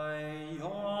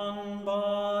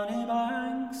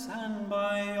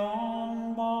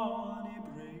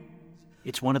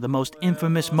 It's one of the most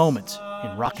infamous moments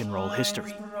in rock and roll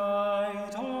history.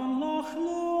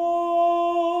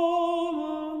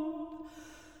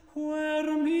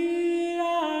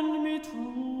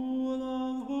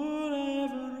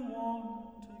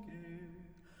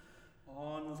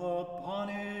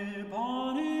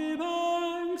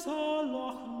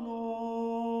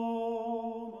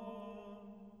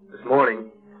 This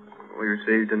morning, we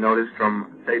received a notice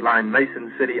from Dateline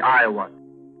Mason City, Iowa.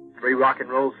 3 rock and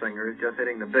roll singers just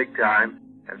hitting the big time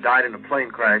have died in a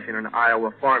plane crash in an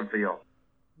Iowa farm field.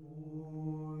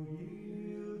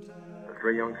 The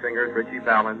 3 young singers, Ritchie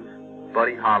Valens,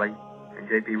 Buddy Holly, and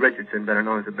J.P. Richardson, better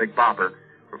known as the Big Bopper,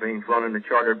 were being flown in a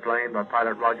chartered plane by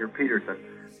pilot Roger Peterson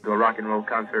to a rock and roll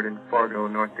concert in Fargo,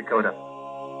 North Dakota.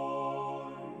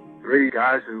 3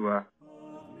 guys who,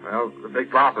 the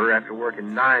Big Bopper, after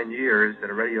working 9 years at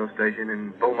a radio station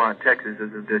in Beaumont, Texas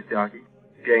as a disc jockey,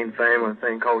 gained fame with a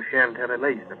thing called Chantilly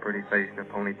lace, a pretty face and a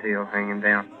ponytail hanging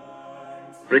down.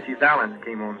 Ritchie Valens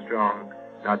came on strong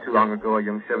not too long ago, a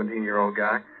young 17-year-old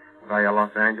guy via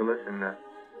Los Angeles, and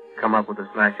come up with a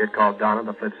smash hit called Donna,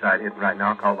 the flip side hit right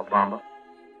now called La Bamba.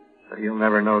 But he'll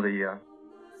never know the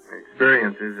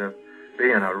experiences of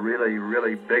being a really,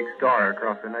 really big star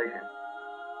across the nation.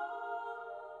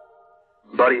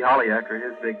 Buddy Holly, after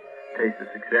his big taste of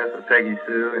success with Peggy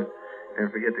Sue and Never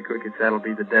Forget the Crickets, That'll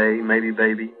Be the Day, Maybe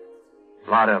Baby,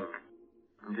 a lot of them.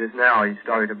 And just now he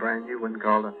started a brand new one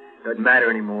called Doesn't Matter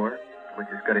Anymore, which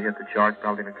is going to hit the charts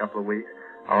probably in a couple of weeks.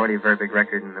 Already a very big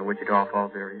record in the Wichita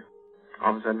Falls area.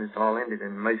 All of a sudden it's all ended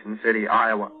in Mason City,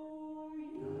 Iowa.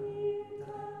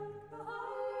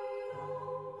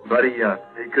 Buddy,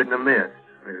 he couldn't have missed.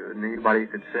 Anybody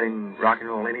could sing rock and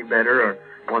roll any better, or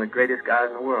one of the greatest guys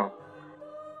in the world.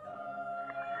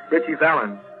 Ritchie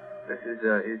Valens, this is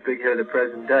his big hit of the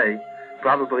present day.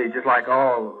 Probably just like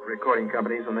all recording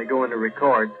companies, when they go in to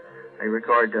record, they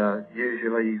record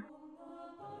usually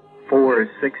 4 or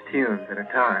 6 tunes at a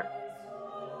time.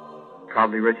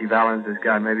 Probably Ritchie Valens has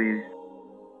got maybe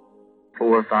 4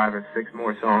 or 5 or 6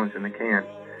 more songs in the can,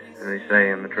 as they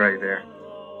say in the tray there.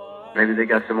 Maybe they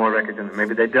got some more records in it.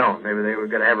 Maybe they don't. Maybe they were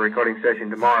going to have a recording session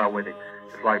tomorrow with him.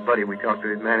 Just like Buddy, we talked to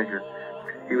his manager.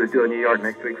 He was doing New York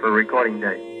next week for a recording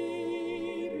day.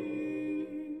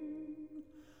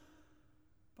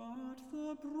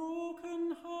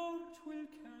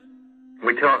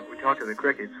 We talked to the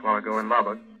Crickets a while ago in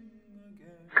Lubbock.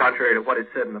 Contrary to what it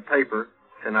said in the paper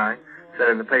tonight, it said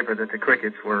in the paper that the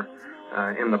Crickets were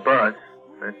in the bus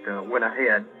that went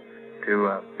ahead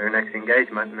to their next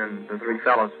engagement, and then the 3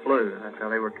 fellows flew, and that's how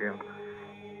they were killed.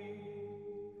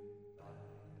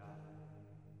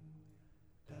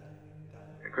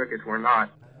 The Crickets were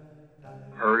not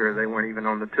hurt, or they weren't even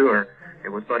on the tour. It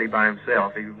was Buddy by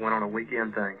himself. He went on a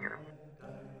weekend thing, you know.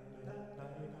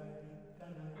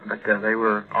 But they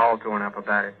were all torn up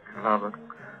about it in Lubbock.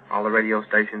 All the radio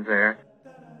stations there.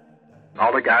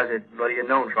 All the guys that Buddy had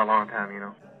known for a long time, you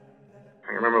know.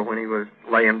 I remember when he was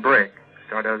laying brick.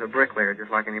 Started as a bricklayer, just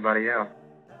like anybody else.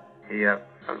 He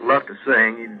loved to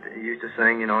sing. He used to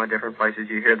sing, you know, in different places.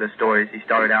 You hear the stories. He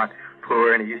started out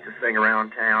poor, and he used to sing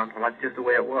around town. Well, that's just the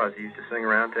way it was. He used to sing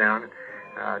around town.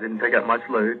 Didn't pick up much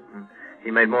loot. And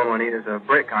he made more money as a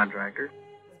brick contractor.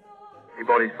 He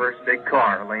bought his first big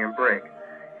car, laying brick.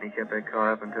 And he kept that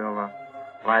car up until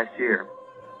last year.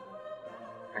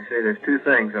 I say there's 2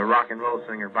 things a rock and roll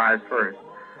singer buys first.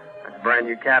 That's a brand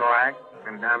new Cadillac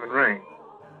and a diamond ring.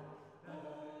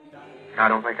 I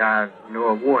don't think I know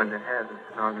of one that has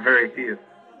it. No, very few.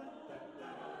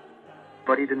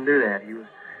 But he didn't do that. He was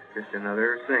just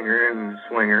another singer and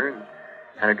swinger and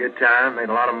had a good time, made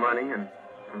a lot of money, and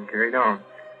carried on.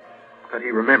 But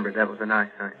he remembered that was a nice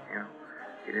thing, you know.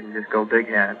 He didn't just go big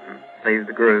hat and leave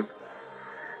the group.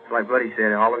 Like Buddy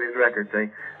said, all of his records, they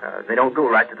don't go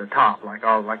right to the top like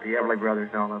the Everly Brothers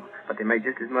and all of them, but they make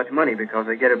just as much money because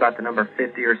they get about the number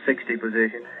 50 or 60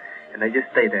 position, and they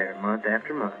just stay there month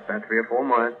after month, about 3 or 4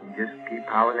 months, and just keep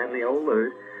piling in the old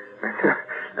loot.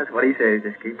 That's what he says,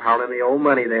 just keep piling the old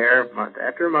money there month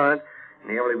after month. And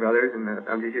the Everly Brothers, and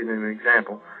I'm just using an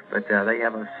example, but they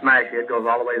have a smash hit, goes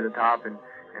all the way to the top, and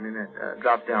then it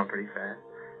drops down pretty fast.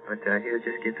 But he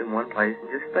just gets in one place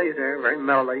and just stays there very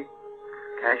mellowly,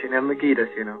 cashing in the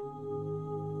Gitas, you know.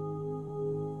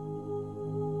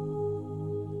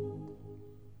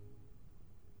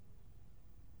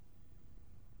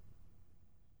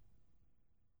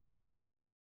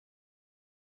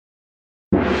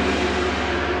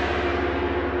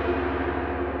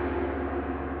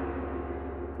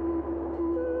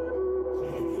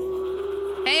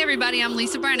 Hey everybody, I'm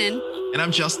Lisa Brennan. And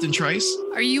I'm Justin Trice.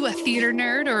 Are you a theater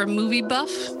nerd or a movie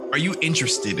buff? Are you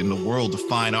interested in the world of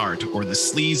fine art or the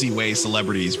sleazy way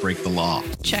celebrities break the law?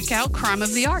 Check out Crime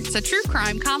of the Arts, a true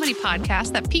crime comedy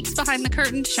podcast that peeks behind the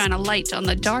curtain to shine a light on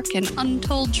the dark and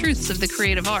untold truths of the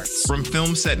creative arts. From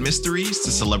film set mysteries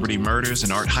to celebrity murders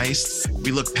and art heists,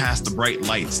 we look past the bright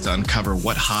lights to uncover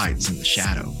what hides in the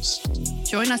shadows.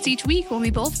 Join us each week when we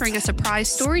both bring a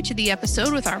surprise story to the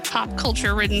episode with our pop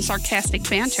culture-ridden sarcastic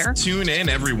banter. Tune in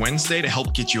every Wednesday to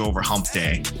help get you over hump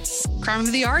day. Crime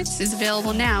of the Arts is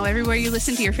available now everywhere you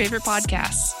listen to your favorite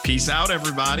podcasts. Peace out,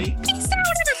 everybody. Peace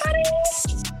out, everybody.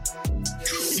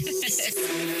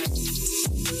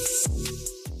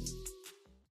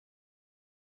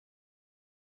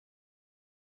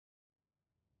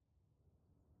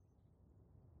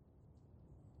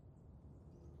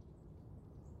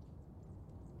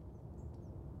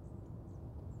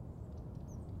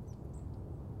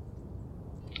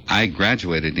 I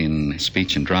graduated in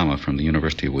speech and drama from the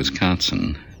University of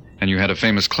Wisconsin. And you had a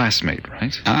famous classmate,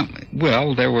 right?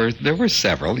 Well, there were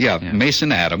several. Yeah,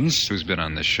 Mason Adams. Who's been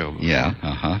on this show before.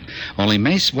 Yeah, Only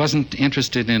Mace wasn't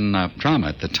interested in drama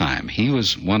at the time. He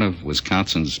was one of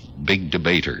Wisconsin's big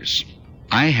debaters.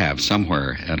 I have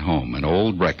somewhere at home an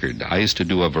old record. I used to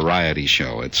do a variety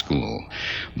show at school.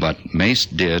 But Mace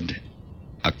did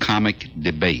a comic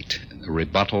debate, a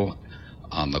rebuttal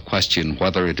on the question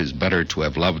whether it is better to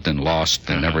have loved and lost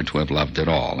than never to have loved at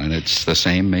all. And it's the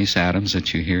same Mace Adams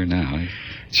that you hear now.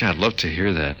 Gee, I'd love to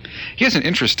hear that. He has an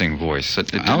interesting voice.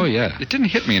 It didn't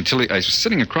hit me until I was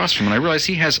sitting across from him, and I realized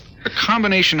he has a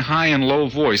combination high and low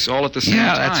voice all at the same time.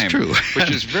 Yeah, that's true. Which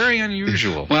is very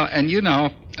unusual. Well, and you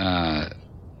know,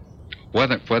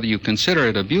 whether you consider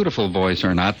it a beautiful voice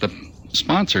or not, the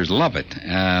sponsors love it,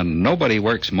 and nobody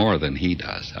works more than he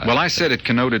does. Well, I said it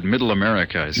connoted Middle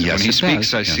America. I said, Yes, when he it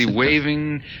speaks, does. I Yes, see it does.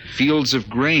 waving fields of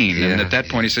grain. And Yeah. at that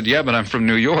point, he said, yeah, but I'm from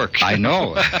New York. I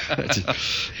know.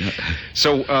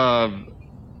 So,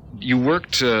 you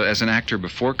worked as an actor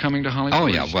before coming to Hollywood? Oh, Or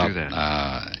yeah, did you well, do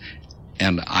that?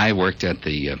 and I worked at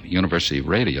the University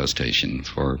radio station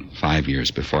for 5 years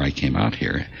before I came out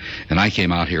here. And I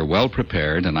came out here well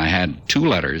prepared, and I had 2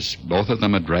 letters, both of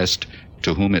them addressed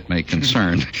to whom it may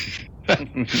concern.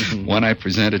 One I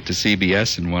presented to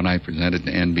CBS and one I presented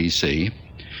to NBC,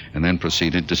 and then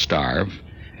proceeded to starve.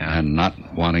 And not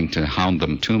wanting to hound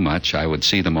them too much, I would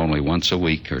see them only once a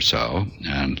week or so,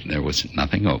 and there was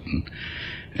nothing open.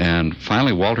 And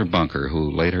finally, Walter Bunker,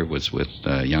 who later was with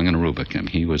Young and Rubicam,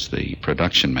 he was the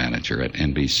production manager at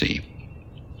NBC.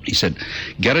 He said,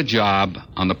 get a job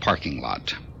on the parking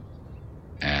lot,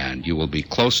 and you will be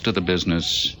close to the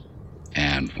business,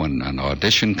 and when an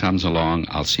audition comes along,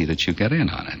 I'll see that you get in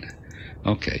on it.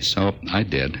 Okay, so I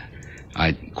did.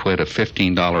 I quit a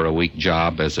 $15 a week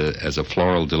job as a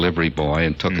floral delivery boy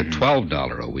and took a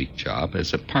 $12 a week job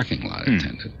as a parking lot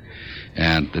attendant.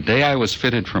 And the day I was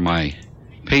fitted for my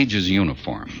page's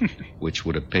uniform, which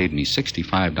would have paid me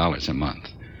 $65 a month,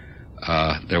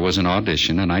 there was an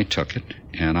audition, and I took it,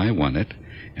 and I won it,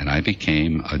 and I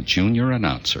became a junior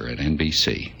announcer at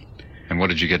NBC. And what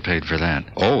did you get paid for that?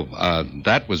 Oh,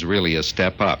 that was really a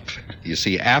step up. You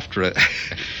see, after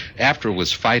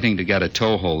was fighting to get a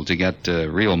toehold to get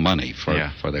real money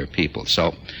for their people.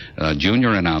 So,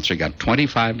 junior announcer got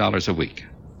 $25 a week.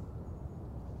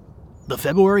 The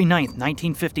February 9th,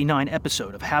 1959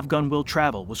 episode of Have Gun Will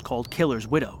Travel was called Killer's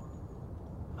Widow.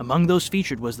 Among those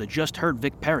featured was the just heard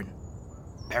Vic Perrin.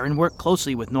 Perrin worked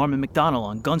closely with Norman Macdonald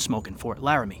on Gunsmoke in Fort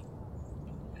Laramie.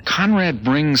 Conrad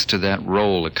brings to that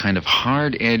role a kind of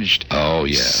hard-edged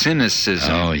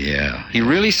cynicism. Oh, yeah. He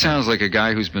really sounds like a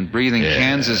guy who's been breathing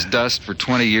Kansas dust for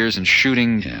 20 years and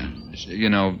shooting,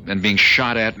 and being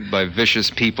shot at by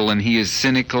vicious people, and he is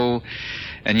cynical,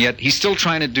 and yet he's still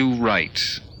trying to do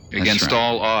right against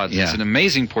all odds. Yeah. It's an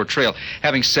amazing portrayal.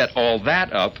 Having set all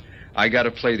that up, I got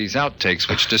to play these outtakes,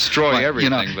 which destroy Well,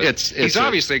 everything. But it's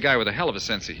obviously a guy with a hell of a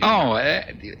sense of humor. Oh,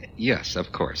 yes,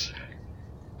 of course.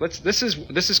 This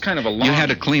is kind of a long. You had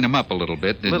to clean them up a little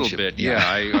bit, didn't you? A little bit, yeah.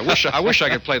 I wish I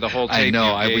could play the whole tape. I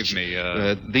know. You gave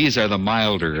me. These are the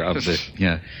milder of the.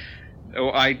 Yeah. Oh,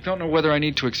 I don't know whether I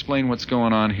need to explain what's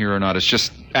going on here or not. It's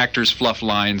just actors fluff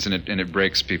lines and it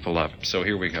breaks people up. So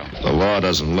here we go. The law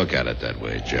doesn't look at it that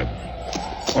way, Jeb.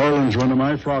 Orland's one of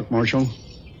my frock, Marshal.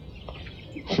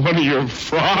 One of your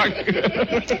frock?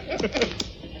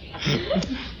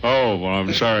 Oh, well,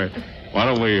 I'm sorry. Why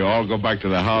don't we all go back to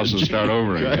the house and start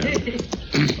over again?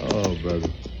 Oh, brother.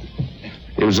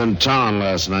 He was in town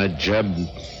last night, Jeb,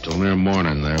 till near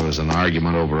morning. There was an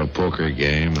argument over a poker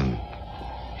game, and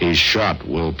he shot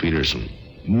Will Peterson.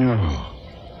 No.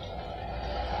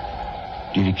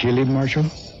 Did he kill him, Marshal?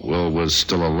 Will was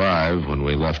still alive when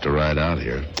we left to ride out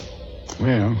here.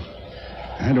 Well,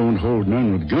 I don't hold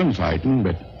none with gunfighting,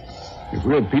 but if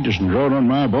Will Peterson drawed on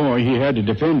my boy, he had to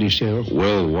defend himself.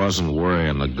 Will wasn't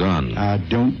wearing the gun. I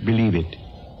don't believe it.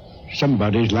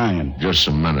 Somebody's lying. Just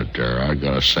a minute there. I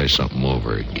gotta say something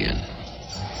over again.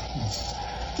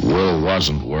 Will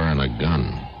wasn't wearing a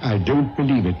gun. I don't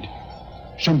believe it.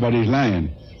 Somebody's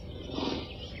lying.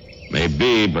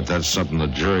 Maybe, but that's something the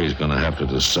jury's gonna have to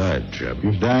decide, Jeb.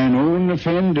 If thine own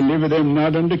offend, deliver them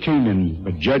not unto Canaan,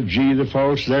 but judge ye the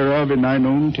false thereof in thine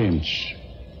own tents.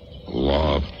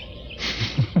 Law.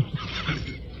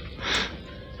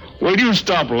 Will you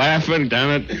stop laughing,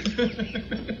 damn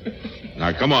it?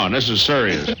 Now, come on, this is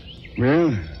serious.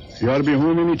 Well, you ought to be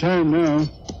home any time now.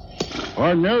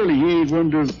 Ordinarily, he ain't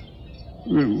one to,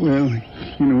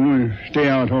 stay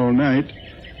out all night.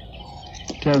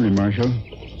 Tell me, Marshal,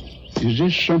 is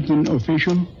this something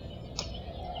official?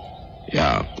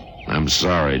 Yeah, I'm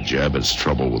sorry, Jeb. It's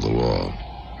trouble with the law.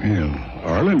 Well,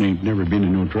 Arlen ain't never been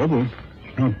in no trouble.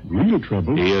 Not real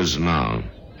trouble. He is now.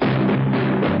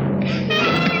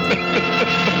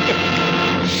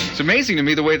 It's amazing to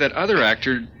me the way that other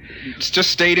actor just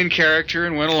stayed in character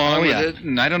and went along with it.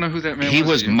 And I don't know who that man was. He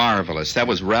was marvelous. That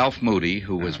was Ralph Moody,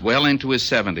 who was well into his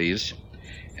 70s,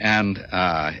 and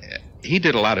he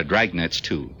did a lot of dragnets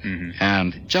too. Mm-hmm.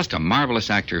 And just a marvelous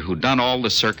actor who'd done all the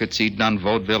circuits. He'd done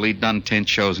vaudeville, he'd done tent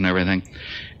shows and everything,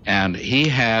 and he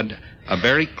had a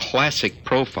very classic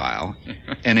profile.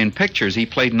 And in pictures, he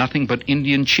played nothing but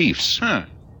Indian chiefs,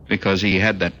 because he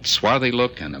had that swarthy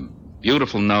look and a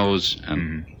beautiful nose.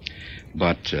 And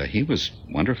But he was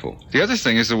wonderful. The other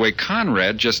thing is the way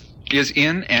Conrad just is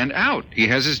in and out. He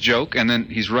has his joke, and then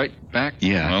he's right back.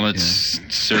 Yeah. Well, it's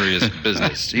serious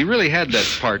business. He really had that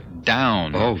part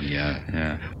down. Oh, yeah.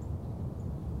 Yeah.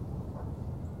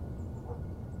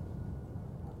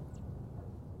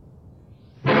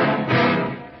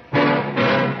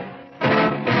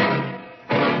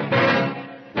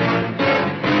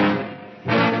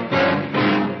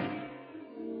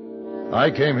 I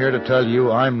came here to tell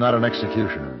you I'm not an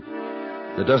executioner.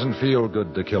 It doesn't feel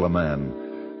good to kill a man.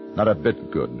 Not a bit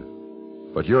good.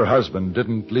 But your husband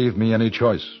didn't leave me any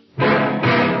choice.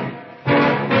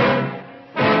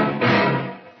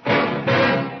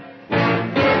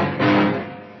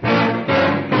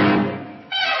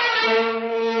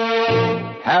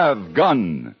 Have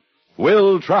Gun.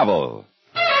 Will Travel.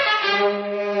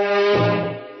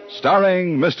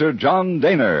 Starring Mr. John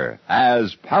Dehner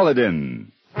as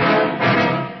Paladin.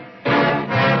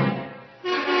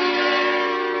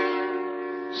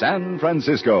 San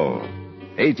Francisco,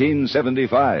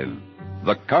 1875.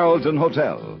 The Carlton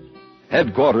Hotel.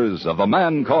 Headquarters of the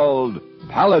man called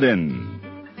Paladin.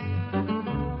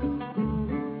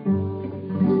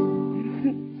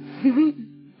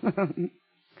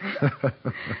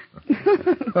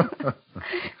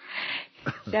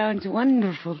 Sounds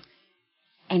wonderful.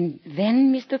 And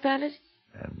then, Mr. Paladin?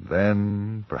 And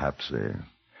then, perhaps a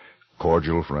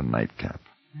cordial for a nightcap.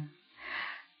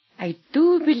 I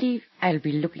do believe I'll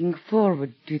be looking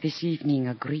forward to this evening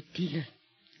a great deal,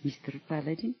 Mr.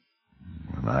 Paladin.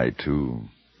 And I, too.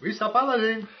 Mr.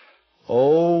 Paladin.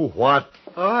 Oh, what?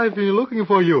 I've been looking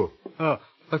for you. I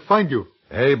find you.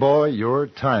 Hey, boy, your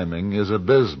timing is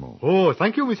abysmal. Oh,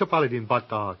 thank you, Mr. Paladin, but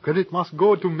credit must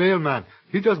go to mailman.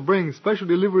 He just brings special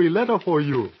delivery letter for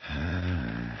you.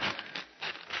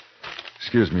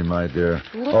 Excuse me, my dear.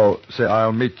 What? Oh, say,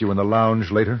 I'll meet you in the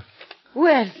lounge later.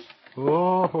 Well.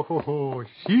 Oh,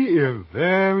 she is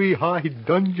very high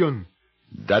dungeon.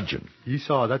 Dudgeon?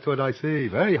 Esau, that's what I say.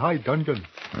 Very high dungeon.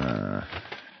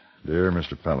 Dear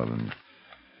Mr. Paladin,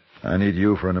 I need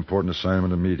you for an important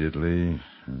assignment immediately,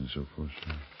 and so forth.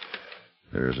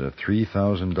 There's a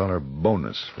 $3,000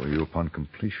 bonus for you upon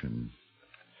completion.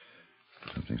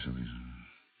 Something.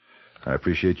 I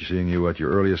appreciate seeing you at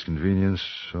your earliest convenience,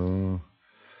 so...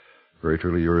 Very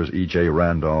truly yours, E.J.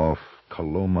 Randolph,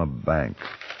 Coloma Bank.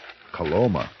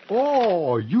 Coloma.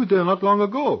 Oh, you there not long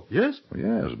ago, yes?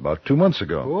 Yes, about 2 months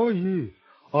ago. Oh, yeah.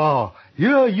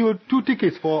 Here are your 2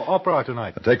 tickets for opera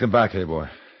tonight. I'll take them back, hey boy.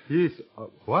 Yes,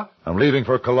 what? I'm leaving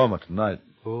for Coloma tonight.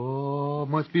 Oh,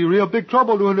 must be real big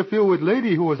trouble to interfere with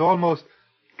lady who was almost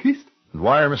kissed. And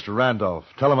wire Mr. Randolph.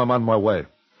 Tell him I'm on my way.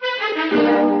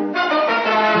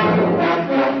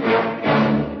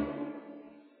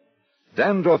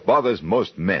 Dandruff bothers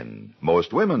most men,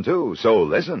 most women too, so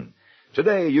listen.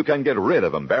 Today you can get rid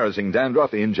of embarrassing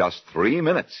dandruff in just 3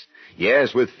 minutes.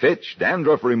 Yes, with Fitch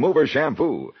Dandruff Remover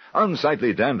Shampoo.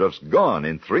 Unsightly dandruff's gone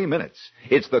in 3 minutes.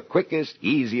 It's the quickest,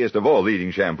 easiest of all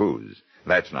leading shampoos.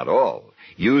 That's not all.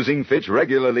 Using Fitch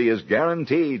regularly is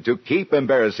guaranteed to keep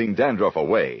embarrassing dandruff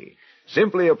away.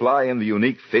 Simply apply in the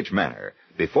unique Fitch manner.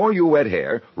 Before you wet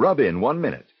hair, rub in 1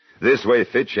 minute. This way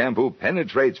Fitch shampoo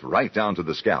penetrates right down to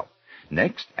the scalp.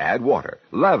 Next, add water.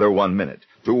 Lather 1 minute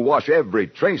to wash every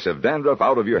trace of dandruff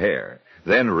out of your hair.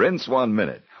 Then rinse 1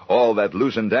 minute. All that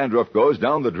loosened dandruff goes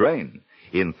down the drain.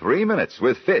 In 3 minutes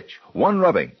with Fitch, 1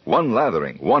 rubbing, 1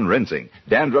 lathering, 1 rinsing,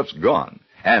 dandruff's gone.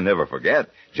 And never forget,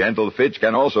 gentle Fitch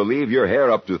can also leave your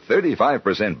hair up to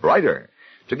 35% brighter.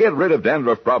 To get rid of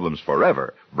dandruff problems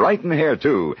forever, brighten hair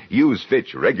too, use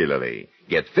Fitch regularly.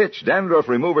 Get Fitch Dandruff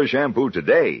Remover Shampoo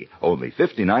today, only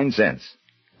 59 cents.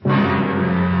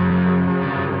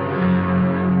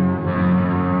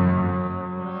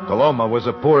 Coloma was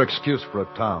a poor excuse for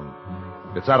a town.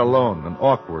 It's out alone and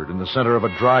awkward in the center of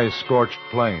a dry, scorched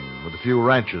plain with a few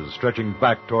ranches stretching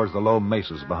back towards the low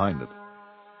mesas behind it.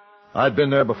 I'd been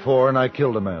there before, and I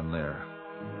killed a man there.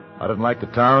 I didn't like the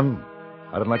town.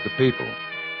 I didn't like the people.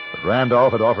 But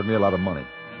Randolph had offered me a lot of money.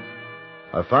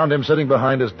 I found him sitting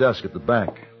behind his desk at the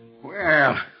bank.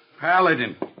 Well,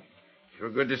 Paladin, sure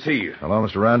good to see you. Hello,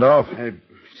 Mr. Randolph.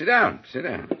 Sit down.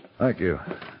 Thank you.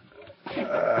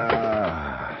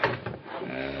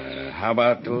 How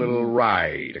about a little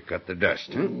rye to cut the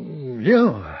dust, huh?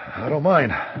 Yeah, I don't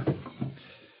mind.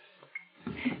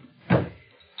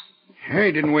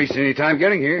 Hey, didn't waste any time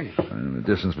getting here. The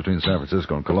distance between San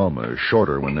Francisco and Coloma is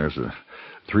shorter when there's a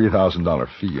 $3,000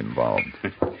 fee involved.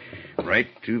 Right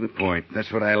to the point.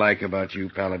 That's what I like about you,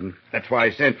 Paladin. That's why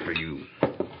I sent for you.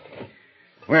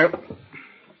 Well,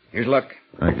 here's luck.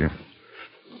 Thank you.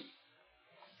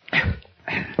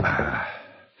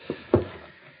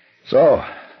 So,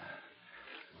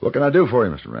 What can I do for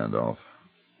you, Mr. Randolph?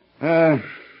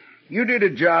 You did a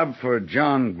job for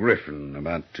John Griffin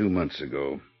about 2 months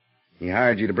ago. He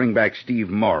hired you to bring back Steve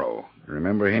Morrow.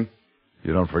 Remember him?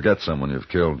 You don't forget someone you've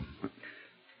killed.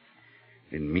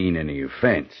 Didn't mean any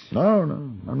offense. No,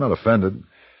 I'm not offended.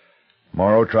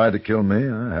 Morrow tried to kill me.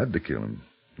 I had to kill him.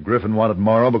 Griffin wanted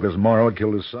Morrow because Morrow had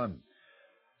killed his son.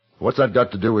 What's that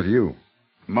got to do with you?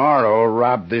 Morrow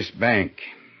robbed this bank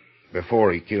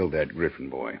before he killed that Griffin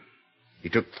boy. He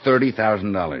took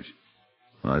 $30,000.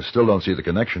 I still don't see the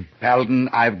connection. Paladin,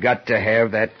 I've got to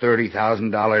have that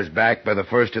 $30,000 back by the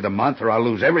first of the month, or I'll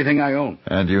lose everything I own.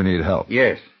 And you need help?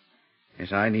 Yes.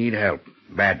 Yes, I need help.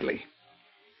 Badly.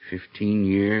 15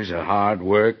 years of hard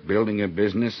work, building a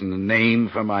business and a name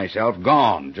for myself,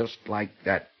 gone, just like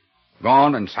that.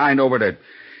 Gone and signed over to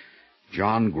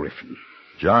John Griffin.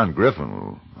 John Griffin?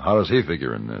 Well, how does he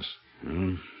figure in this?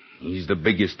 He's the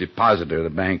biggest depositor the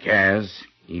bank has.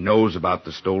 He knows about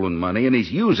the stolen money, and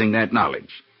he's using that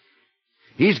knowledge.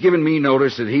 He's given me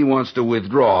notice that he wants to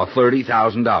withdraw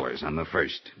 $30,000 on the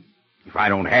 1st. If I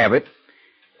don't have it,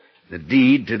 the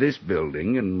deed to this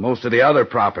building and most of the other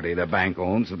property the bank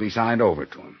owns will be signed over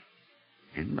to him.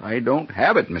 And I don't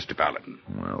have it, Mr. Paladin.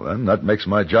 Well, then, that makes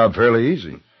my job fairly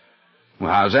easy.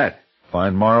 Well, how's that?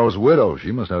 Find Morrow's widow.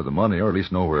 She must have the money, or at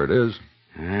least know where it is.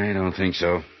 I don't think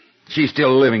so. She's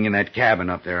still living in that cabin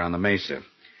up there on the mesa.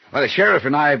 Well, the sheriff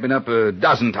and I have been up a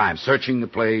dozen times searching the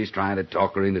place, trying to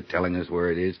talk her into telling us where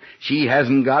it is. She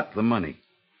hasn't got the money.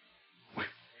 If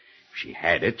she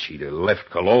had it, she'd have left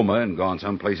Coloma and gone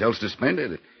someplace else to spend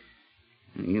it.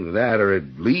 Either that or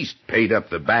at least paid up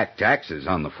the back taxes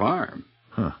on the farm.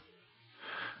 Huh.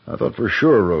 I thought for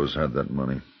sure Rose had that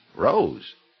money.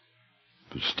 Rose?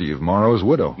 Steve Morrow's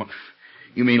widow.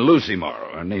 You mean Lucy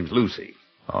Morrow. Her name's Lucy.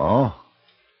 Oh?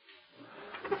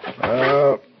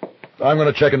 I'm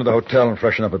going to check into the hotel and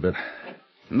freshen up a bit.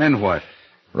 And then what?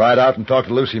 Ride out and talk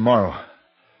to Lucy Morrow.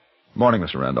 Morning,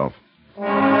 Mr. Randolph.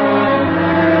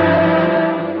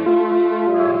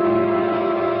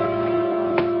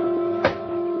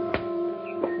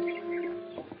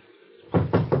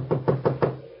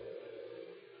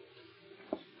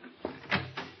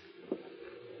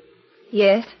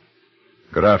 Yes?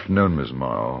 Good afternoon, Miss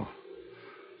Morrow.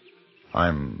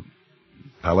 I'm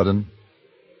Paladin.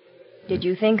 Did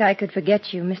you think I could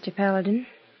forget you, Mr. Paladin?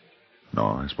 No,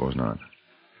 I suppose not.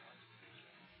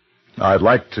 I'd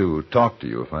like to talk to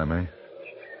you, if I may.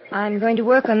 I'm going to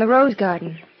work on the rose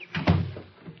garden.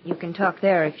 You can talk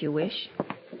there if you wish.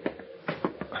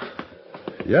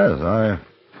 Yes, I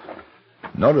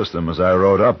noticed them as I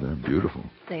rode up. They're beautiful.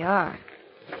 They are.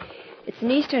 It's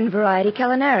an eastern variety,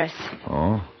 Calinaris.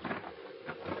 Oh?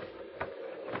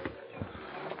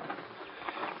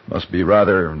 Must be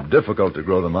rather difficult to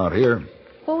grow them out here.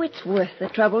 Oh, it's worth the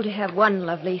trouble to have one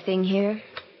lovely thing here.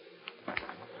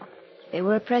 They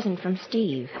were a present from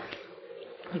Steve.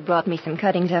 He brought me some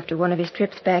cuttings after one of his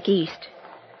trips back east.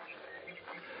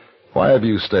 Why have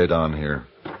you stayed on here?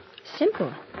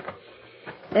 Simple.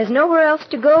 There's nowhere else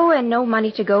to go and no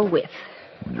money to go with.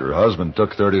 Your husband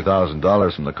took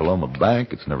 $30,000 from the Coloma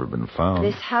Bank. It's never been found.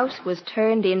 This house was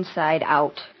turned inside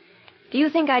out. Do you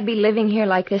think I'd be living here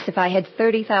like this if I had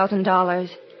 $30,000?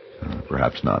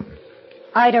 Perhaps not.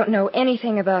 I don't know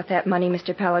anything about that money,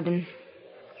 Mr. Paladin.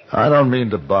 I don't mean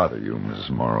to bother you, Mrs.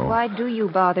 Morrow. Why do you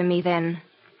bother me, then?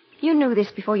 You knew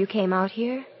this before you came out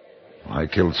here. I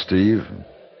killed Steve.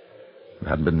 If it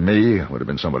hadn't been me, it would have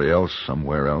been somebody else,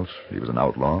 somewhere else. He was an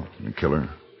outlaw, a killer.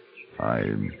 I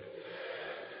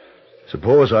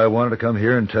suppose I wanted to come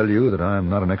here and tell you that I'm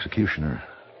not an executioner.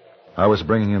 I was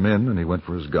bringing him in, and he went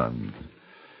for his gun.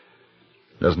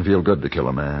 Doesn't feel good to kill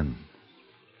a man.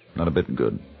 Not a bit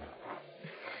good.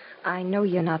 I know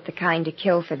you're not the kind to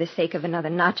kill for the sake of another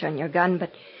notch on your gun,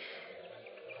 but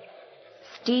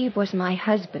Steve was my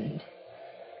husband.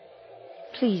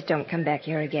 Please don't come back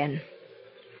here again.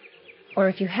 Or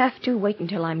if you have to, wait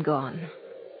until I'm gone.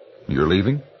 You're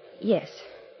leaving? Yes.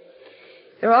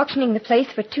 They're auctioning the place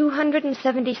for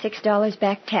 $276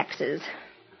 back taxes.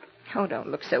 Oh, don't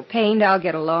look so pained. I'll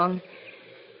get along.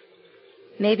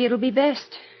 Maybe it'll be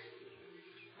best.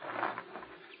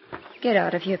 Get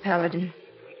out of here, Paladin.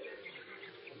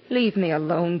 Leave me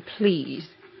alone, please.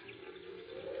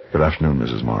 Good afternoon,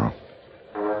 Mrs. Morrow.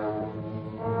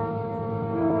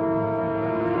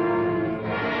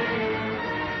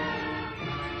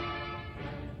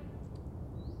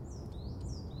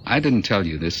 I didn't tell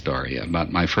you this story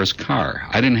about my first car.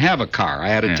 I didn't have a car. I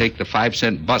had to take the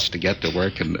 5-cent bus to get to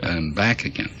work and back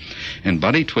again. And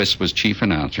Buddy Twist was chief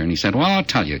announcer, and he said, well, I'll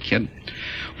tell you, kid.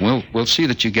 We'll see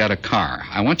that you get a car.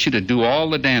 I want you to do all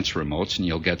the dance remotes, and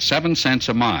you'll get 7 cents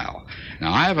a mile.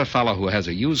 Now, I have a fellow who has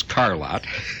a used car lot.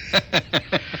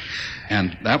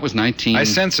 And that was I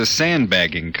sense a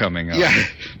sandbagging coming up. Yeah,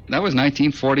 that was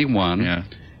 1941. Yeah.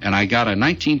 And I got a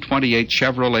 1928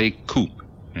 Chevrolet Coupe.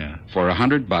 Yeah. For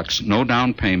 $100, no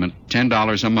down payment,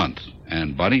 $10 a month.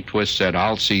 And Buddy Twist said,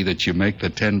 I'll see that you make the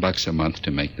 $10 a month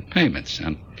to make the payments.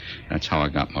 And that's how I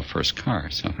got my first car.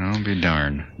 So I'll be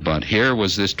darned. But here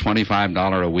was this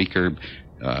 $25 a weeker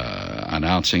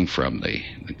announcing from the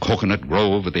Coconut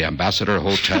Grove of the Ambassador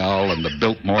Hotel and the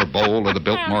Biltmore Bowl of the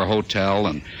Biltmore Hotel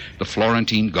and the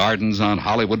Florentine Gardens on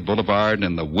Hollywood Boulevard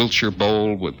and the Wilshire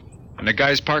Bowl with... And the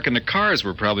guys parking the cars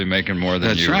were probably making more than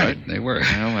That's you, right? They were.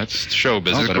 Well, that's show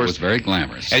business. But of course, it was very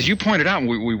glamorous. As you pointed out,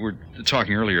 we were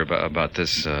talking earlier about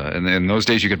this. In those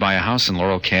days, you could buy a house in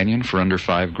Laurel Canyon for under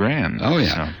 $5,000. Oh,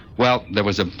 yeah. So. Well, there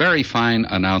was a very fine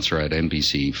announcer at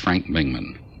NBC, Frank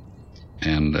Mingman.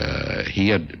 And he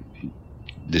had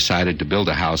decided to build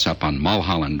a house up on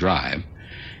Mulholland Drive.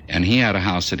 And he had a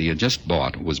house that he had just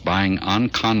bought, was buying on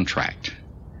contract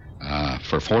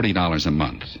for $40 a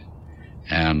month.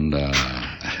 And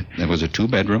there was a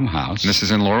 2-bedroom house. And this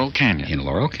is in Laurel Canyon? In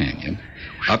Laurel Canyon.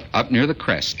 Up near the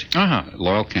crest. Uh-huh.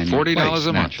 Laurel Canyon $40 place,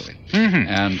 a month. Naturally. Mm-hmm.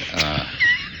 And,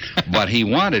 but he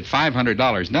wanted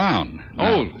 $500 down.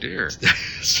 Oh, dear.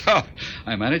 So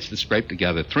I managed to scrape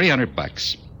together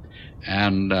 $300.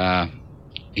 And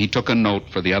he took a note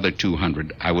for the other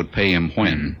 $200. I would pay him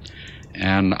when.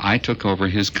 And I took over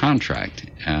his contract.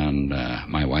 And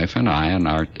my wife and I and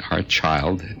our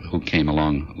child, who came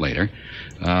along later,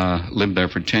 lived there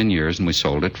for 10 years, and we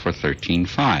sold it for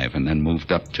 $13,500 and then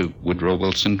moved up to Woodrow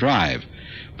Wilson Drive.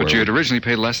 But you had originally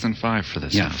paid less than $5,000 for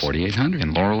this house. $4,800.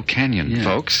 In Laurel Canyon,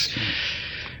 folks.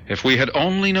 If we had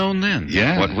only known then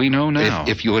what we know now.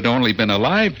 If you had only been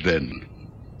alive then.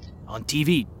 On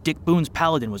TV, Dick Boone's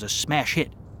Paladin was a smash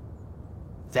hit.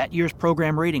 That year's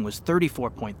program rating was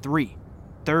 34.3,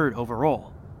 third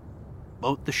overall.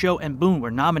 Both the show and Boone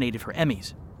were nominated for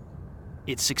Emmys.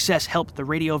 Its success helped the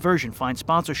radio version find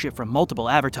sponsorship from multiple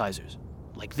advertisers,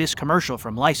 like this commercial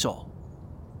from Lysol.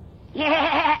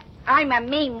 I'm a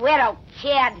mean widow,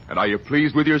 kid. And are you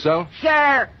pleased with yourself?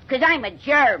 Sure, 'cause I'm a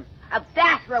germ, a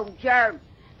bathroom germ.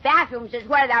 Bathrooms is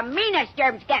where the meanest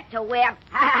germs get to live.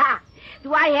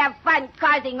 Do I have fun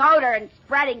causing odor and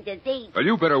spreading disease? Well,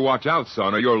 you better watch out,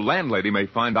 son, or your landlady may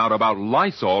find out about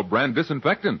Lysol brand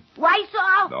disinfectant.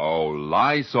 Lysol? No,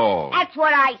 Lysol. That's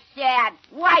what I said.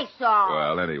 Lysol.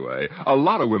 Well, anyway, a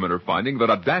lot of women are finding that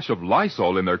a dash of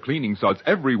Lysol in their cleaning suds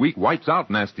every week wipes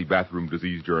out nasty bathroom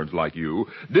disease germs like you,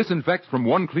 disinfects from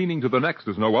one cleaning to the next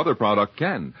as no other product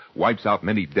can, wipes out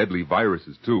many deadly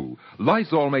viruses, too.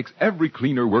 Lysol makes every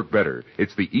cleaner work better.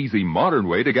 It's the easy, modern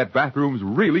way to get bathrooms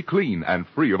really clean and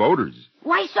free of odors.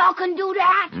 Lysol can do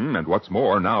that? And what's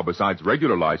more, now, besides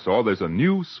regular Lysol, there's a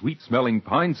new sweet-smelling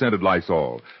pine-scented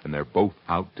Lysol, and they're both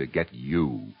out to get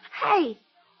you. Hey,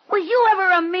 was you ever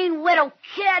a mean little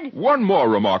kid? One more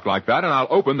remark like that, and I'll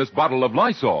open this bottle of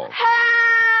Lysol.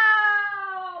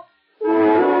 Help!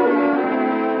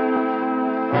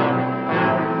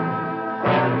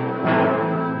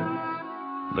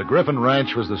 The Griffin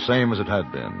Ranch was the same as it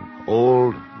had been,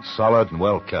 old, solid, and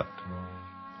well-kept.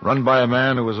 Run by a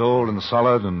man who was old and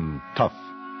solid and tough.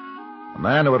 A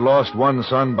man who had lost one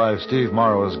son by Steve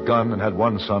Morrow's gun and had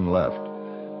one son left.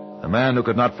 A man who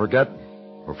could not forget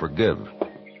or forgive.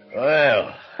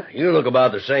 Well, you look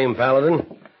about the same, Paladin.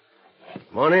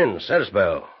 Come on in, set a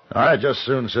spell. I'd just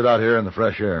soon sit out here in the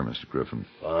fresh air, Mr. Griffin.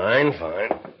 Fine, fine.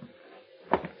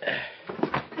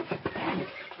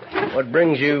 What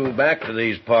brings you back to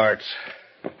these parts?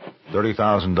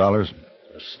 $30,000.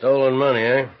 Stolen money,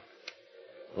 eh?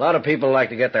 A lot of people like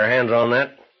to get their hands on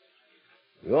that.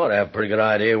 You ought to have a pretty good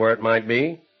idea where it might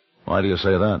be. Why do you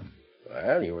say that?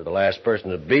 Well, you were the last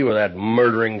person to be with that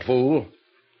murdering fool.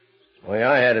 The way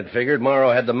I had it figured,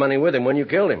 Morrow had the money with him when you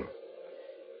killed him.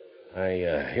 I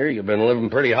hear you've been living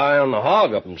pretty high on the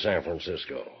hog up in San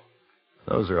Francisco.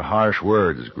 Those are harsh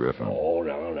words, Griffin. Oh,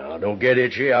 now, don't get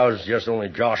itchy. I was just only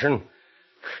joshing.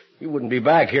 You wouldn't be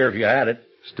back here if you had it.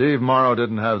 Steve Morrow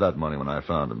didn't have that money when I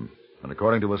found him. And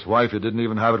according to his wife, he didn't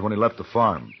even have it when he left the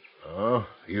farm. Oh,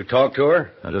 you talked to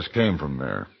her? I just came from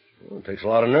there. Well, it takes a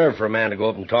lot of nerve for a man to go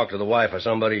up and talk to the wife of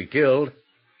somebody he killed.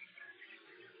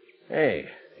 Hey,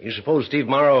 you suppose Steve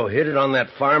Morrow hid it on that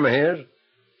farm of his?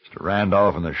 Mr.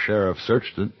 Randolph and the sheriff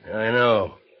searched it. I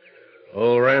know.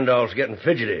 Old Randolph's getting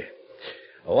fidgety.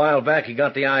 A while back, he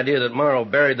got the idea that Morrow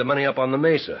buried the money up on the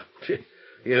mesa.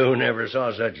 You never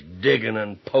saw such digging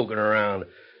and poking around.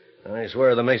 I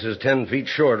swear the mesa's 10 feet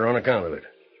shorter on account of it.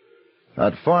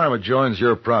 That farm adjoins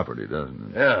your property,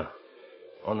 doesn't it? Yeah.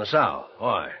 On the south.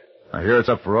 Why? I hear it's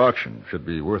up for auction. Should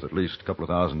be worth at least a couple of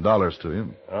 $1,000s to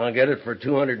you. I'll get it for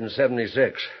 $276.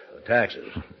 The taxes.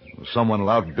 Someone will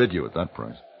outbid you at that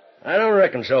price. I don't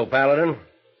reckon so, Paladin.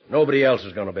 Nobody else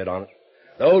is going to bid on it.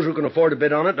 Those who can afford to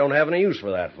bid on it don't have any use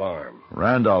for that farm.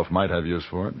 Randolph might have use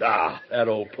for it. Ah, that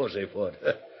old pussyfoot.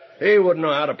 He wouldn't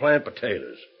know how to plant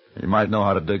potatoes. He might know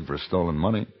how to dig for stolen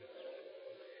money.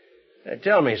 Hey,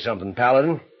 tell me something,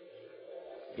 Paladin.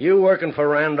 You working for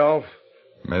Randolph?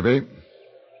 Maybe.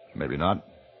 Maybe not.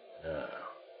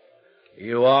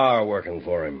 You are working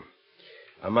for him.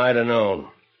 I might have known.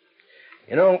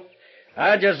 You know,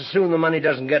 I'd just assume the money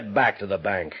doesn't get back to the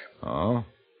bank. Oh?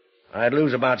 I'd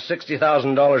lose about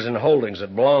 $60,000 in holdings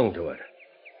that belong to it.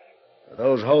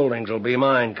 Those holdings will be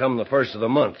mine come the first of the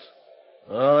month.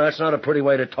 Oh, that's not a pretty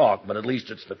way to talk, but at least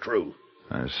it's the truth.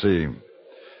 I see.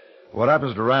 What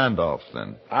happens to Randolph,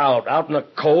 then? Out in the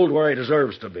cold where he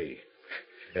deserves to be.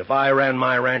 If I ran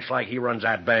my ranch like he runs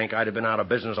that bank, I'd have been out of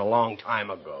business a long time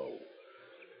ago.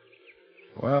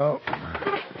 Well,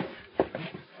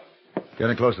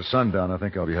 getting close to sundown, I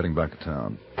think I'll be heading back to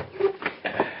town.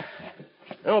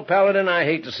 No, Paladin, I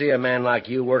hate to see a man like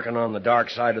you working on the dark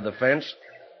side of the fence.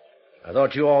 I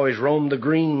thought you always roamed the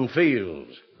green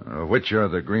fields. Which are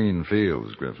the green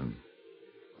fields, Griffin?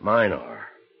 Mine are.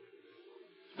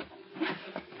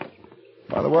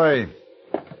 By the way,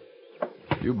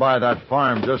 you buy that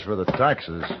farm just for the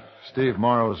taxes, Steve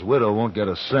Morrow's widow won't get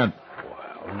a cent.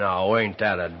 Well, now, ain't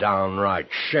that a downright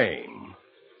shame?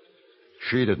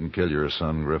 She didn't kill your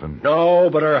son, Griffin. No,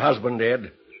 but her husband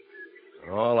did.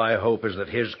 All I hope is that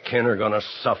his kin are going to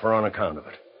suffer on account of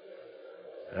it.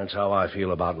 That's how I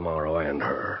feel about Morrow and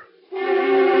her.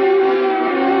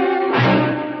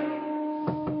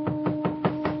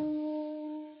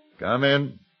 Come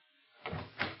in.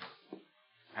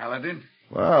 Paladin?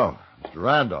 Well, Mr.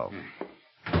 Randolph.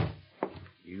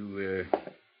 You,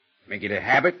 make it a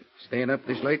habit, staying up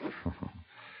this late?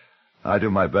 I do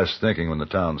my best thinking when the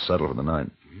town's settled for the night.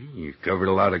 You've covered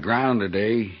a lot of ground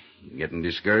today. Getting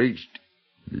discouraged?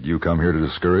 Did you come here to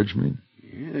discourage me?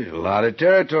 Yeah, there's a lot of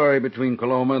territory between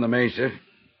Coloma and the Mesa.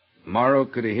 Morrow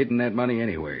could have hidden that money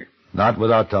anywhere. Not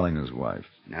without telling his wife.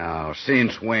 Now,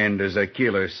 since when does a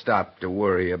killer stop to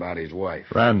worry about his wife?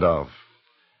 Randolph,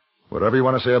 whatever you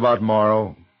want to say about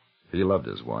Morrow, he loved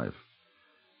his wife.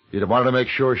 He'd have wanted to make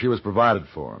sure she was provided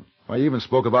for him. Why, he even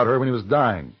spoke about her when he was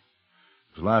dying.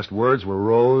 His last words were,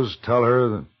 Rose, tell her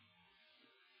that...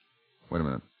 Wait a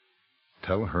minute.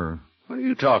 Tell her... What are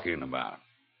you talking about?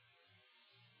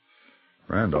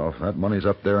 Randolph, that money's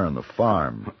up there on the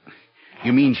farm.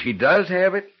 You mean she does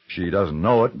have it? She doesn't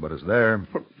know it, but it's there.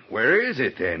 Where is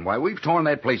it, then? Why, we've torn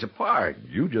that place apart.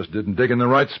 You just didn't dig in the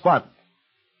right spot.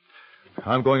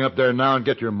 I'm going up there now and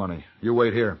get your money. You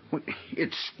wait here.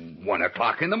 It's 1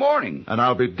 o'clock in the morning. And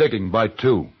I'll be digging by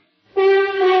 2.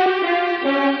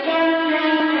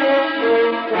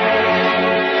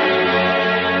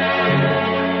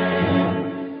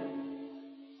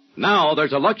 Now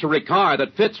there's a luxury car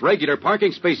that fits regular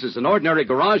parking spaces and ordinary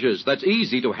garages that's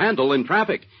easy to handle in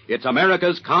traffic. It's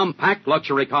America's compact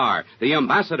luxury car, the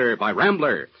Ambassador by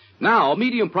Rambler. Now,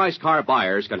 medium-priced car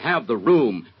buyers can have the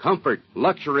room, comfort,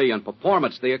 luxury, and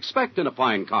performance they expect in a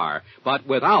fine car, but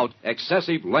without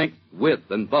excessive length, width,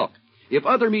 and bulk. If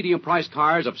other medium-priced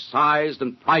cars have sized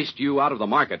and priced you out of the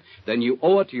market, then you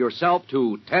owe it to yourself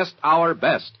to test our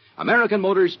best. American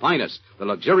Motors' finest, the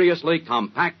luxuriously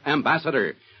compact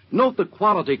Ambassador. Note the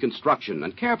quality construction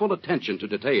and careful attention to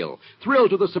detail. Thrill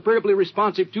to the superbly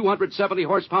responsive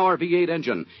 270-horsepower V8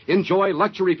 engine. Enjoy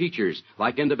luxury features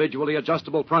like individually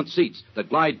adjustable front seats that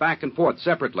glide back and forth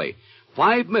separately.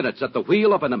 5 minutes at the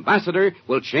wheel of an Ambassador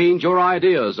will change your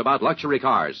ideas about luxury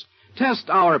cars. Test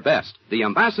our best, the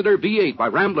Ambassador V8 by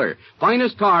Rambler.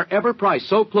 Finest car ever priced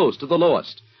so close to the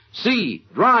lowest. See,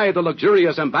 drive the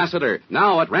luxurious Ambassador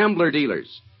now at Rambler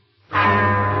dealers.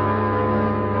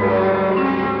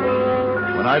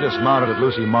 When I dismounted at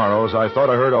Lucy Morrow's, I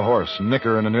thought I heard a horse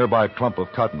nicker in a nearby clump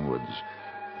of cottonwoods.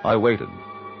 I waited,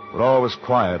 but all was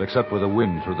quiet except for the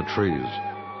wind through the trees.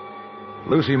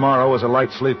 Lucy Morrow was a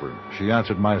light sleeper. She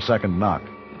answered my second knock.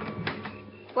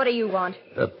 What do you want?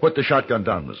 Put the shotgun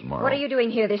down, Miss Morrow. What are you doing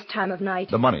here this time of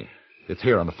night? The money. It's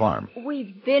here on the farm.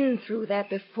 We've been through that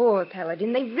before,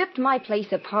 Paladin. They ripped my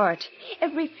place apart.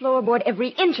 Every floorboard, every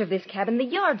inch of this cabin, the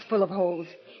yard's full of holes.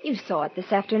 You saw it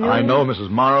this afternoon. I know, Mrs.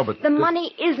 Morrow, but... The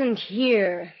money isn't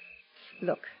here.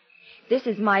 Look, This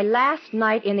is my last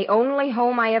night in the only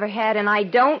home I ever had, and I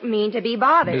don't mean to be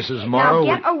bothered. Mrs. Morrow...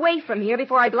 Now get away from here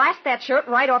before I blast that shirt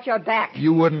right off your back.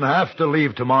 You wouldn't have to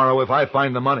leave tomorrow if I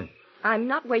find the money. I'm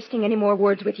not wasting any more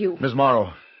words with you. Miss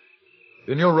Morrow,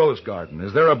 in your rose garden,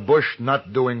 is there a bush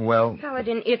not doing well?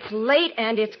 Paladin, it's late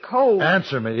and it's cold.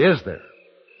 Answer me, is there?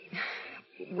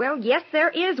 Well, yes,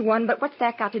 there is one, but what's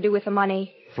that got to do with the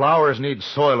money? Flowers need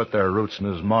soil at their roots,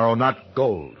 Miss Morrow, not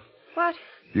gold. What?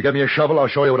 You get me a shovel, I'll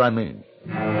show you what I mean.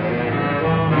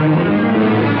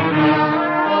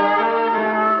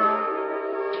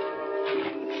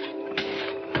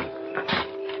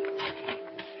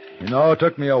 You know, it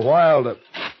took me a while to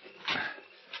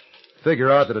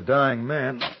figure out that a dying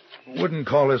man wouldn't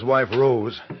call his wife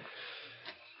Rose.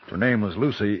 Her name was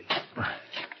Lucy.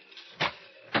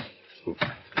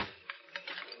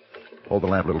 Hold the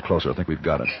lamp a little closer. I think we've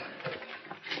got it.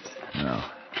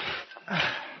 Now.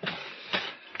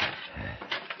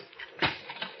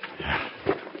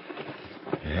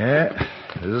 Yeah,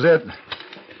 this is it.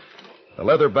 The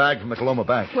leather bag from the Coloma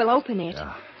Bank. We'll open it.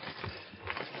 Yeah.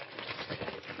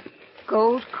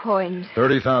 Gold coins.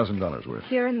 $30,000 worth.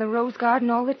 Here in the rose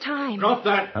garden all the time. Drop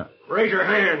that. Raise your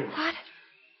hand. What?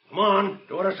 Come on,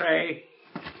 do what I say.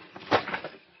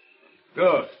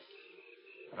 Good.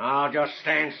 Now just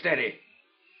stand steady.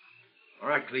 All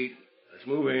right, Cleet. Let's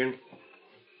move in.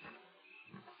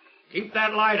 Keep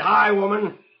that light high,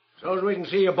 woman, so as we can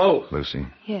see you both. Lucy.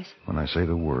 Yes. When I say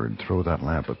the word, throw that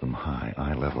lamp at them high,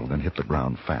 eye level, then hit the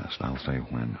ground fast. I'll say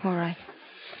when. All right.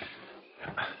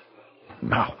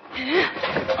 Now.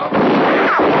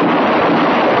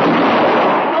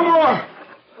 No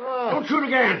more! Don't shoot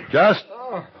again. Just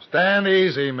stand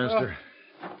easy, mister.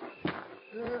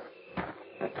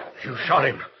 You shot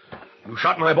him. You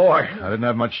shot my boy. I didn't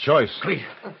have much choice.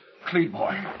 Cleet,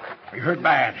 boy. You hurt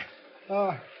bad.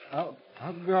 I'll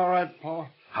be all right, Pa.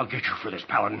 I'll get you for this,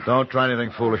 Paladin. Don't try anything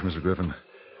foolish, Mr. Griffin.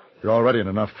 You're already in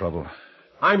enough trouble.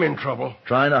 I'm in trouble.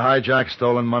 Trying to hijack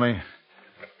stolen money,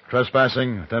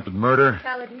 trespassing, attempted murder.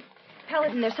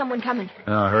 Paladin, there's someone coming.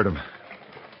 Yeah, I heard him.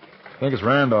 I think it's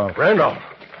Randolph. Randolph?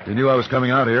 He knew I was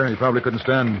coming out here. He probably couldn't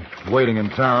stand waiting in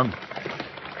town.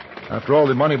 After all,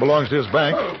 the money belongs to his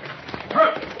bank.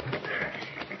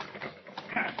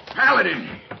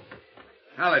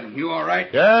 Paladin, you all right?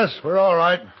 Yes, we're all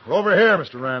right. We're over here,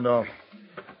 Mr. Randolph.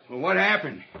 Well, what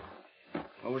happened?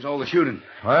 What was all the shooting?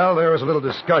 Well, there was a little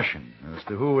discussion as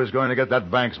to who was going to get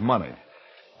that bank's money.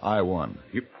 I won.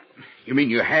 You mean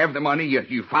you have the money?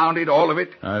 You found it, all of it?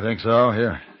 I think so.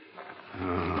 Here.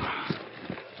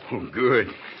 Oh, good.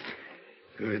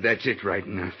 Good, that's it right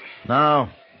enough.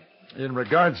 Now, in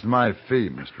regards to my fee,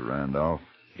 Mr. Randolph.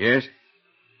 Yes?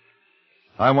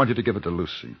 I want you to give it to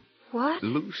Lucy. What?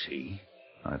 Lucy?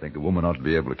 I think the woman ought to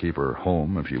be able to keep her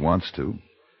home if she wants to.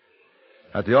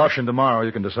 At the auction tomorrow,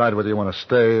 you can decide whether you want to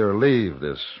stay or leave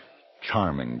this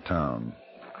charming town.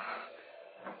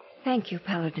 Thank you,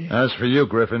 Paladin. As for you,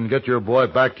 Griffin, get your boy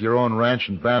back to your own ranch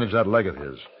and bandage that leg of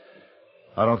his.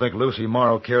 I don't think Lucy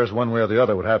Morrow cares one way or the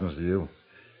other what happens to you.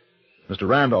 Mr.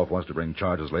 Randolph wants to bring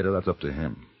charges later. That's up to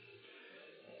him.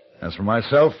 As for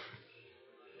myself,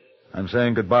 I'm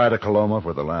saying goodbye to Coloma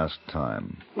for the last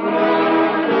time.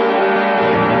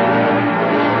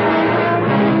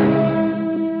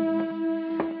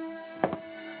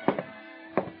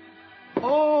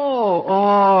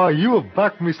 Oh, you're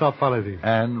back, Mr. Paladin.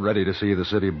 And ready to see the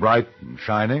city bright and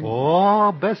shining?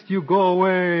 Oh, best you go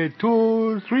away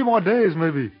 2-3 more days,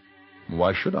 maybe.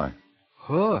 Why should I?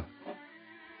 Her.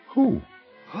 Who?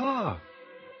 Her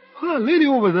lady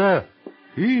over there.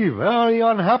 He very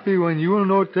unhappy when you will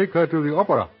not take her to the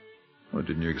opera. Well,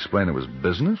 didn't you explain it was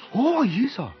business? Oh,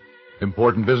 yes, sir.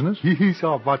 Important business? Yes,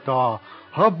 sir, but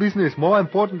her business more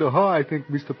important to her, I think,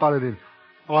 Mr. Paladin.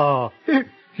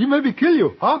 He maybe kill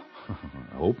you, huh?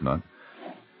 I hope not.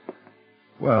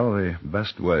 Well, the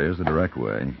best way is the direct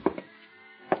way.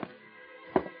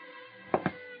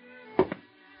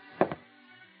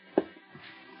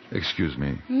 Excuse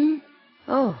me.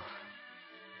 Oh.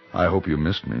 I hope you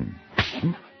missed me.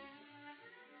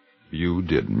 You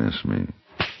did miss me.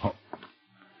 Oh.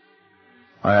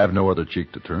 I have no other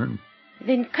cheek to turn.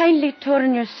 Then kindly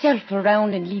turn yourself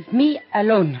around and leave me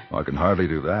alone. I can hardly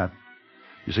do that.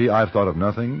 You see, I've thought of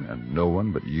nothing and no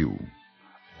one but you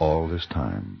all this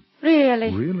time. Really?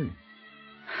 Really?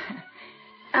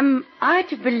 Am I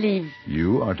to believe?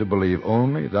 You are to believe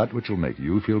only that which will make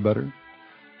you feel better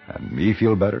and me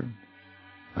feel better,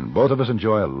 and both of us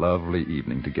enjoy a lovely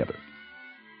evening together.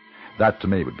 That, to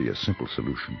me, would be a simple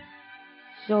solution.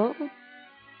 So?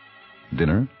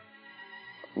 Dinner?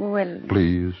 Well...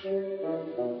 Please.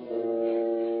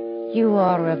 You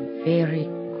are a very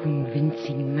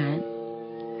convincing man.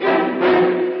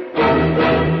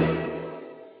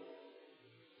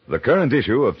 The current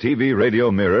issue of TV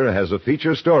Radio Mirror has a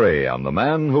feature story on the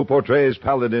man who portrays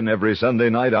Paladin every Sunday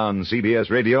night on CBS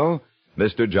Radio,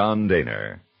 Mr. John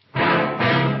Dehner.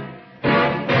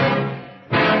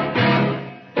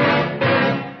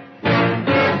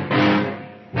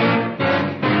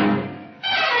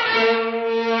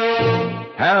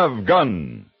 Have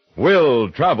Gun, Will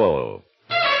Travel.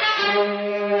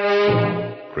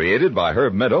 Created by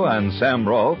Herb Meadow and Sam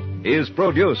Rolfe, is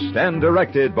produced and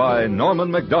directed by Norman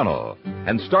MacDonald,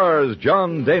 and stars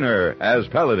John Dehner as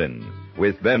Paladin,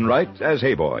 with Ben Wright as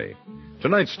Hayboy.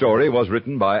 Tonight's story was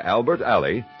written by Albert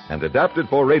Alley and adapted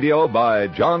for radio by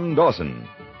John Dawson.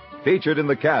 Featured in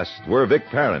the cast were Vic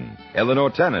Perrin, Eleanor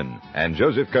Tannen, and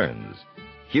Joseph Kearns.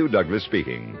 Hugh Douglas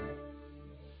speaking.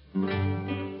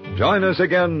 Join us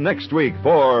again next week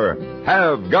for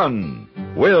Have Gun,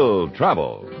 Will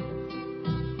Travel.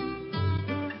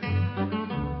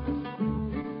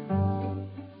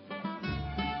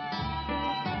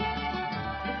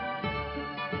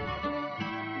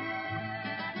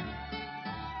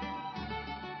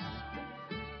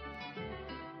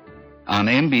 On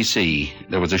NBC,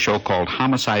 there was a show called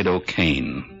Homicide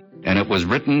O'Kane, and it was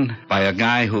written by a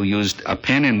guy who used a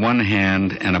pen in one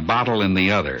hand and a bottle in the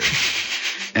other.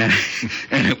 and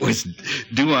it was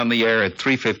due on the air at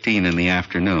 3:15 in the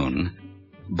afternoon.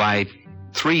 By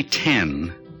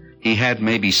 3:10, he had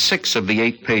maybe 6 of the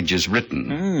 8 pages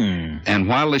written. And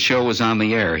while the show was on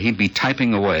the air, he'd be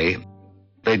typing away.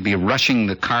 They'd be rushing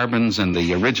the carbons and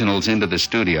the originals into the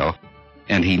studio,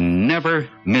 and he never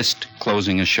missed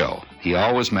closing a show. He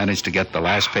always managed to get the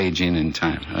last page in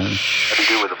time. What did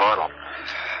you do with the bottle?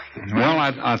 Well,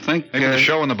 I think... Maybe the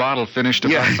show and the bottle finished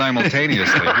about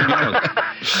simultaneously. Who knows?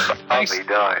 I'll be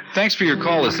darned. Thanks for your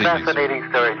call this evening. Fascinating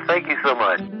stories. Thank you so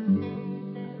much.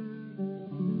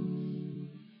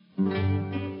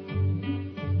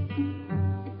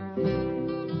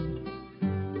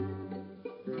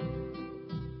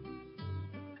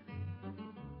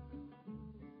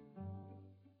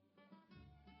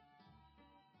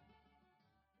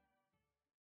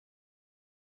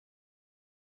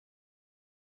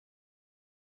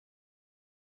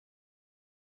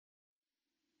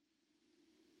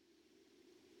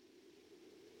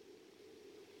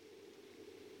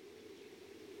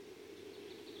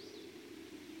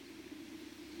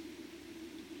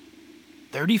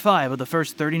 "35 of the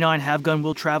first 39 Have Gun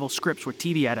Will Travel scripts were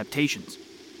TV adaptations.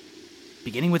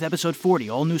 Beginning with episode 40,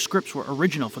 all new scripts were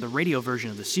original for the radio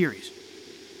version of the series.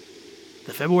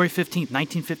 The February 15,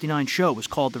 1959 show was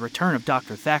called The Return of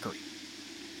Dr. Thackeray.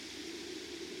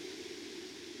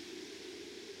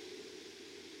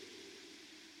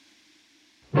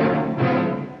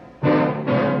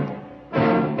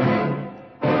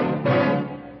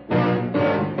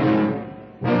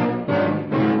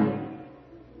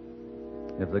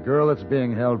 If the girl that's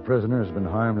being held prisoner has been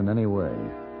harmed in any way,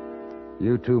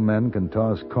 you 2 men can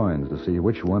toss coins to see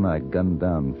which one I gunned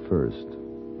down first.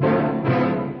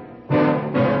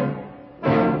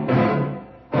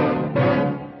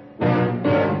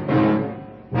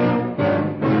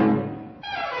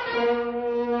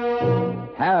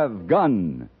 Have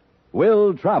Gun,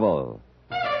 Will Travel.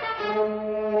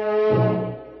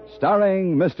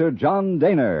 Starring Mr. John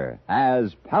Dehner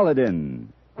as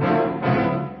Paladin.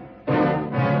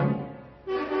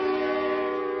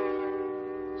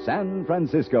 San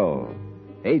Francisco,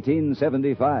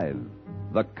 1875.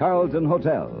 The Carlton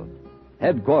Hotel,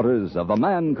 headquarters of the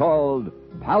man called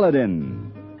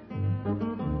Paladin.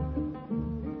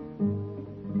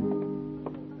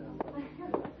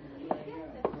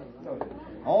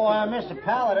 Oh, Mr.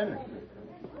 Paladin.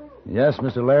 Yes,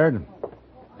 Mr. Laird?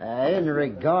 In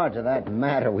regard to that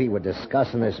matter we were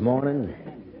discussing this morning,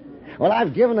 well,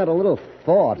 I've given it a little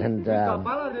thought and,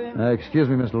 excuse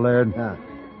me, Mr. Laird.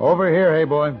 Over here, hey,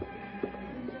 boy.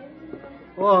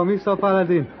 Oh, Mr.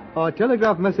 Paladin, a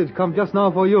telegraph message come just now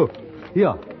for you.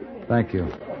 Here. Thank you.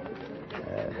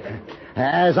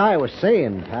 As I was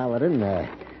saying, Paladin,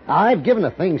 I've given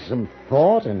the thing some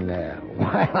thought, and,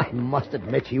 while I must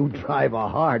admit you drive a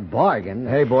hard bargain...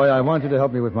 Hey, boy, I want you to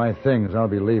help me with my things. I'll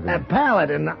be leaving.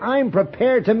 Paladin, I'm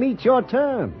prepared to meet your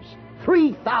terms.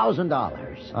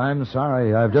 $3,000. I'm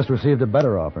sorry. I've just received a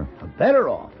better offer. A better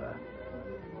offer?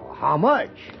 How much?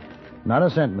 Not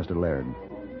a cent, Mr. Laird.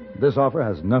 This offer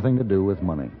has nothing to do with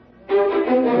money.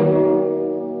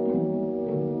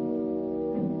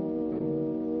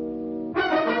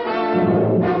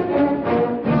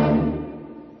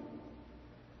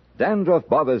 Dandruff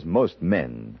bothers most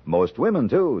men, most women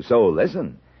too, so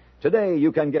listen. Today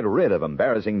you can get rid of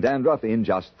embarrassing dandruff in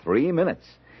just 3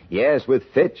 minutes. Yes, with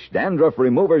Fitch Dandruff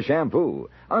Remover Shampoo.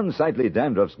 Unsightly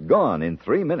dandruff's gone in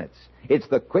 3 minutes. It's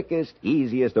the quickest,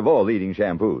 easiest of all leading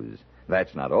shampoos.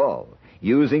 That's not all.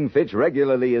 Using Fitch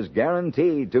regularly is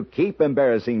guaranteed to keep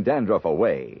embarrassing dandruff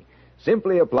away.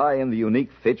 Simply apply in the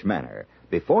unique Fitch manner.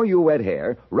 Before you wet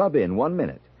hair, rub in 1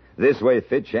 minute. This way,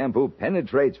 Fitch shampoo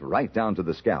penetrates right down to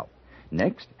the scalp.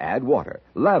 Next, add water.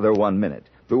 Lather 1 minute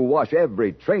to wash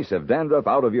every trace of dandruff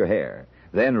out of your hair.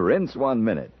 Then rinse 1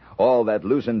 minute. All that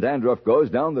loosened dandruff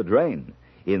goes down the drain.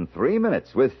 In 3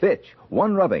 minutes with Fitch,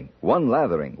 1 rubbing, 1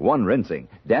 lathering, 1 rinsing,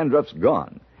 dandruff's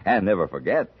gone. And never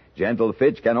forget, gentle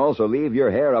Fitch can also leave your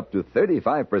hair up to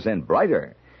 35%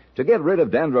 brighter. To get rid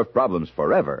of dandruff problems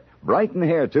forever, brighten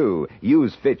hair too,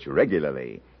 use Fitch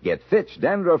regularly. Get Fitch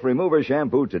Dandruff Remover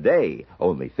Shampoo today,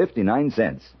 only 59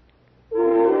 cents.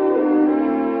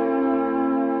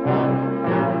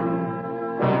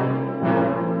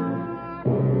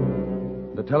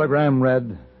 The telegram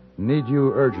read, "Need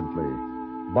you urgently.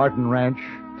 Barton Ranch,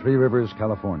 3 Rivers,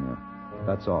 California."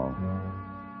 That's all.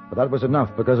 But that was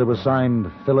enough because it was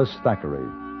signed Phyllis Thackeray.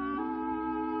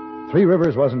 3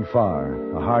 Rivers wasn't far,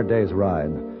 a hard day's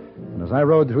ride. And as I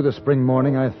rode through the spring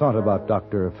morning, I thought about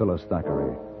Dr. Phyllis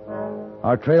Thackeray.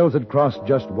 Our trails had crossed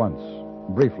just once,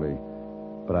 briefly,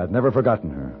 but I'd never forgotten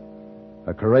her.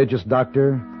 A courageous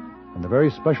doctor and a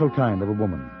very special kind of a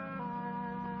woman.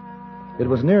 It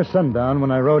was near sundown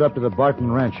when I rode up to the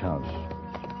Barton Ranch house.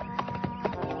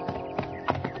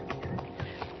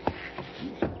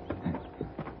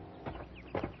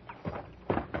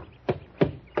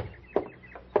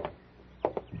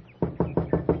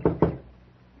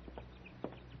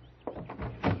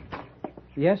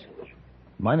 Yes?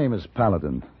 My name is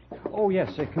Paladin. Oh,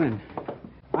 yes, come in.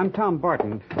 I'm Tom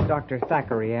Barton. Dr.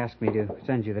 Thackeray asked me to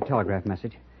send you the telegraph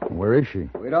message. Where is she?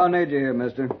 We don't need you here,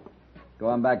 mister. Go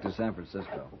on back to San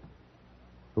Francisco.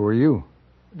 Who are you?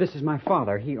 This is my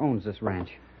father. He owns this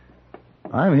ranch.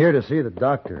 I'm here to see the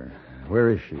doctor. Where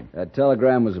is she? That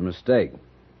telegram was a mistake.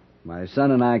 My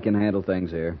son and I can handle things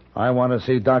here. I want to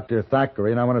see Dr.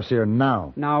 Thackeray, and I want to see her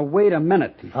now. Now, wait a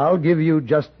minute. I'll give you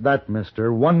just that,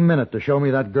 mister. 1 minute to show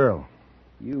me that girl.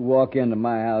 You walk into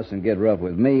my house and get rough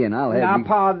with me, and I'll have Now, you...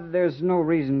 Pa, there's no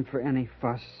reason for any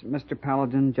fuss. Mr.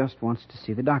 Paladin just wants to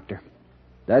see the doctor.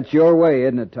 That's your way,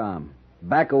 isn't it, Tom?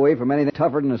 Back away from anything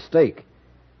tougher than a steak.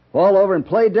 Fall over and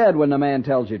play dead when the man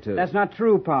tells you to. That's not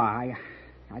true, Pa.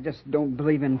 I just don't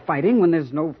believe in fighting when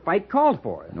there's no fight called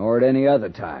for. Nor at any other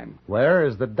time. Where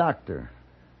is the doctor?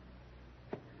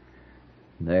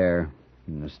 There,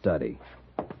 in the study.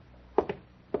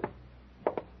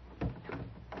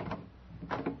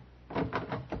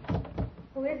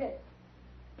 Who is it?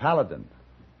 Paladin.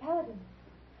 Paladin.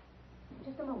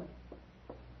 Just a moment.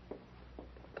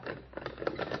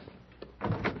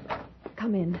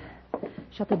 Come in.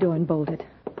 Shut the door and bolt it.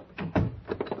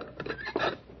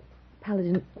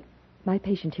 Paladin, my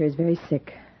patient here is very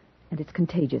sick, and it's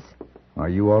contagious. Are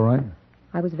you all right?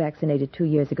 I was vaccinated 2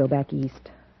 years ago back east,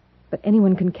 but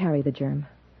anyone can carry the germ.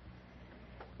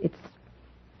 It's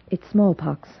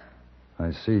smallpox.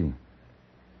 I see.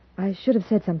 I should have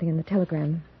said something in the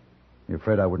telegram. You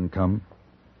afraid I wouldn't come?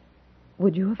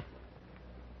 Would you have?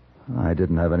 I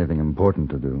didn't have anything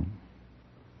important to do.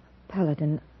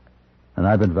 Paladin. And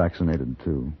I've been vaccinated,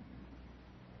 too.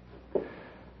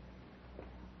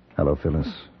 Hello, Phyllis.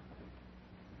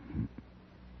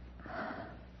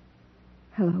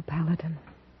 Hello, Paladin.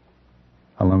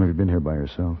 How long have you been here by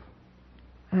yourself?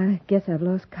 I guess I've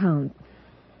lost count.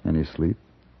 Any sleep?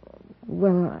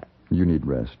 Well, You need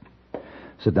rest.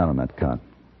 Sit down on that cot.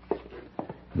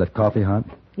 Is that coffee hot?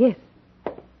 Yes.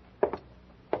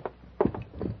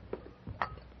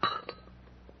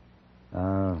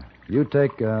 You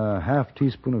take a half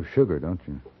teaspoon of sugar, don't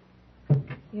you?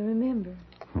 You remember.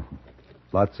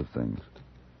 Lots of things.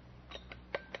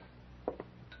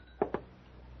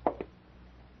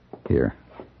 Here.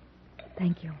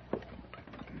 Thank you.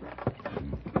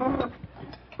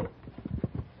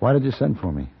 Why did you send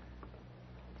for me?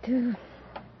 To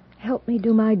help me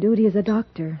do my duty as a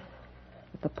doctor.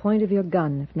 At the point of your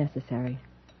gun, if necessary.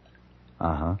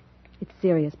 Uh-huh. It's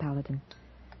serious, Paladin.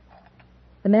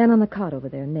 The man on the cot over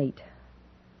there, Nate,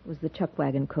 was the chuck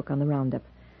wagon cook on the roundup.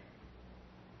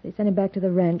 They sent him back to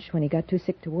the ranch when he got too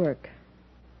sick to work.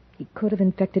 He could have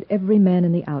infected every man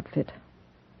in the outfit.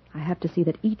 I have to see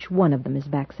that each one of them is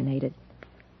vaccinated.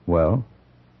 Well?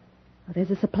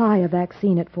 There's a supply of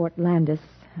vaccine at Fort Landis,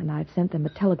 and I've sent them a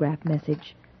telegraph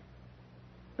message.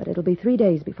 But it'll be 3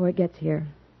 days before it gets here.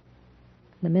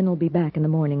 The men will be back in the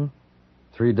morning.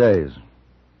 3 days.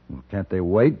 Well, can't they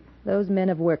wait? Those men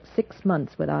have worked 6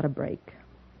 months without a break.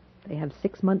 They have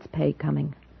 6 months' pay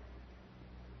coming.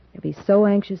 They'll be so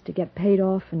anxious to get paid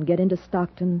off and get into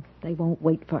Stockton, they won't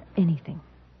wait for anything.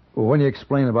 Well, when you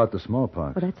explain about the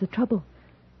smallpox... Well, that's the trouble.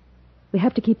 We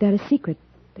have to keep that a secret.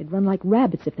 They'd run like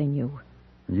rabbits if they knew.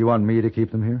 You want me to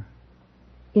keep them here?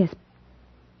 Yes.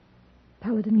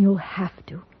 Paladin, you'll have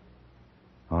to.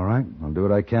 All right, I'll do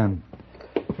what I can.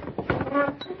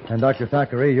 And Dr.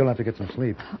 Thackeray, you'll have to get some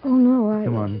sleep. Oh, no,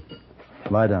 Come on.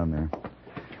 Lie down there.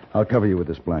 I'll cover you with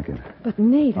this blanket. But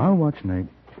Nate... I'll watch Nate.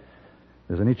 If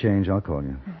there's any change, I'll call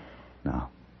you. Now,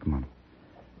 come on.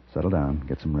 Settle down.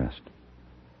 Get some rest.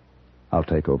 I'll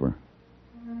take over.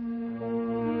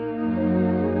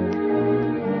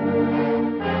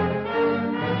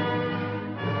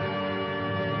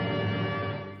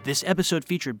 This episode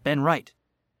featured Ben Wright,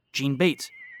 Gene Bates,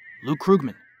 Lou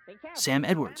Krugman, Sam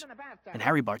Edwards, and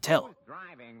Harry Bartell.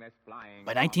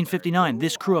 By 1959,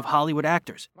 this crew of Hollywood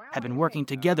actors had been working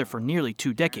together for nearly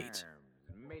 2 decades.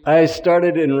 I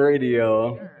started in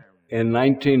radio in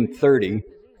 1930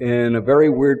 in a very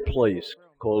weird place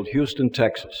called Houston,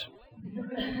 Texas.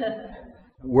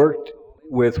 Worked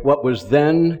with what was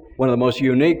then one of the most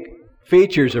unique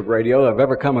features of radio I've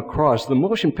ever come across. The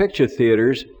motion picture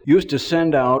theaters used to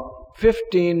send out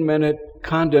 15-minute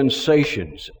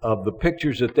condensations of the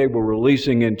pictures that they were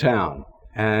releasing in town.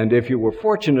 And if you were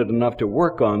fortunate enough to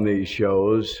work on these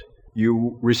shows,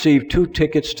 you received 2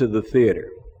 tickets to the theater.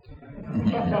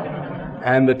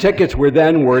 And the tickets were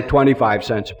then worth 25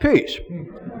 cents apiece.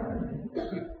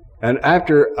 And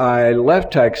after I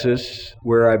left Texas,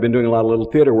 where I've been doing a lot of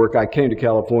little theater work, I came to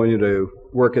California to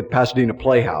work at Pasadena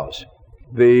Playhouse.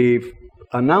 The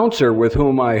announcer with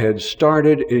whom I had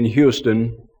started in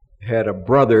Houston had a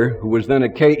brother who was then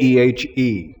at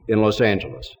KEHE in Los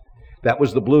Angeles. That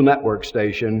was the Blue Network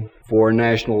station for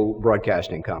National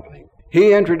Broadcasting Company.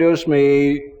 He introduced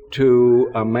me to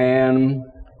a man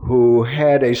who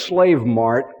had a slave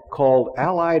mart called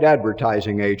Allied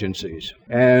Advertising Agencies.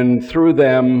 And through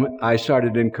them, I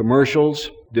started in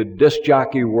commercials, did disc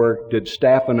jockey work, did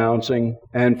staff announcing,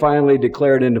 and finally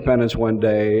declared independence one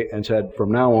day and said,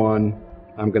 from now on,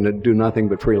 I'm going to do nothing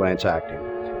but freelance acting.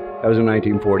 That was in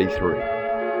 1943.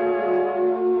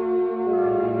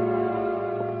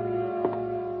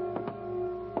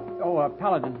 Oh,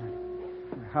 Paladin,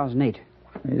 how's Nate?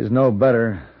 He's no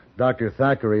better. Dr.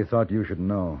 Thackeray thought you should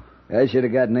know. I should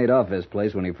have got Nate off this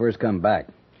place when he first come back.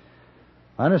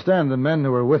 I understand the men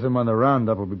who were with him on the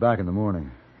roundup will be back in the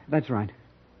morning. That's right.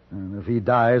 And if he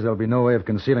dies, there'll be no way of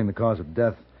concealing the cause of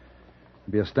death.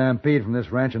 There'll be a stampede from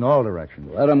this ranch in all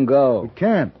directions. Let him go. We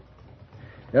can't.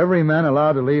 Every man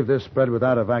allowed to leave this spread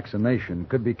without a vaccination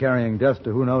could be carrying death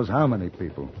to who knows how many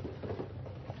people.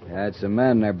 Had some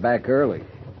men. They're back early.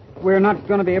 We're not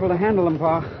going to be able to handle them,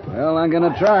 Pa. Well, I'm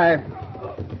going to try.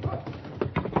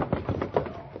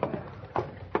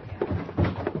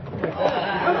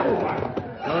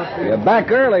 You're back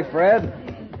early, Fred.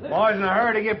 Boys in a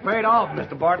hurry to get paid off,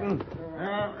 Mr. Barton.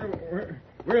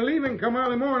 We're leaving come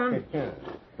early morning.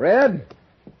 Fred,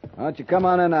 why don't you come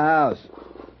on in the house?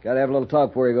 Got to have a little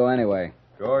talk before you go anyway.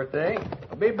 Sure thing.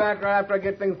 I'll be back right after I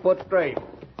get things put straight.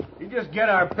 You just get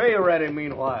our pay ready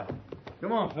meanwhile.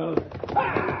 Come on, fellas.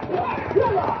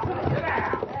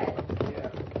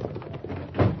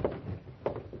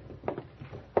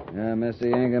 Yeah, Missy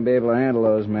ain't going to be able to handle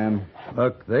those men.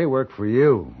 Look, they work for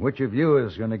you. Which of you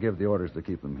is going to give the orders to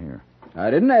keep them here? I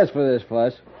didn't ask for this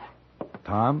fuss.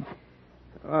 Tom?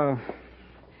 Well,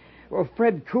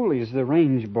 Fred Cooley's the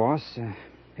range boss.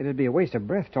 It'd be a waste of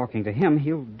breath talking to him.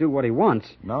 He'll do what he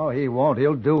wants. No, he won't.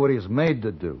 He'll do what he's made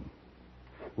to do.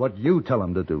 What you tell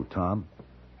him to do, Tom.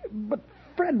 But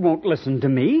Fred won't listen to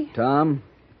me. Tom,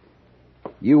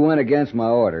 you went against my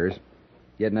orders,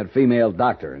 getting that female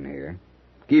doctor in here,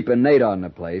 keeping Nate on the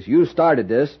place. You started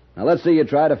this. Now let's see you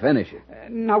try to finish it.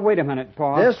 Now, wait a minute,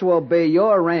 Pa. This will be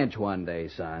your ranch one day,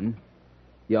 son.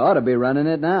 You ought to be running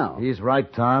it now. He's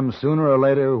right, Tom. Sooner or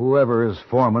later, whoever is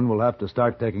foreman will have to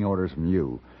start taking orders from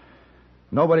you.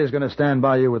 Nobody's going to stand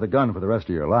by you with a gun for the rest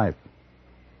of your life.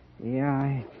 Yeah,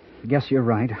 I guess you're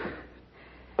right.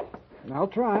 I'll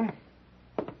try.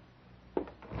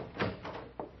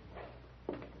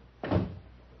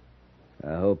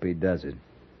 I hope he does it.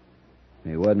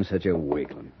 He wasn't such a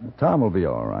weakling. Tom will be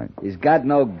all right. He's got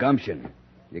no gumption.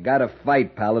 You gotta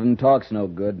fight, Paladin. Talk's no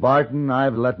good. Barton,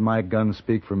 I've let my gun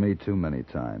speak for me too many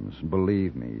times.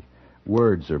 Believe me,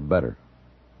 words are better.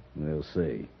 We'll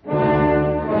see.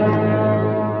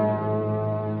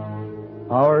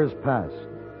 Hours passed,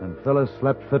 and Phyllis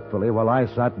slept fitfully while I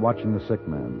sat watching the sick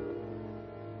man.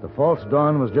 The false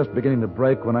dawn was just beginning to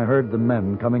break when I heard the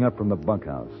men coming up from the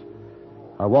bunkhouse.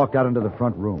 I walked out into the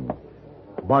front room.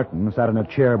 Barton sat in a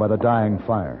chair by the dying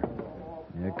fire.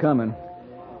 They're coming.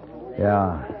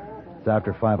 Yeah. It's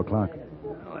after 5 o'clock.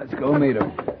 Let's go meet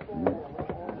him.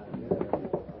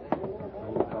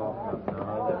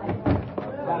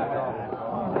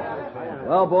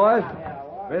 Well, boys,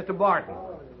 Mr. Barton,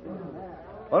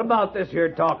 what about this here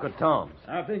talk of Tom's?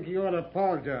 I think you ought to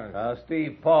apologize.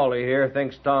 Steve Pauly here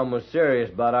thinks Tom was serious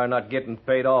about our not getting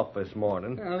paid off this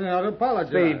morning. I ought to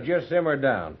apologize. Steve, just simmer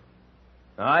down.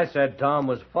 Now, I said Tom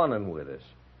was funning with us.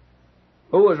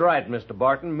 Who was right, Mr.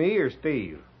 Barton, me or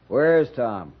Steve? Where's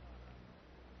Tom?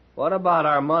 What about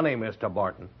our money, Mr.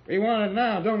 Barton? We want it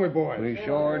now, don't we, boys? We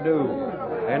sure do.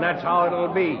 And that's how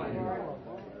it'll be.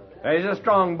 There's a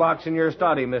strong box in your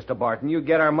study, Mr. Barton. You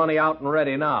get our money out and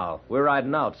ready now. We're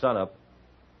riding out sunup.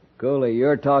 Cooley,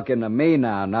 you're talking to me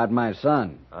now, not my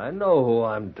son. I know who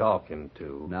I'm talking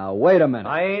to. Now, wait a minute.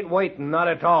 I ain't waiting, not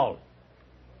at all.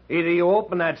 Either you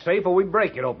open that safe or we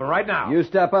break it open right now. You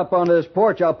step up onto this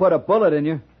porch, I'll put a bullet in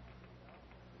you.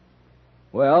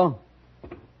 Well?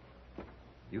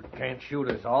 You can't shoot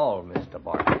us all, Mr.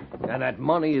 Barton. And that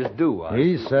money is due.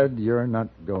 He said you're not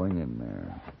going in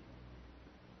there.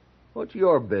 What's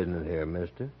your business here,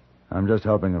 mister? I'm just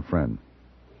helping a friend.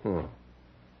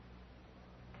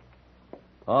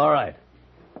 All right.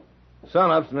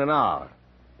 Sunup's in an hour.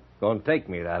 Gonna take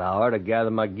me that hour to gather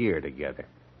my gear together.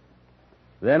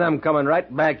 Then I'm coming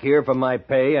right back here for my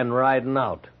pay and riding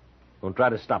out. Don't try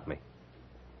to stop me.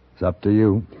 It's up to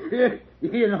you.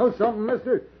 You know something,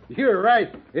 mister? You're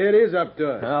right. It is up to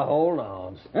us. Now, hold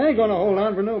on. I ain't gonna hold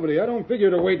on for nobody. I don't figure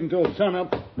to wait until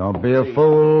sunup. Don't be a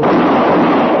fool.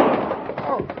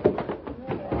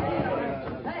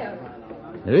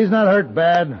 He's not hurt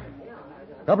bad.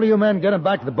 A couple of you men get him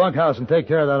back to the bunkhouse and take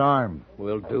care of that arm.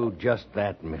 We'll do just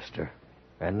that, mister.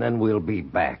 And then we'll be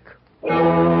back.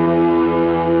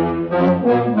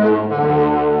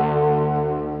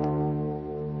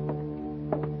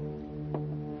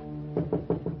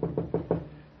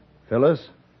 Phyllis?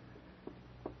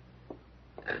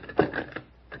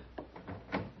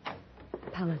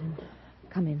 Paladin,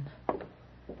 come in.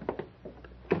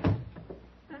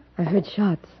 I heard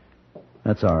shots.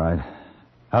 That's all right.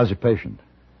 How's your patient?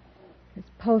 His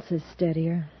pulse is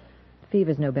steadier.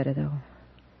 Fever's no better, though.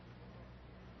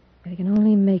 If he can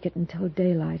only make it until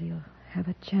daylight, he'll have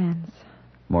a chance.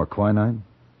 More quinine?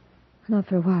 Not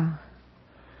for a while.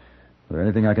 Is there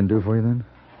anything I can do for you, then?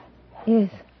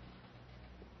 Yes.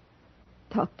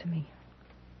 Talk to me.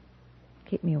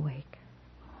 Keep me awake.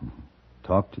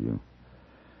 Talk to you?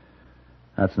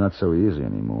 That's not so easy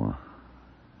anymore.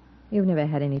 You've never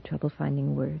had any trouble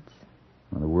finding words.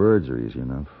 Well, the words are easy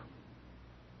enough.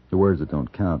 The words that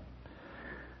don't count.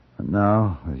 But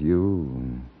now, with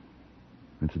you,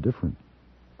 it's different.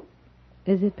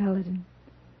 Is it, Paladin?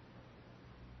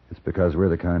 It's because we're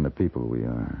the kind of people we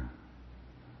are.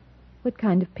 What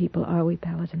kind of people are we,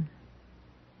 Paladin?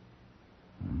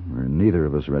 We're neither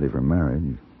of us ready for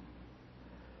marriage.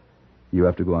 You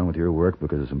have to go on with your work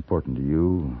because it's important to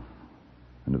you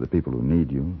and to the people who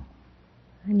need you.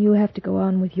 And you have to go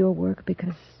on with your work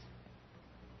because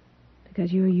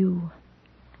you're you.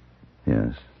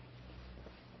 Yes.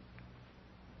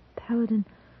 Paladin,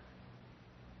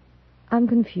 I'm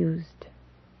confused.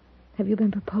 Have you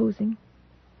been proposing?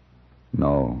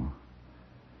 No.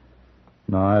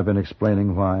 No, I've been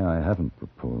explaining why I haven't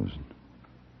proposed.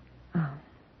 Oh.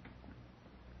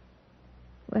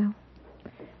 Well,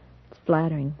 it's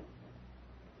flattering.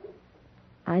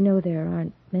 I know there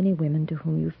aren't many women to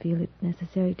whom you feel it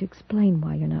necessary to explain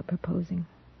why you're not proposing.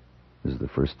 This is the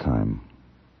first time.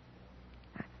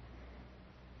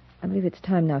 I believe it's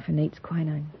time now for Nate's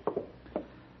quinine.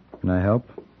 Can I help?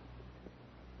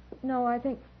 No, I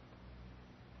think...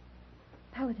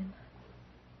 Paladin.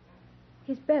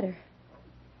 He's better.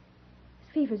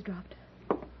 His fever's dropped.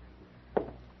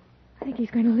 I think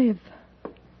he's going to live.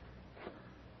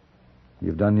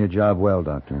 You've done your job well,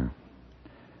 Doctor.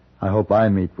 I hope I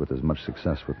meet with as much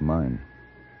success with mine.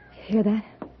 Hear that?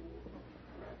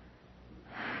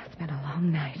 It's been a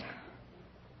long night.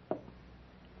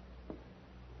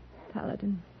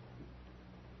 Paladin.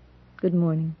 Good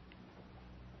morning.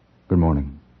 Good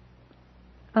morning.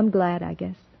 I'm glad, I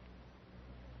guess.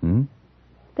 Hmm?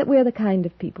 That we're the kind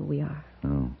of people we are.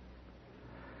 Oh.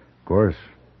 Of course.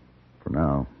 For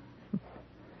now.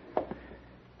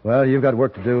 Well, you've got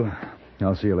work to do.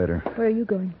 I'll see you later. Where are you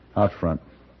going? Out front.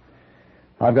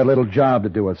 I've got a little job to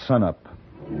do at sunup.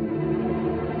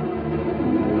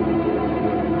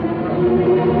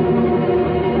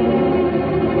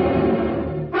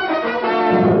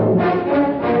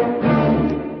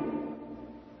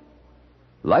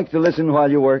 Like to listen while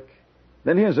you work?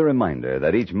 Then here's a reminder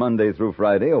that each Monday through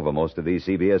Friday over most of these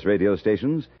CBS radio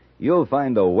stations, you'll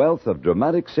find a wealth of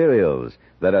dramatic serials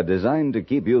that are designed to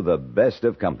keep you the best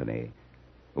of company.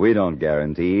 We don't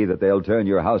guarantee that they'll turn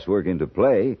your housework into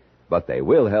play, but they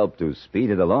will help to speed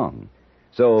it along.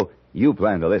 So you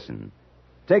plan to listen.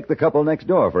 Take The Couple Next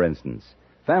Door, for instance.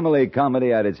 Family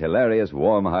comedy at its hilarious,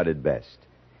 warm-hearted best.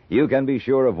 You can be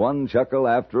sure of one chuckle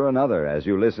after another as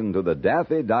you listen to the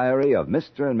Daffy Diary of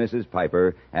Mr. and Mrs.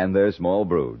 Piper and their small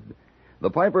brood. The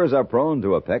Pipers are prone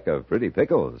to a peck of pretty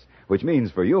pickles, which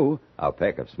means for you, a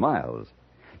peck of smiles.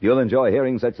 You'll enjoy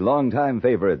hearing such long-time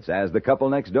favorites as The Couple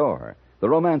Next Door, The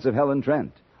Romance of Helen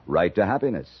Trent, Right to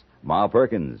Happiness, Ma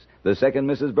Perkins, The Second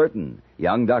Mrs. Burton,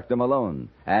 Young Dr. Malone,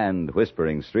 and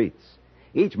Whispering Streets.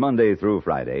 Each Monday through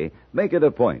Friday, make it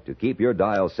a point to keep your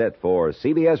dial set for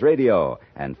CBS Radio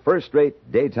and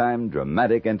first-rate daytime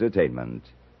dramatic entertainment.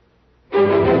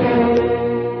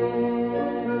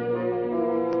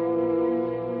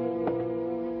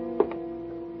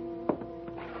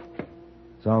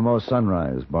 It's almost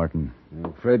sunrise, Barton.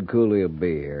 Well, Fred Cooley will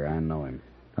be here. I know him.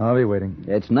 I'll be waiting.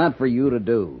 It's not for you to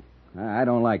do. I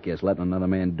don't like this letting another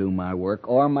man do my work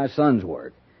or my son's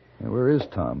work. Where is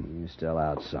Tom? He's still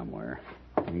out somewhere.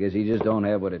 I guess he just don't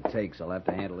have what it takes. I'll have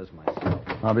to handle this myself.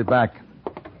 I'll be back.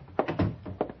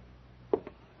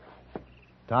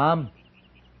 Tom?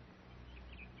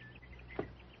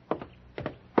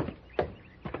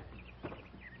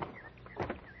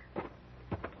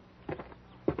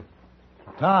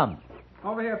 Tom?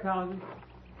 Over here, Paladin.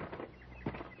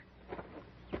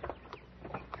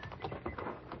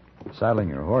 Saddling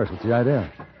your horse. What's the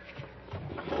idea?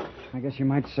 I guess you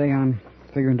might say I'm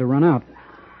figuring to run out.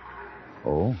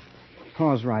 Oh?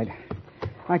 Pa's right.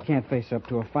 I can't face up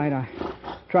to a fight. I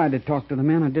tried to talk to the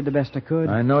men. I did the best I could.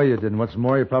 I know you did, and what's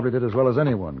more, you probably did as well as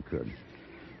anyone could.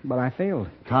 But I failed.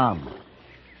 Tom,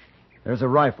 there's a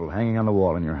rifle hanging on the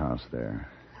wall in your house there.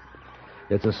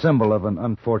 It's a symbol of an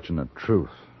unfortunate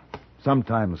truth.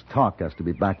 Sometimes talk has to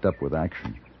be backed up with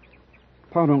action.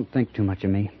 Pa don't think too much of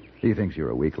me. He thinks you're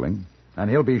a weakling, and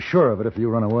he'll be sure of it if you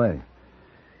run away.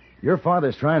 Your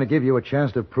father's trying to give you a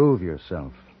chance to prove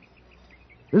yourself.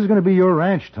 This is going to be your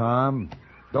ranch, Tom.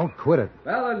 Don't quit it.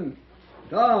 Paladin!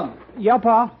 Tom! Yeah,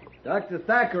 Pa? Dr.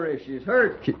 Thackeray, she's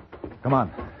hurt. Come on.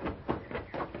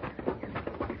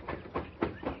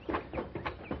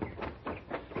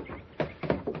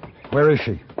 Where is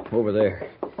she? Over there.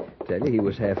 Tell you, he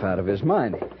was half out of his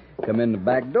mind. Come in the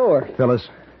back door. Phyllis.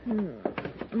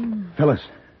 Phyllis.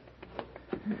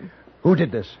 Who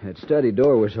did this? That study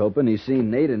door was open. He seen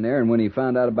Nate in there, and when he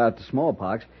found out about the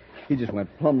smallpox, he just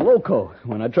went plumb loco.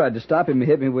 When I tried to stop him, he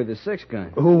hit me with his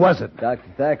 6-gun. Who was it? Dr.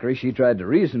 Thackeray. She tried to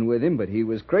reason with him, but he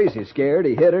was crazy scared.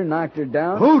 He hit her, knocked her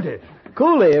down. Who did?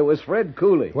 Cooley. It was Fred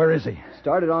Cooley. Where is he?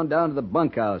 Started on down to the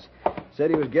bunkhouse.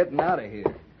 Said he was getting out of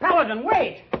here. Paladin,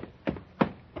 wait!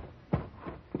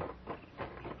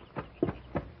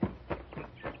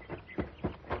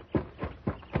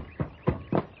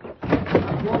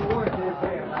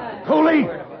 Cooley!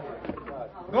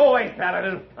 Go away,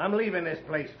 Paladin. I'm leaving this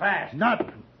place fast.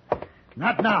 Not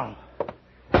now.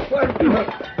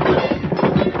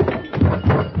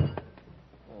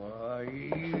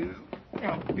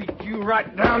 I'll beat you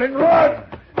right down and run.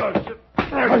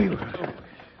 You...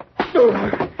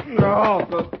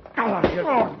 No. Paladin!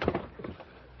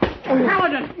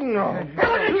 No.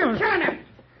 Paladin, you're killing him!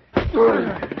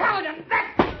 Paladin,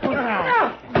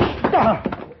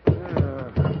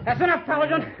 That's enough,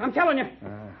 Paladin. I'm telling you.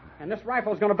 And this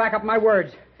rifle's going to back up my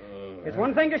words. It's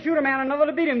one thing to shoot a man, another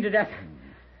to beat him to death.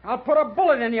 I'll put a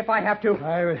bullet in you if I have to.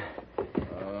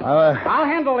 I'll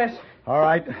handle this. All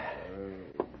right.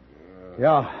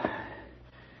 Yeah.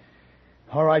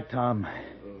 All right, Tom.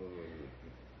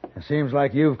 It seems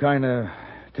like you've kind of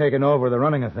taken over the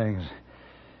running of things,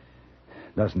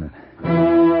 doesn't it?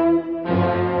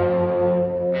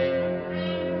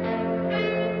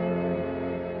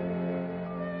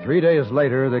 3 days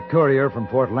later, the courier from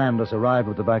Fort Landis arrived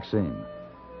with the vaccine.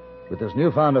 With this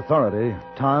newfound authority,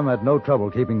 Tom had no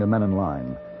trouble keeping the men in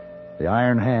line. The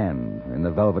iron hand in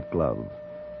the velvet glove.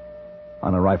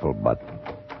 On a rifle butt.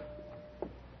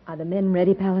 Are the men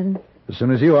ready, Paladin? As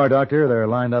soon as you are, Doctor, they're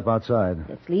lined up outside.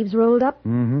 The sleeves rolled up?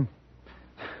 Mm-hmm.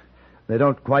 They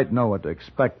don't quite know what to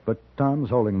expect, but Tom's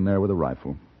holding them there with a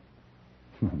rifle.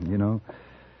 You know,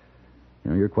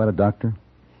 you're quite a doctor.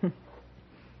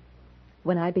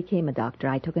 When I became a doctor,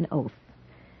 I took an oath,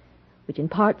 which in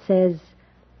part says,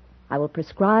 I will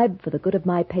prescribe for the good of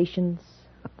my patients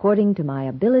according to my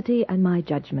ability and my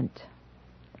judgment.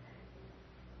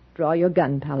 Draw your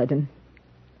gun, Paladin,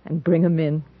 and bring 'em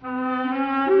in.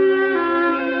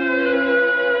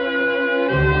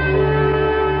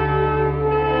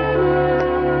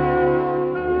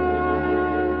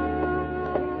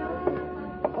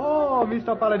 Oh,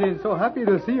 Mr. Paladin, so happy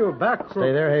to see you back.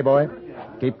 Stay there, hey boy.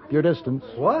 Keep your distance.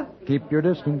 What? Keep your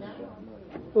distance.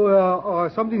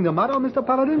 Something the matter, Mr.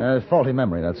 Paladin? Faulty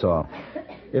memory, that's all.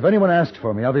 If anyone asks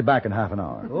for me, I'll be back in half an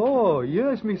hour. Oh,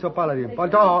 yes, Mr. Paladin.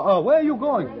 But where are you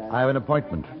going? I have an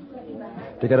appointment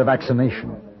to get a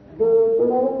vaccination.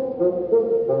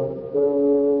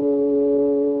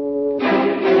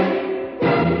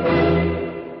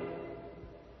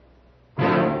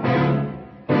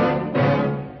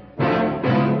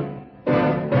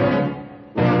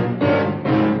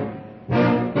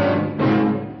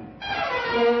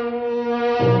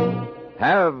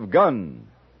 Have Gun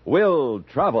Will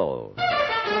Travel.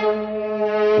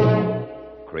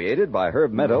 Created by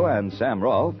Herb Meadow and Sam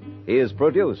Rolfe, he is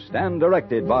produced and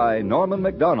directed by Norman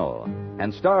McDonnell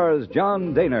and stars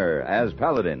John Daner as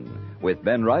Paladin, with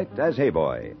Ben Wright as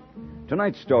Hayboy.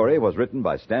 Tonight's story was written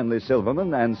by Stanley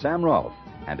Silverman and Sam Rolfe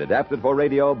and adapted for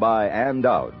radio by Ann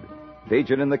Dowd.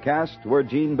 Featured in the cast were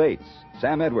Gene Bates,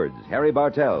 Sam Edwards, Harry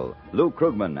Bartell, Lou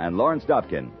Krugman, and Lawrence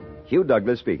Dobkin. Hugh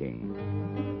Douglas speaking.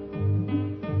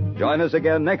 Join us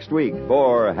again next week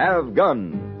for Have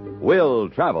Gun, Will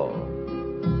Travel.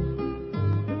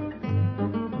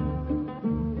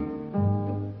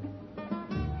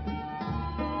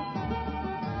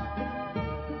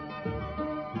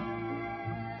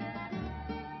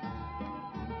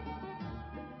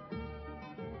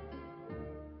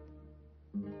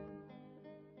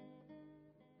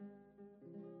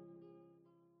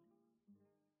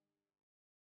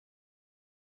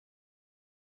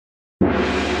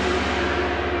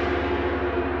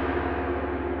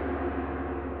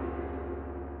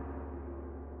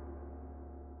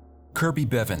 Kirby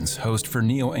Bevins, host for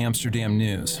Neo Amsterdam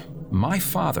News. My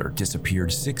father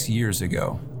disappeared 6 years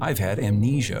ago. I've had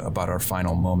amnesia about our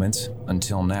final moments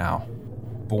until now.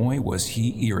 Boy, was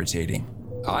he irritating.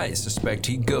 I suspect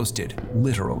he ghosted,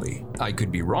 literally. I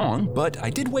could be wrong, but I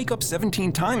did wake up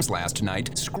 17 times last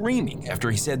night screaming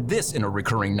after he said this in a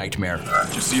recurring nightmare.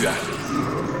 Did you see that?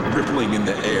 Rippling in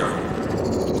the air.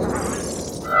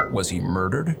 Was he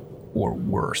murdered or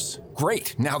worse?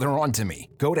 Great, now they're on to me.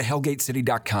 Go to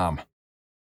hellgatecity.com.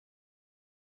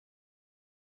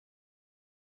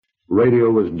 Radio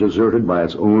was deserted by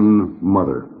its own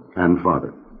mother and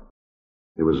father.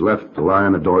 It was left to lie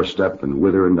on the doorstep and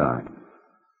wither and die.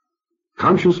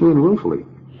 Consciously and willfully.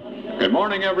 Good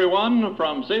morning, everyone,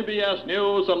 from CBS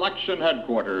News Election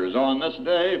Headquarters on this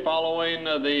day following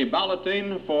the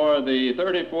balloting for the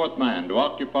 34th man to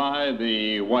occupy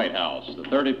the White House, the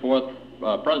 34th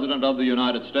President of the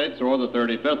United States, or the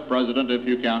 35th President if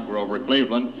you count Grover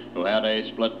Cleveland, who had a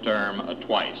split term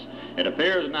twice. It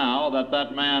appears now that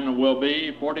that man will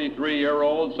be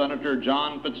 43-year-old Senator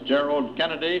John Fitzgerald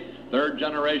Kennedy,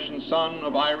 third-generation son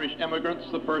of Irish immigrants,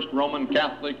 the first Roman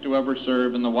Catholic to ever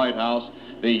serve in the White House,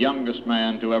 the youngest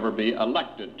man to ever be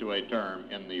elected to a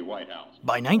term in the White House.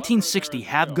 By 1960,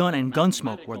 Have Gun and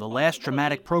Gunsmoke were the last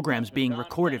dramatic programs being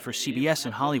recorded for CBS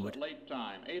in Hollywood. Late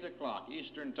time, 8 o'clock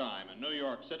Eastern Time in New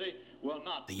York City will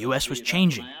not. The U.S. was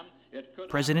changing.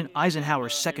 President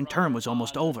Eisenhower's second term was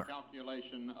almost over.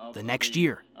 The next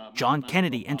year, John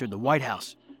Kennedy entered the White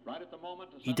House.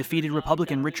 He defeated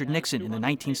Republican Richard Nixon in the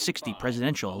 1960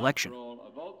 presidential election.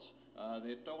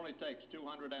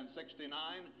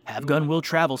 Have Gun Will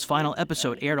Travel's final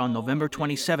episode aired on November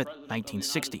 27,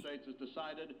 1960.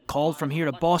 Called From Here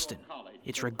to Boston,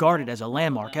 it's regarded as a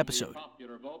landmark episode.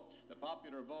 The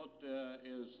popular vote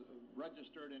is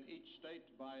registered in each state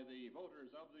by the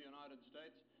voters of the United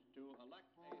States to elect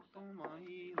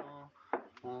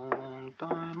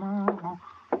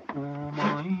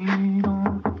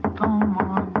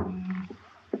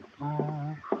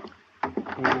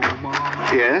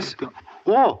Yes?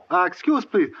 Oh, excuse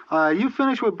please. You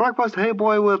finished with breakfast? Hey,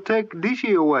 boy, we'll take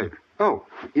Dishi away. Oh,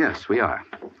 yes, we are.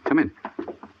 Come in.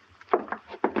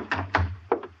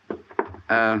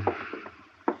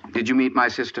 Did you meet my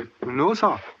sister? No,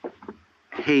 sir.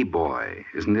 Hey, boy,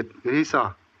 isn't it? Yes,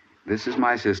 sir. This is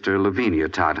my sister, Lavinia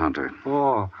Todhunter.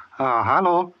 Oh,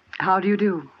 hello. How do you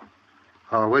do?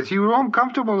 Was you room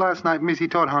comfortable last night, Missy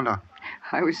Todhunter?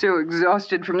 I was so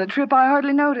exhausted from the trip I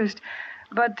hardly noticed.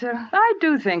 But I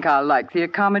do think I'll like the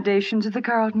accommodations at the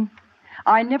Carlton.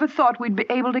 I never thought we'd be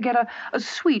able to get a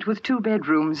suite with 2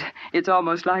 bedrooms. It's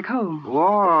almost like home.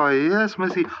 Oh, yes,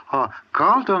 Missy.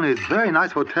 Carlton is a very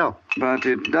nice hotel. But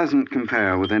it doesn't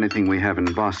compare with anything we have in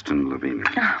Boston, Lavinia.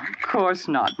 Of course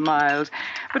not, Miles.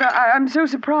 But I'm so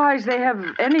surprised they have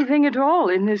anything at all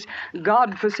in this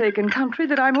God-forsaken country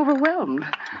that I'm overwhelmed.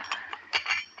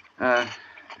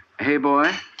 Hey,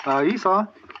 boy. Yes, sir.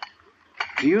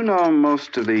 Do you know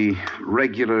most of the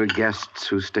regular guests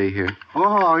who stay here?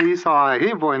 Oh, yes, sir.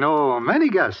 Hey, boy, no, many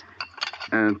guests.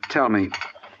 Tell me,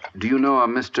 do you know a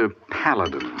Mr.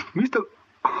 Paladin? Mr.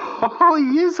 Oh,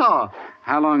 yes, sir.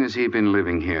 How long has he been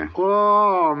living here?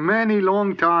 Oh, many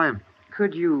long time.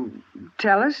 Could you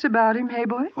tell us about him, hey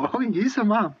boy? Oh, yes, sir,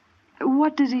 ma'am.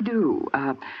 What does he do?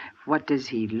 What does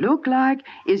he look like?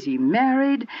 Is he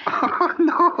married? Oh,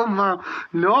 no, ma'am.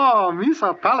 No,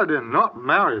 Mr. Paladin, not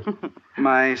married.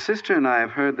 My sister and I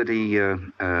have heard that he,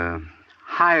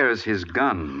 hires his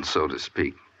gun, so to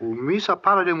speak. Well, Mr.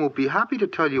 Paladin will be happy to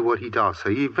tell you what he does.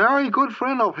 He's a very good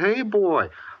friend of Hey Boy.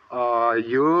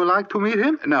 You like to meet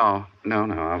him? No.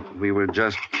 We were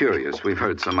just curious. We've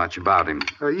heard so much about him.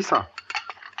 Isa,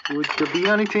 would there be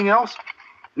anything else?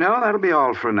 No, that'll be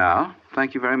all for now.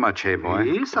 Thank you very much, Hey Boy.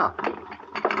 Isa.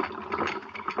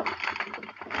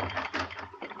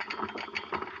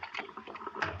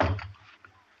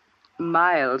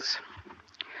 Miles,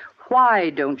 why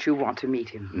don't you want to meet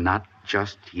him? Not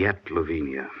just yet,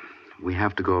 Lavinia. We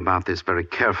have to go about this very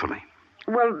carefully.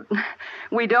 Well,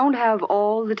 we don't have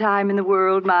all the time in the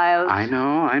world, Miles. I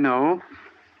know.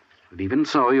 But even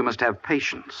so, you must have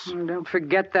patience. Don't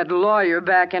forget that lawyer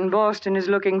back in Boston is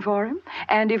looking for him.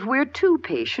 And if we're too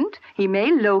patient, he may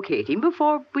locate him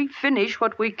before we finish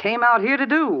what we came out here to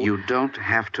do. You don't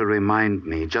have to remind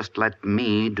me. Just let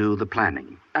me do the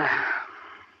planning.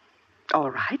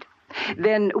 All right.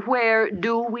 Then where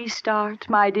do we start,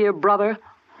 my dear brother?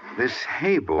 This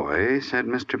Hey Boy said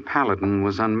Mr. Paladin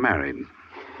was unmarried.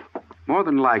 More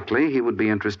than likely, he would be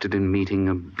interested in meeting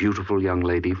a beautiful young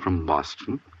lady from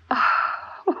Boston.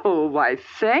 Oh, why,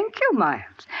 thank you,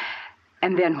 Miles.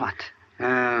 And then what?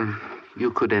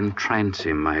 You could entrance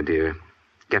him, my dear.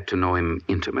 Get to know him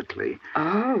intimately.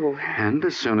 Oh. And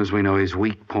as soon as we know his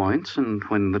weak points and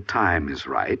when the time is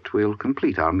right, we'll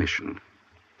complete our mission.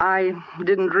 I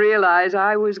didn't realize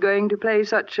I was going to play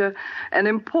such an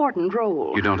important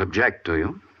role. You don't object, do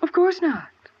you? Of course not.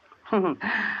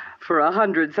 For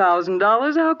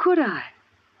 $100,000, how could I?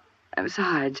 And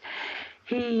besides,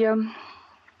 he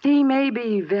may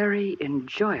be very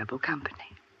enjoyable company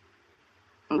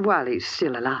while he's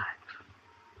still alive.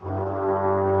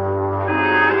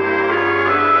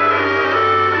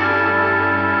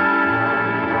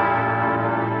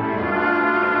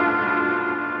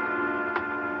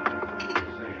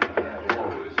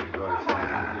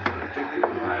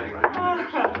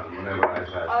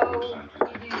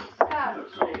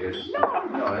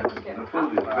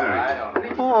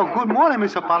 Oh, good morning,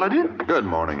 Mr. Paladin. Good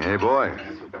morning, Hey Boy.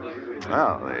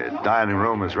 Well, the dining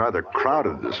room is rather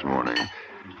crowded this morning.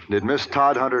 Did Miss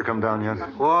Todd Hunter come down yet?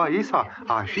 Oh, yes, sir.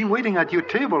 She's waiting at your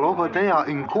table over there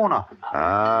in corner.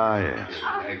 Ah, yes.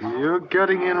 You're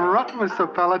getting in rut,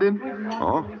 Mr. Paladin.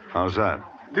 Oh, how's that?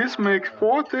 This makes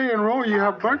 4th day in a row you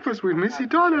have breakfast with Missy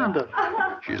Todd Hunter.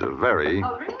 She's a very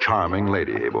charming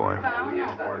lady, Hey Boy.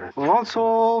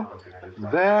 Also,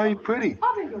 very pretty.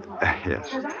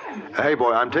 Yes. Hey,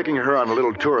 boy, I'm taking her on a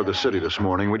little tour of the city this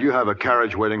morning. Would you have a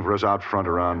carriage waiting for us out front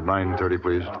around 9:30,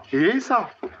 please? Yes, sir.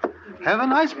 Have a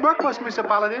nice breakfast, Mr.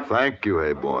 Paladin. Thank you,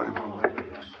 Hey Boy.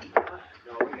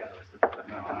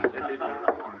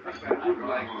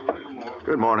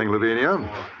 Good morning, Lavinia.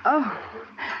 Oh,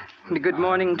 good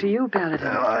morning to you, Paladin.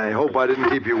 Well, I hope I didn't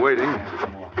keep you waiting.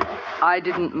 I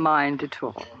didn't mind at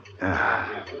all.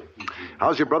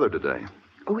 How's your brother today?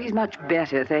 Oh, he's much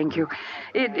better, thank you.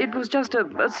 It was just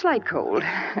a slight cold.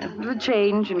 The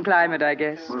change in climate, I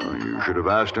guess. Well, you should have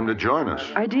asked him to join us.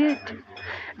 I did.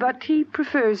 But he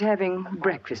prefers having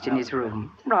breakfast in his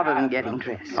room rather than getting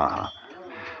dressed. Uh-huh.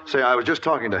 Say, I was just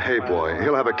talking to Hey Boy.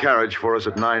 He'll have a carriage for us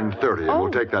at 9:30, and we'll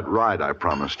take that ride I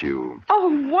promised you. Oh,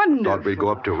 wonderful. Thought we'd go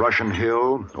up to Russian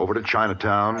Hill, over to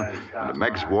Chinatown, and to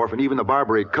Megg's Wharf, and even the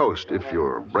Barbary Coast, if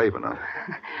you're brave enough.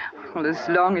 Well, as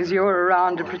long as you're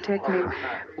around to protect me,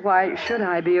 why should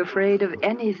I be afraid of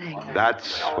anything?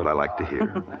 That's what I like to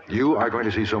hear. You are going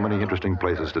to see so many interesting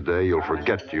places today, you'll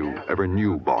forget you ever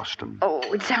knew Boston. Oh,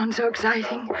 it sounds so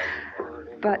exciting.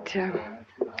 But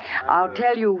I'll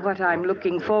tell you what I'm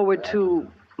looking forward to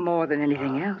more than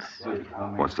anything else.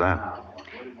 What's that?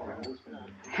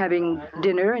 Having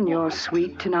dinner in your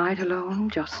suite tonight alone,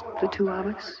 just the two of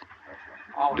us.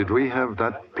 Did we have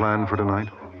that planned for tonight?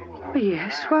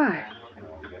 Yes, why?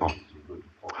 Oh,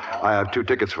 I have 2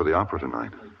 tickets for the opera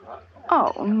tonight.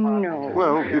 Oh, no.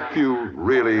 Well, if you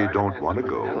really don't want to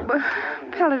go. But,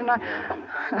 Paladin,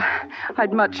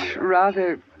 I'd much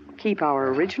rather keep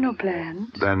our original plans.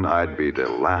 Then I'd be the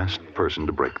last person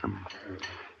to break them.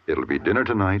 It'll be dinner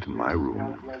tonight in my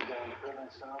room.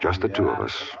 Just the 2 of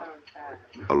us.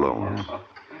 Alone.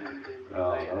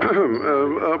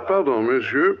 Pardon,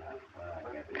 monsieur.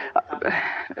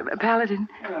 Paladin.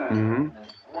 Mm-hmm.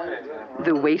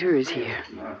 The waiter is here.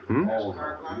 Hmm?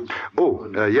 Oh,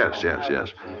 yes.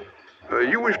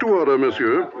 You wish to order,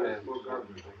 monsieur?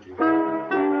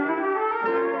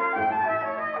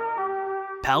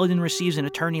 Paladin receives an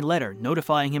attorney letter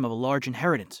notifying him of a large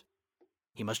inheritance.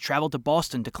 He must travel to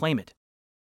Boston to claim it.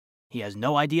 He has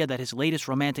no idea that his latest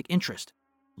romantic interest,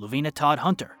 Luvina Todd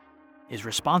Hunter, is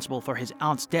responsible for his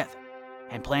aunt's death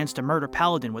and plans to murder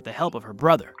Paladin with the help of her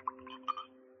brother.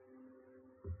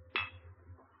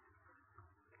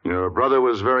 Your brother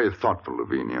was very thoughtful,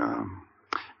 Lavinia.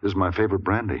 This is my favorite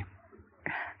brandy.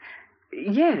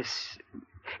 Yes.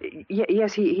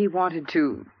 Yes, he wanted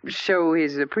to show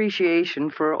his appreciation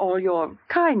for all your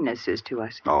kindnesses to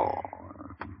us. Oh.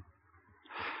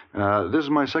 This is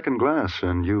my second glass,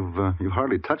 and you've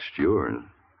hardly touched yours.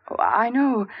 Oh, I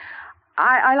know.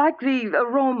 I like the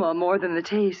aroma more than the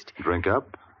taste. Drink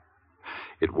up.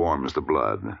 It warms the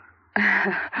blood.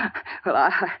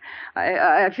 Well,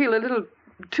 I feel a little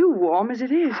too warm as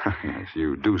it is. Yes,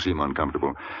 you do seem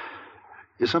uncomfortable.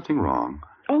 Is something wrong?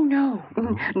 Oh, no.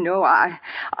 No, I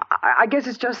guess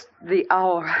it's just the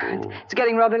hour. Oh. It's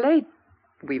getting rather late.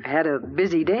 We've had a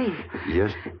busy day.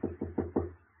 Yes.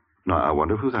 No, I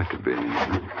wonder who that could be.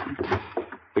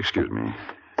 Excuse me.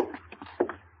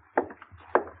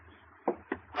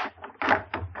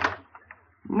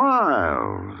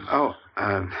 Miles. Oh,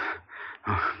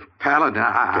 Paladin,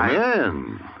 Come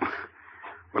in.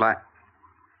 Well,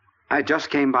 I just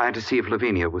came by to see if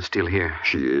Lavinia was still here.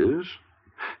 She is?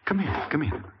 Come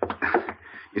in.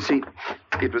 You see,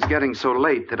 it was getting so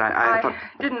late that I thought...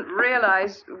 didn't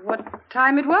realize what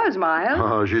time it was, Miles.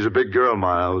 Oh, she's a big girl,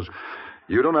 Miles.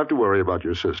 You don't have to worry about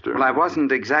your sister. Well, I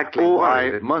wasn't exactly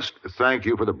worried. worried. I must thank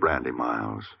you for the brandy,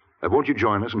 Miles. Won't you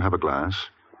join us and have a glass?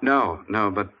 No,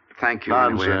 but thank you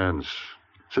Nonsense. anyway.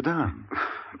 Sit down.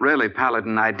 Really,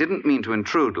 Paladin, I didn't mean to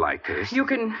intrude like this. You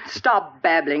can stop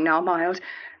babbling now, Miles.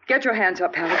 Get your hands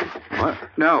up, Paladin. What?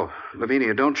 No,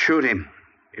 Lavinia, don't shoot him.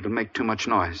 It'll make too much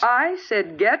noise. I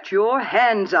said get your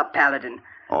hands up, Paladin.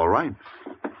 All right.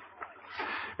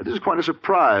 This is quite a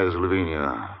surprise,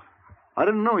 Lavinia. I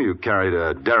didn't know you carried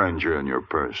a Derringer in your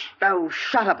purse. Oh,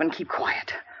 shut up and keep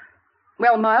quiet.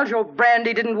 Well, Miles, your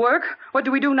brandy didn't work. What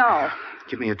do we do now?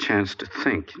 Give me a chance to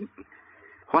think.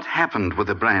 What happened with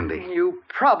the brandy? You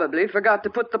probably forgot to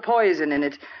put the poison in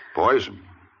it. Poison?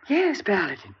 Yes,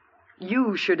 Paladin.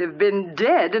 You should have been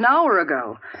dead an hour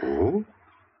ago. Oh?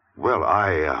 Well,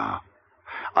 I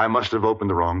must have opened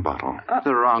the wrong bottle.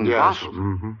 The wrong bottle?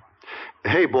 Mm-hmm.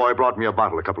 Hey, boy brought me a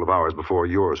bottle a couple of hours before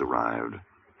yours arrived.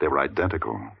 They were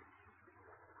identical.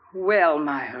 Well,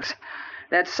 Miles,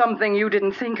 that's something you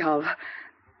didn't think of.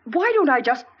 Why don't I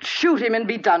just shoot him and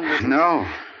be done with it?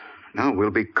 No, we'll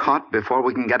be caught before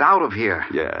we can get out of here.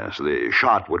 Yes, the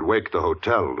shot would wake the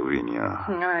hotel, Lavinia.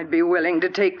 I'd be willing to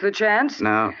take the chance.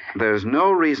 Now, there's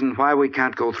no reason why we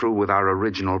can't go through with our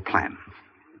original plan.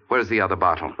 Where's the other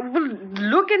bottle? Well,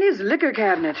 look in his liquor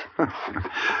cabinet.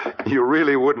 You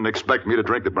really wouldn't expect me to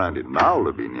drink the brandy now,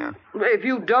 Lavinia. If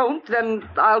you don't, then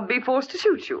I'll be forced to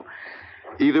shoot you.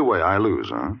 Either way, I lose,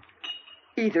 huh?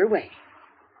 Either way.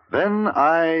 Then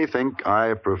I think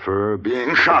I prefer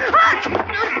being shot.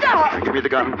 Stop! Give me the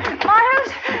gun.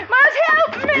 Miles,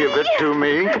 help me! Give it to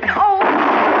me. Oh!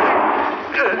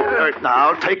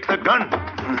 Now, take the gun.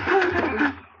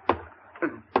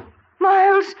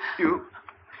 Miles!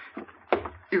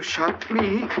 You shot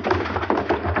me.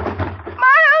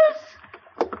 Miles!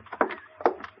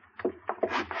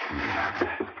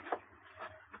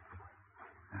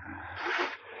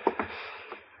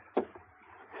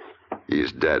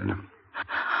 He's dead.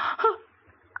 Oh,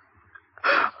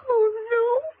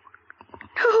 no.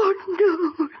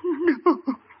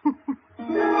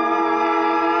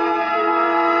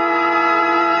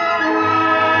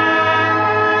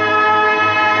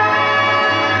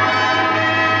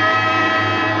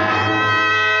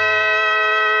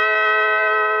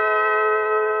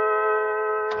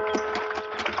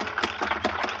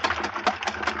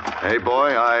 Hey,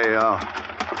 boy, I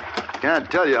can't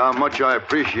tell you how much I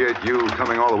appreciate you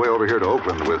coming all the way over here to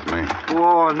Oakland with me.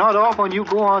 Oh, not often you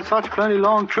go on such plenty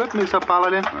long trip, Mr.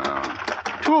 Paladin.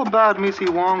 Too bad Missy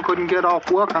Wong couldn't get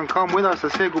off work and come with us to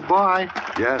say goodbye.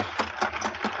 Yes.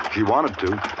 She wanted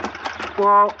to.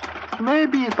 Well,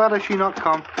 maybe it's better she not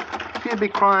come. She'll be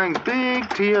crying big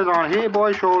tears on Hey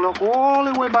Boy's shoulder all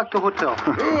the way back to hotel.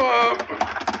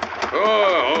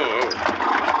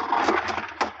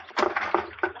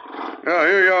 Yeah,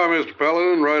 here you are, Mr.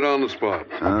 Paladin, right on the spot.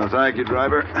 Thank you,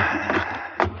 driver.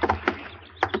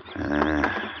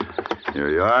 Here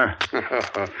you are.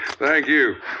 Thank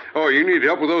you. Oh, you need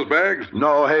help with those bags?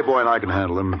 No, Hey Boy and I can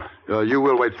handle him. You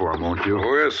will wait for him, won't you?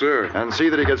 Oh, yes, sir. And see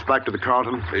that he gets back to the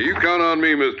Carlton. Hey, you count on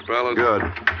me, Mr. Paladin. Good.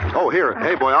 Oh, here.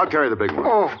 Hey Boy, I'll carry the big one.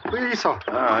 Oh, please, sir.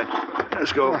 All right.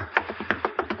 Let's go.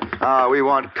 We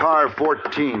want car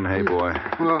 14, Hey Boy.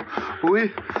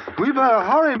 We better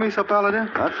hurry, Mr. Paladin.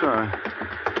 That's all right.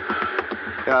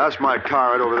 Yeah, that's my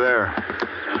car right over there.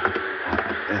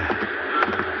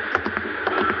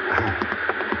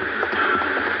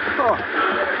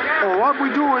 Oh, what we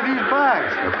do with these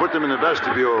bags? Put them in the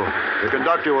vestibule. The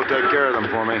conductor will take care of them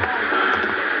for me.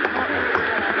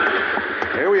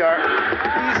 Here we are.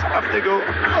 Please, up they go.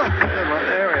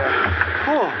 There we are.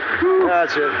 Oh,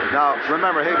 that's it. Now,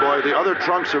 remember, Hey Boy, the other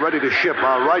trunks are ready to ship.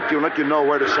 I'll write you and let you know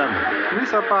where to send them.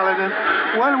 Mr. Paladin,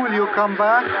 when will you come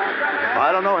back?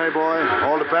 I don't know, Hey Boy.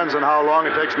 All depends on how long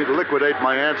it takes me to liquidate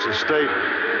my aunt's estate.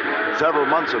 Several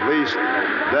months at least.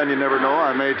 Then you never know.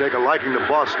 I may take a liking to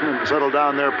Boston and settle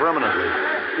down there permanently.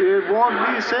 It won't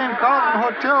be the same Carlton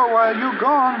Hotel while you're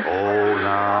gone. Oh,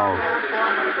 now.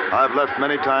 I've left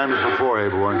many times before, Hey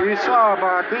Boy. We saw,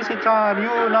 but this time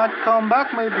you not come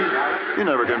back, maybe. You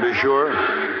never can be sure.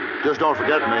 Just don't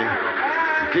forget me.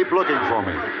 Keep looking for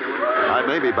me. I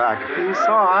may be back. We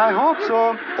saw. I hope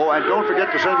so. Oh, and don't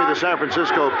forget to send me the San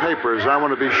Francisco papers. I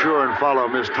want to be sure and follow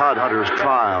Miss Todhunter's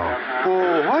trial.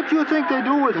 Oh, what do you think they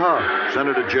do with her? Send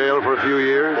her to jail for a few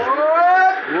years.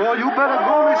 Well, you better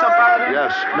go, Mr. Paladin.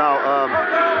 Yes. Now,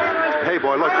 Hey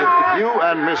Boy, look, if you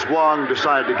and Miss Wong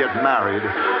decide to get married,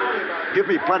 give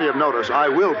me plenty of notice. I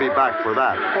will be back for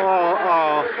that.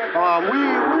 We'll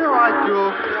write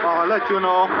you. I'll let you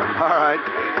know. All right.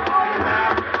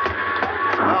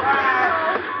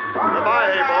 Goodbye,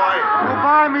 Hey Boy.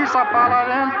 Goodbye, Mr.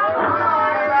 Paladin.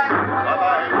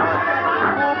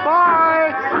 Bye-bye,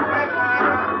 Hey Boy.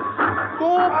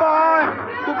 Goodbye.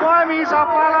 Goodbye, Mr.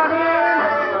 Paladin.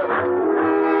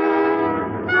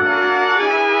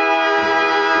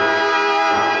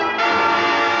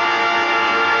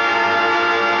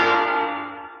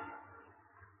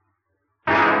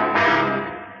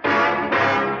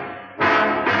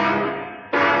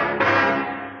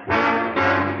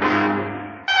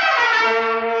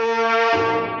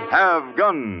 Have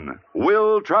Gun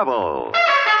Will Travel.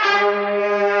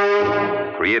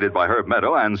 Created by Herb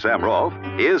Meadow and Sam Rolfe,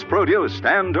 is produced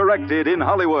and directed in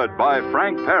Hollywood by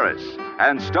Frank Paris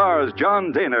and stars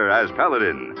John Daner as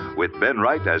Paladin, with Ben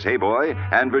Wright as Hey Boy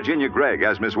and Virginia Gregg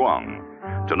as Miss Wong.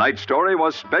 Tonight's story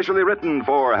was specially written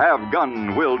for Have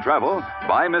Gun Will Travel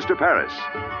by Mr. Paris.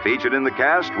 Featured in the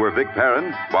cast were Vic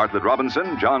Perrin, Bartlett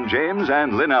Robinson, John James,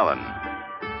 and Lynn Allen.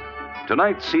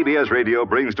 Tonight, CBS Radio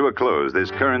brings to a close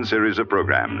this current series of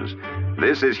programs.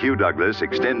 This is Hugh Douglas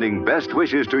extending best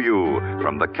wishes to you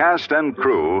from the cast and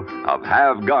crew of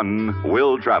Have Gun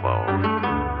Will Travel.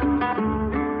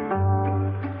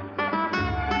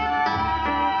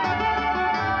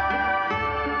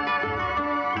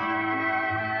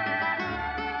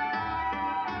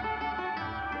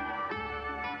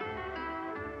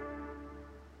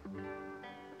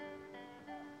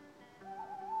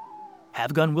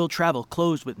 Have Gun Will Travel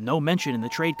closed with no mention in the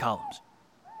trade columns.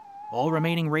 All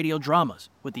remaining radio dramas,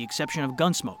 with the exception of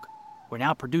Gunsmoke, were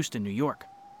now produced in New York.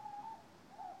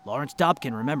 Lawrence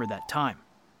Dobkin remembered that time.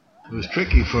 It was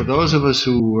tricky for those of us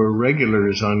who were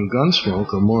regulars on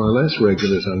Gunsmoke, or more or less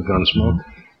regulars on Gunsmoke.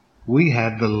 We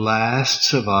had the last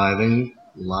surviving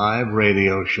live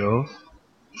radio show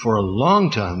for a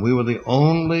long time. We were the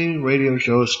only radio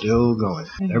show still going.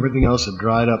 Everything else had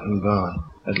dried up and gone.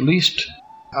 At least,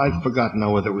 I've forgotten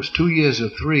now whether it was 2 years or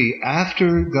 3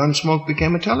 after Gunsmoke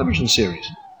became a television series.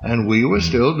 And we were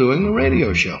still doing the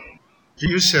radio show.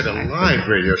 You said a live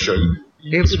radio show.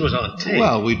 It was on tape.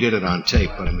 Well, we did it on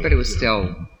tape, but I mean... But it was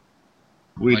still...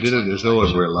 We did it as though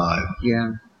it were live.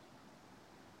 Yeah.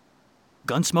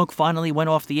 Gunsmoke finally went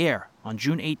off the air on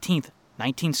June 18th,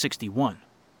 1961.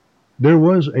 There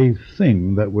was a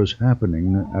thing that was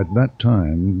happening at that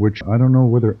time, which I don't know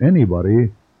whether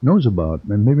anybody knows about,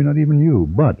 and maybe not even you,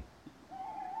 but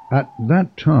at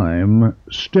that time,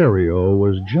 stereo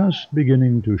was just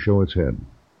beginning to show its head.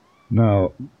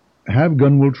 Now, Have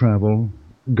Gun Will Travel,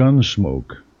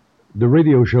 Gunsmoke, the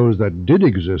radio shows that did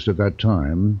exist at that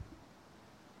time,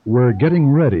 were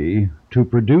getting ready to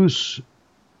produce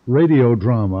radio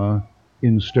drama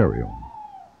in stereo.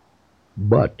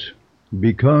 But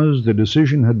because the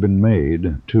decision had been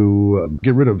made to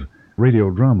get rid of radio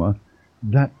drama,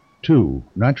 that too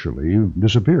naturally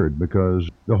disappeared because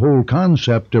the whole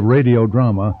concept of radio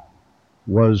drama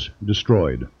was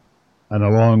destroyed. And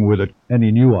along with it,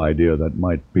 any new idea that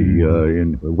might be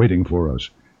waiting for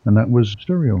us. And that was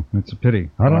stereo. It's a pity.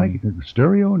 I like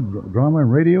stereo, drama,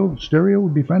 and radio. Stereo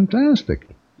would be fantastic.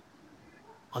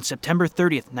 On September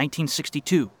 30th,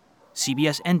 1962,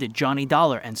 CBS ended Johnny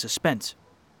Dollar and Suspense.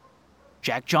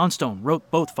 Jack Johnstone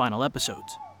wrote both final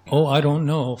episodes. Oh, I don't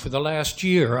know. For the last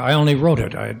year, I only wrote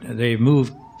it. They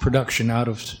moved production out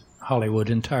of Hollywood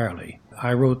entirely.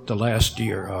 I wrote the last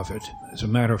year of it. As a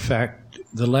matter of fact,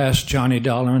 the last Johnny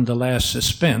Dollar and the last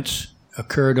Suspense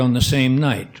occurred on the same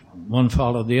night. One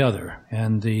followed the other.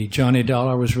 And the Johnny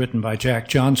Dollar was written by Jack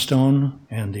Johnstone,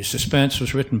 and the Suspense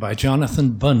was written by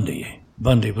Jonathan Bundy.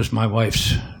 Bundy was my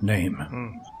wife's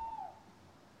name.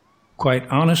 Quite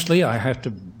honestly, I have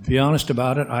to be honest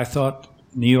about it, I thought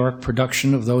New York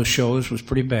production of those shows was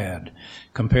pretty bad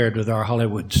compared with our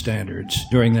Hollywood standards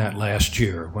during that last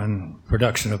year when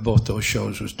production of both those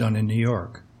shows was done in New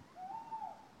York.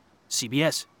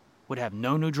 CBS would have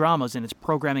no new dramas in its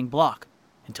programming block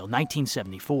until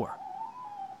 1974.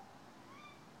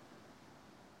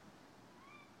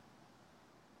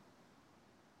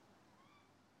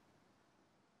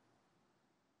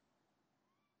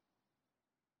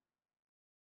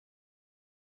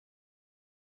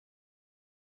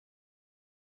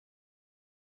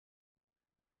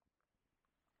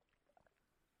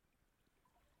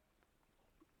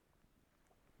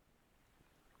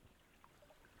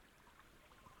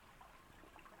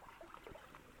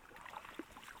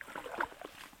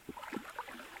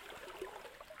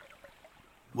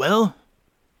 Well,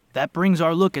 that brings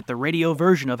our look at the radio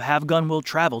version of Have Gun Will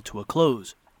Travel to a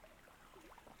close.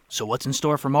 So what's in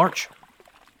store for March?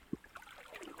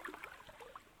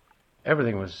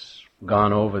 Everything was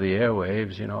gone over the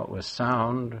airwaves, you know, it was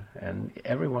sound, and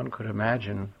everyone could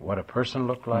imagine what a person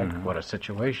looked like, what a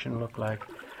situation looked like,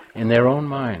 in their own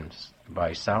minds,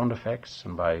 by sound effects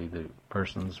and by the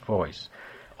person's voice.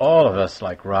 All of us,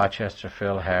 like Rochester,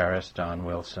 Phil Harris, Don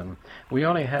Wilson, we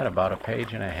only had about a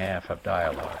page and a half of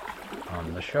dialogue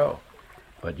on the show.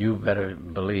 But you better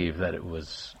believe that it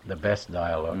was the best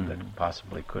dialogue that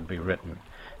possibly could be written,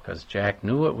 because Jack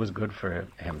knew it was good for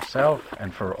himself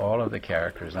and for all of the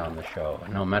characters on the show.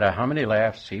 No matter how many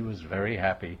laughs, he was very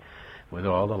happy with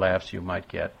all the laughs you might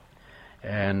get.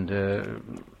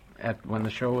 And when the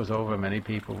show was over, many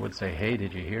people would say, hey,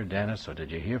 did you hear Dennis or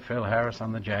did you hear Phil Harris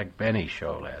on the Jack Benny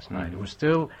show last night? It was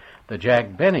still the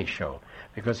Jack Benny show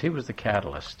because he was the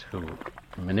catalyst who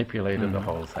manipulated the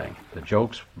whole thing. The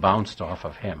jokes bounced off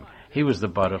of him. He was the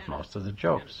butt of most of the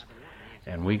jokes.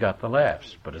 And we got the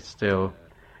laughs, but it's still,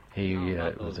 he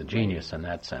was a genius in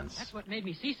that sense. That's what made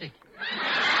me seasick.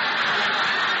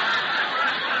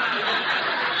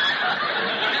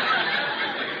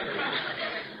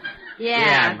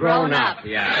 Yeah, grown up.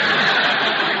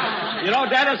 Yeah. You know,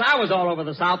 Dennis, I was all over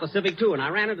the South Pacific, too, and I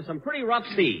ran into some pretty rough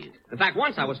seas. In fact,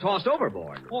 once I was tossed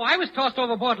overboard. Oh, I was tossed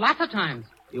overboard lots of times.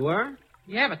 You were?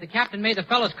 Yeah, but the captain made the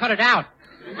fellows cut it out.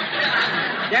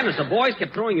 Dennis, the boys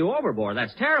kept throwing you overboard.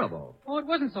 That's terrible. Oh, it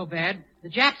wasn't so bad. The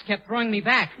Japs kept throwing me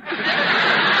back.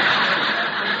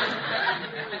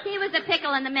 He was the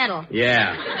pickle in the middle.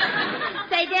 Yeah.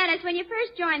 Say, Dennis, when you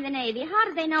first joined the Navy, how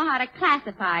did they know how to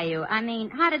classify you? I mean,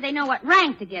 how did they know what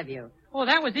rank to give you? Oh,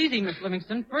 that was easy, Miss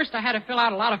Livingston. First, I had to fill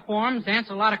out a lot of forms,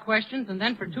 answer a lot of questions, and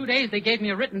then for 2 days they gave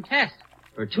me a written test.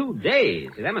 For 2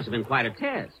 days? That must have been quite a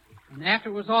test. And after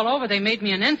it was all over, they made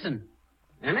me an ensign.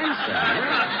 An ensign?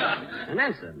 An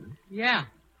ensign? Yeah.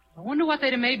 I wonder what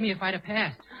they'd have made me if I'd have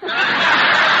passed.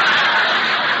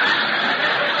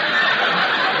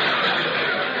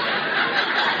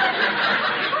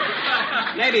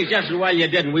 Maybe it's just as well you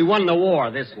didn't. We won the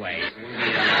war this way.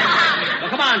 Well,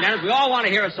 come on, Dennis. We all want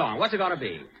to hear a song. What's it going to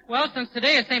be? Well, since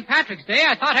today is St. Patrick's Day,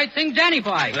 I thought I'd sing Danny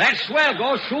Boy. That's swell.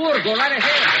 Go sure. Go right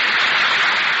ahead.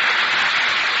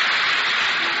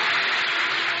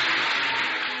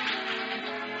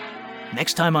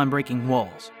 Next time on Breaking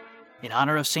Walls, in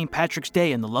honor of St. Patrick's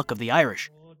Day and the luck of the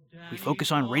Irish, we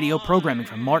focus on radio programming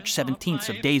from March 17th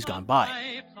of days gone by.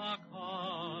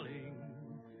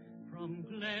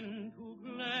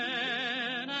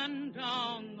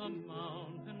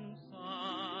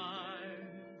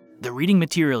 The reading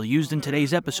material used in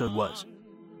today's episode was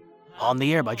On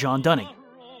the Air by John Dunning,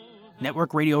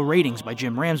 Network Radio Ratings by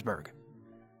Jim Ramsberg,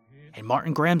 and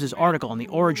Martin Grams' article on the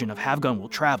origin of Have Gun Will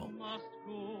Travel.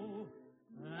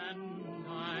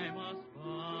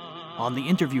 On the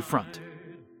interview front,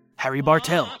 Harry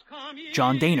Bartell,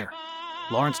 John Daner,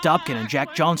 Lawrence Dobkin, and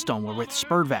Jack Johnstone were with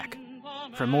Spurvac.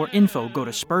 For more info, go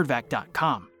to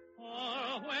spurvac.com.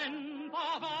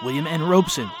 William N.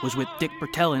 Robeson was with Dick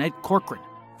Bertel and Ed Corcoran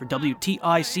for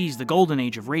WTIC's The Golden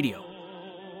Age of Radio.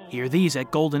 Hear these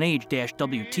at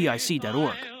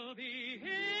goldenage-wtic.org.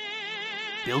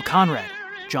 Bill Conrad,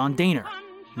 John Daner,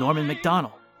 Norman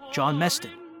MacDonald, John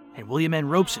Meston, and William N.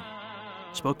 Robeson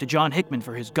spoke to John Hickman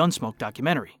for his Gunsmoke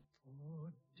documentary.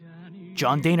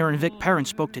 John Dehner and Vic Perrin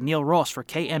spoke to Neil Ross for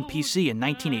KMPC in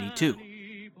 1982.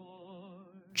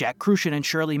 Jack Kruschen and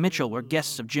Shirley Mitchell were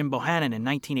guests of Jim Bohannon in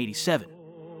 1987.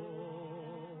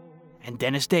 And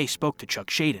Dennis Day spoke to Chuck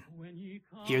Shaden.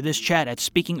 Hear this chat at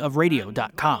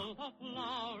speakingofradio.com.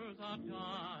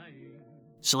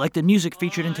 Selected music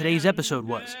featured in today's episode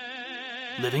was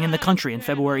Living in the Country in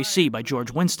February Sea by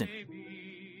George Winston,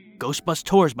 Ghost Bus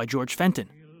Tours by George Fenton,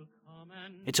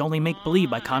 It's Only Make Believe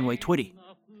by Conway Twitty,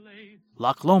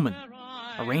 Loch Lomond,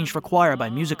 arranged for choir by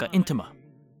Musica Intima,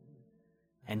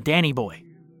 and Danny Boy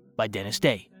by Dennis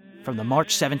Day from the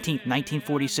March 17,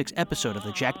 1946 episode of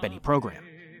the Jack Benny program.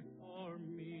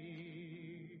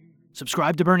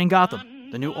 Subscribe to Burning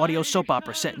Gotham, the new audio soap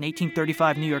opera set in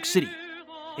 1835 New York City.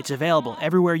 It's available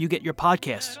everywhere you get your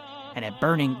podcasts and at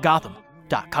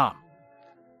burninggotham.com.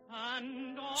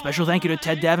 Special thank you to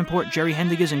Ted Davenport, Jerry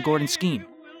Hendiges, and Gordon Skeen.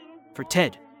 For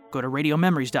Ted, go to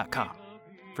radiomemories.com.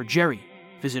 For Jerry,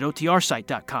 visit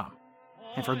otrsite.com.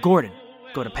 And for Gordon,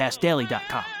 go to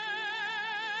pastdaily.com.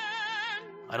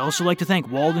 I'd also like to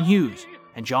thank Walden Hughes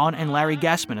and John and Larry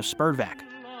Gassman of Spurvac.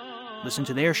 Listen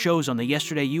to their shows on the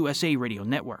Yesterday USA Radio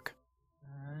Network.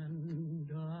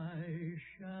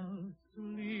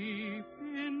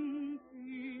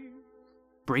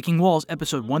 Breaking Walls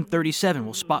episode 137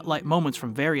 will spotlight moments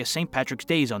from various St. Patrick's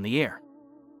Days on the air.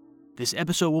 This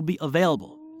episode will be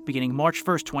available beginning March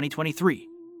 1st, 2023,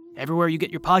 everywhere you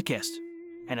get your podcasts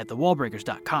and at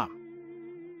thewallbreakers.com.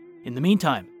 In the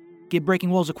meantime, give Breaking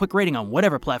Walls a quick rating on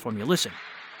whatever platform you listen,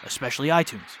 especially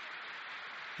iTunes.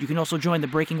 You can also join the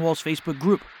Breaking Walls Facebook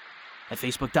group at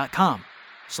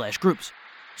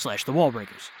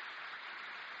facebook.com/groups/thewallbreakers.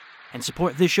 And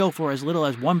support this show for as little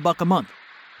as $1 a month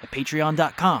at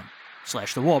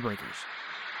patreon.com/thewallbreakers.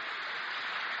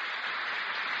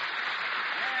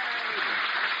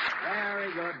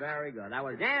 Very good, very good. That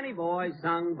was Danny Boy,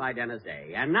 sung by Dennis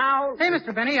Day. And now... Say,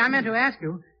 Mr. Benny, I meant to ask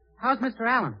you, how's Mr.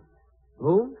 Allen?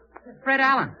 Who? Fred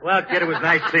Allen. Well, kid, it was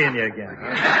nice seeing you again.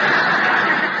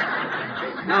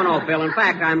 No, Phil. In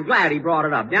fact, I'm glad he brought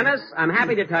it up. Dennis, I'm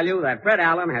happy to tell you that Fred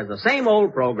Allen has the same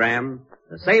old program,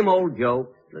 the same old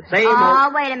joke, the same old...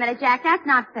 Oh, wait a minute, Jack. That's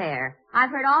not fair. I've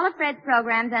heard all of Fred's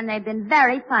programs, and they've been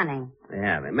very funny. They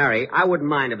have. Mary, I wouldn't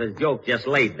mind if his joke just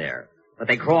laid there. But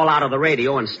they crawl out of the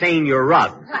radio and stain your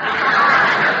rugs.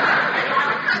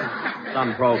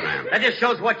 Some program. That just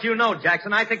shows what you know,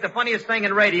 Jackson. I think the funniest thing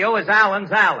in radio is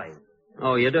Allen's Alley.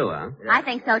 Oh, you do, huh? Yeah. I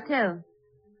think so, too.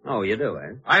 Oh, you do,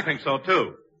 eh? I think so,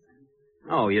 too.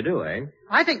 Oh, you do, eh?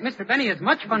 I think Mr. Benny is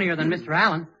much funnier than Mr.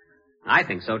 Allen. I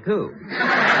think so, too.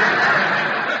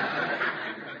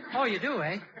 Oh, you do,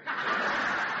 eh?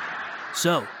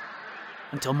 So,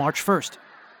 until March 1st,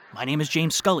 my name is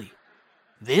James Scully.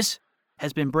 This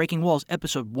has been Breaking Walls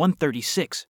episode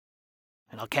 136,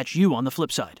 and I'll catch you on the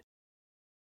flip side.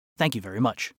 Thank you very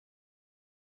much.